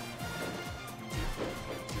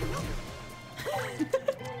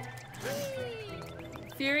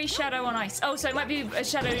 Fury, Shadow on Ice. Oh, so it might be a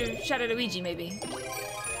Shadow Luigi, maybe.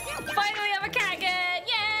 Finally, I'm a cat again!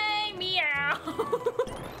 Yay! Meow!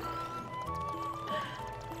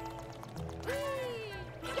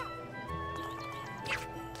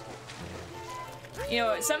 You know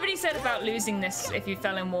what? Somebody said about losing this if you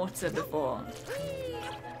fell in water before.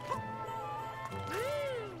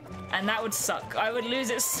 And that would suck. I would lose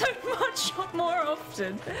it so much more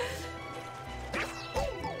often.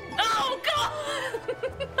 Oh god!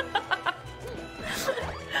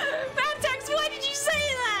 Vantax, why did you say that?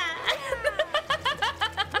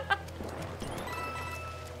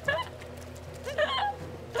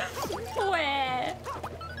 Where?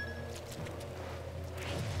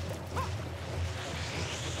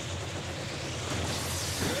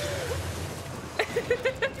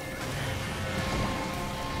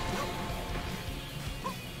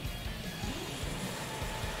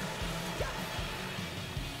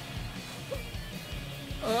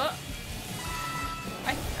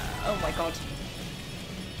 Oh my god.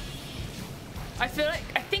 I feel like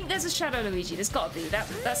I think there's a Shadow Luigi. There's gotta be.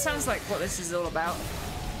 That sounds like what this is all about.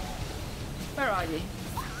 Where are you?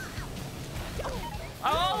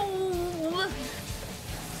 Oh!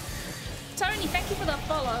 Tony, thank you for the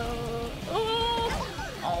follow.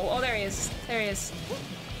 Oh, there he is. There he is.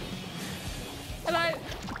 Hello.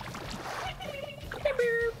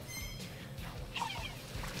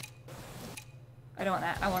 I don't want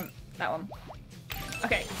that. I want that one.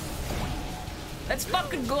 Okay. Let's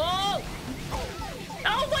fucking go! Oh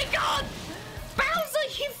my god! Bowser,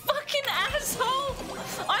 you fucking asshole!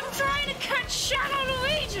 I'm trying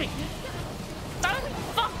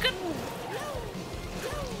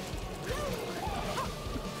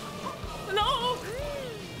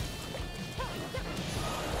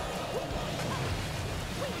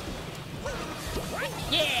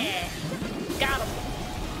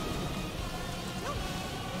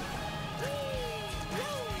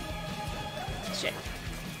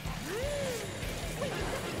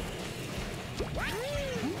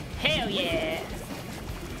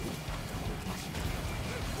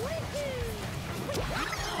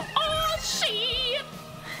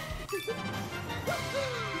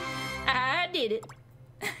did it.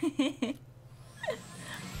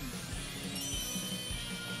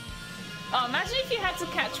 Oh, imagine if you had to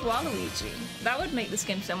catch Waluigi. That would make this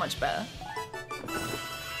game so much better.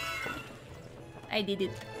 I did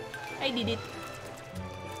it. I did it.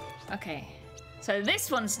 Okay. So this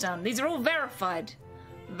one's done. These are all verified.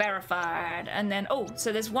 Verified. And then, oh,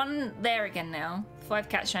 so there's one there again now. 5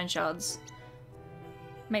 cat shine shards.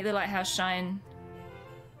 Make the lighthouse shine.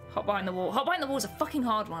 Hop behind the wall. Hop behind the wall is a fucking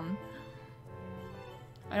hard one.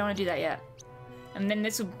 I don't want to do that yet. And then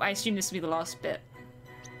this will, I assume this will be the last bit.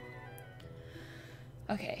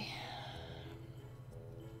 Okay.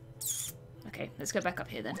 Okay, let's go back up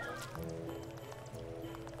here then.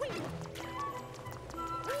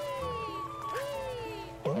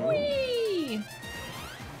 Whee!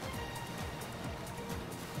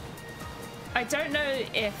 I don't know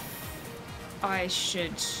if I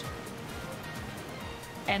should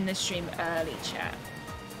end the stream early, chat.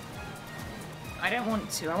 I don't want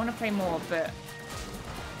to. I want to play more, but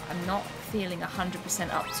I'm not feeling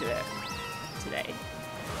 100% up to it today.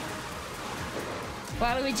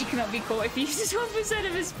 Waluigi cannot be caught if he uses 1%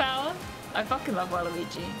 of his power. I fucking love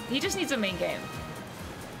Waluigi. He just needs a main game.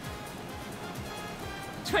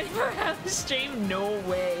 24-hour stream? No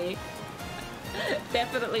way.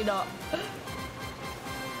 Definitely not.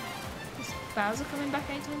 Is Bowser coming back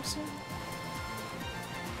anytime soon?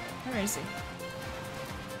 Where is he?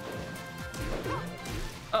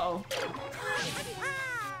 Uh-oh.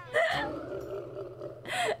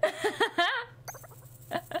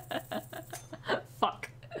 Fuck.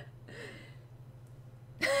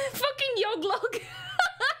 Fucking Yoglog.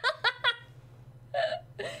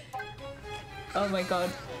 Oh my god.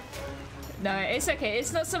 No, it's okay.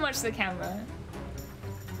 It's not so much the camera.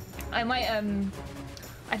 I might,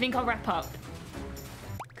 I think I'll wrap up.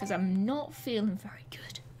 Because I'm not feeling very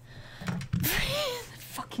good.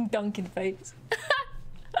 Fucking Duncan face.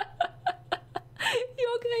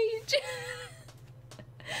 Yogh.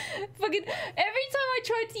 Fucking every time I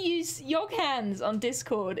tried to use Yogh hands on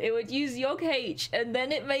Discord, it would use Yogh H, and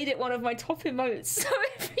then it made it one of my top emotes. So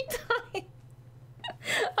every time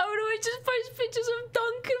I would always just post pictures of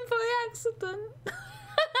Duncan by accident.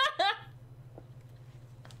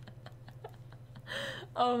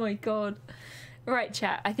 Oh my god. Right,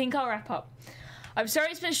 chat, I think I'll wrap up. I'm sorry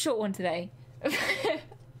it's been a short one today.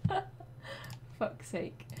 Fuck's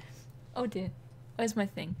sake. Oh dear. Where's my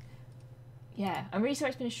thing? Yeah, I'm really sorry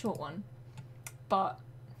it's been a short one. But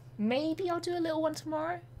maybe I'll do a little one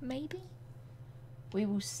tomorrow. Maybe? We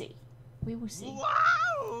will see. We will see.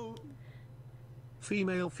 Wow!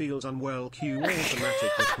 Female feels unwell. Q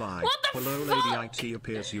automatic reply. What the Hello, fuck? Lady IT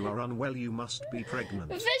appears you are unwell. You must be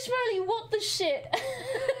pregnant. Fishmurley, what the shit?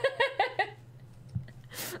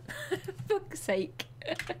 Fuck's sake.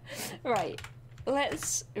 Right.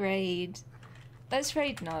 Let's raid. Let's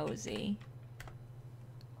raid Nilesy.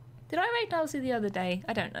 Did I raid Nilesy the other day?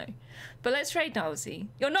 I don't know. But let's raid Nilesy.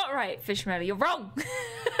 You're not right, Fishmurley. You're wrong.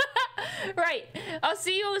 Right. I'll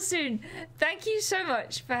see you all soon. Thank you so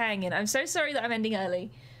much for hanging. I'm so sorry that I'm ending early.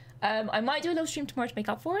 I might do a little stream tomorrow to make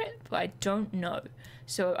up for it, but I don't know.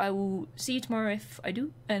 So I will see you tomorrow if I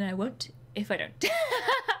do, and I won't if I don't.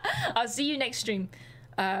 I'll see you next stream,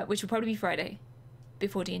 which will probably be Friday,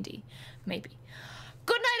 before D&D, maybe.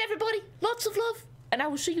 Good night, everybody. Lots of love, and I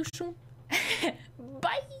will see you soon.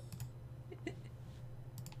 Bye.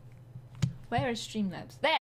 Where is Streamlabs? There.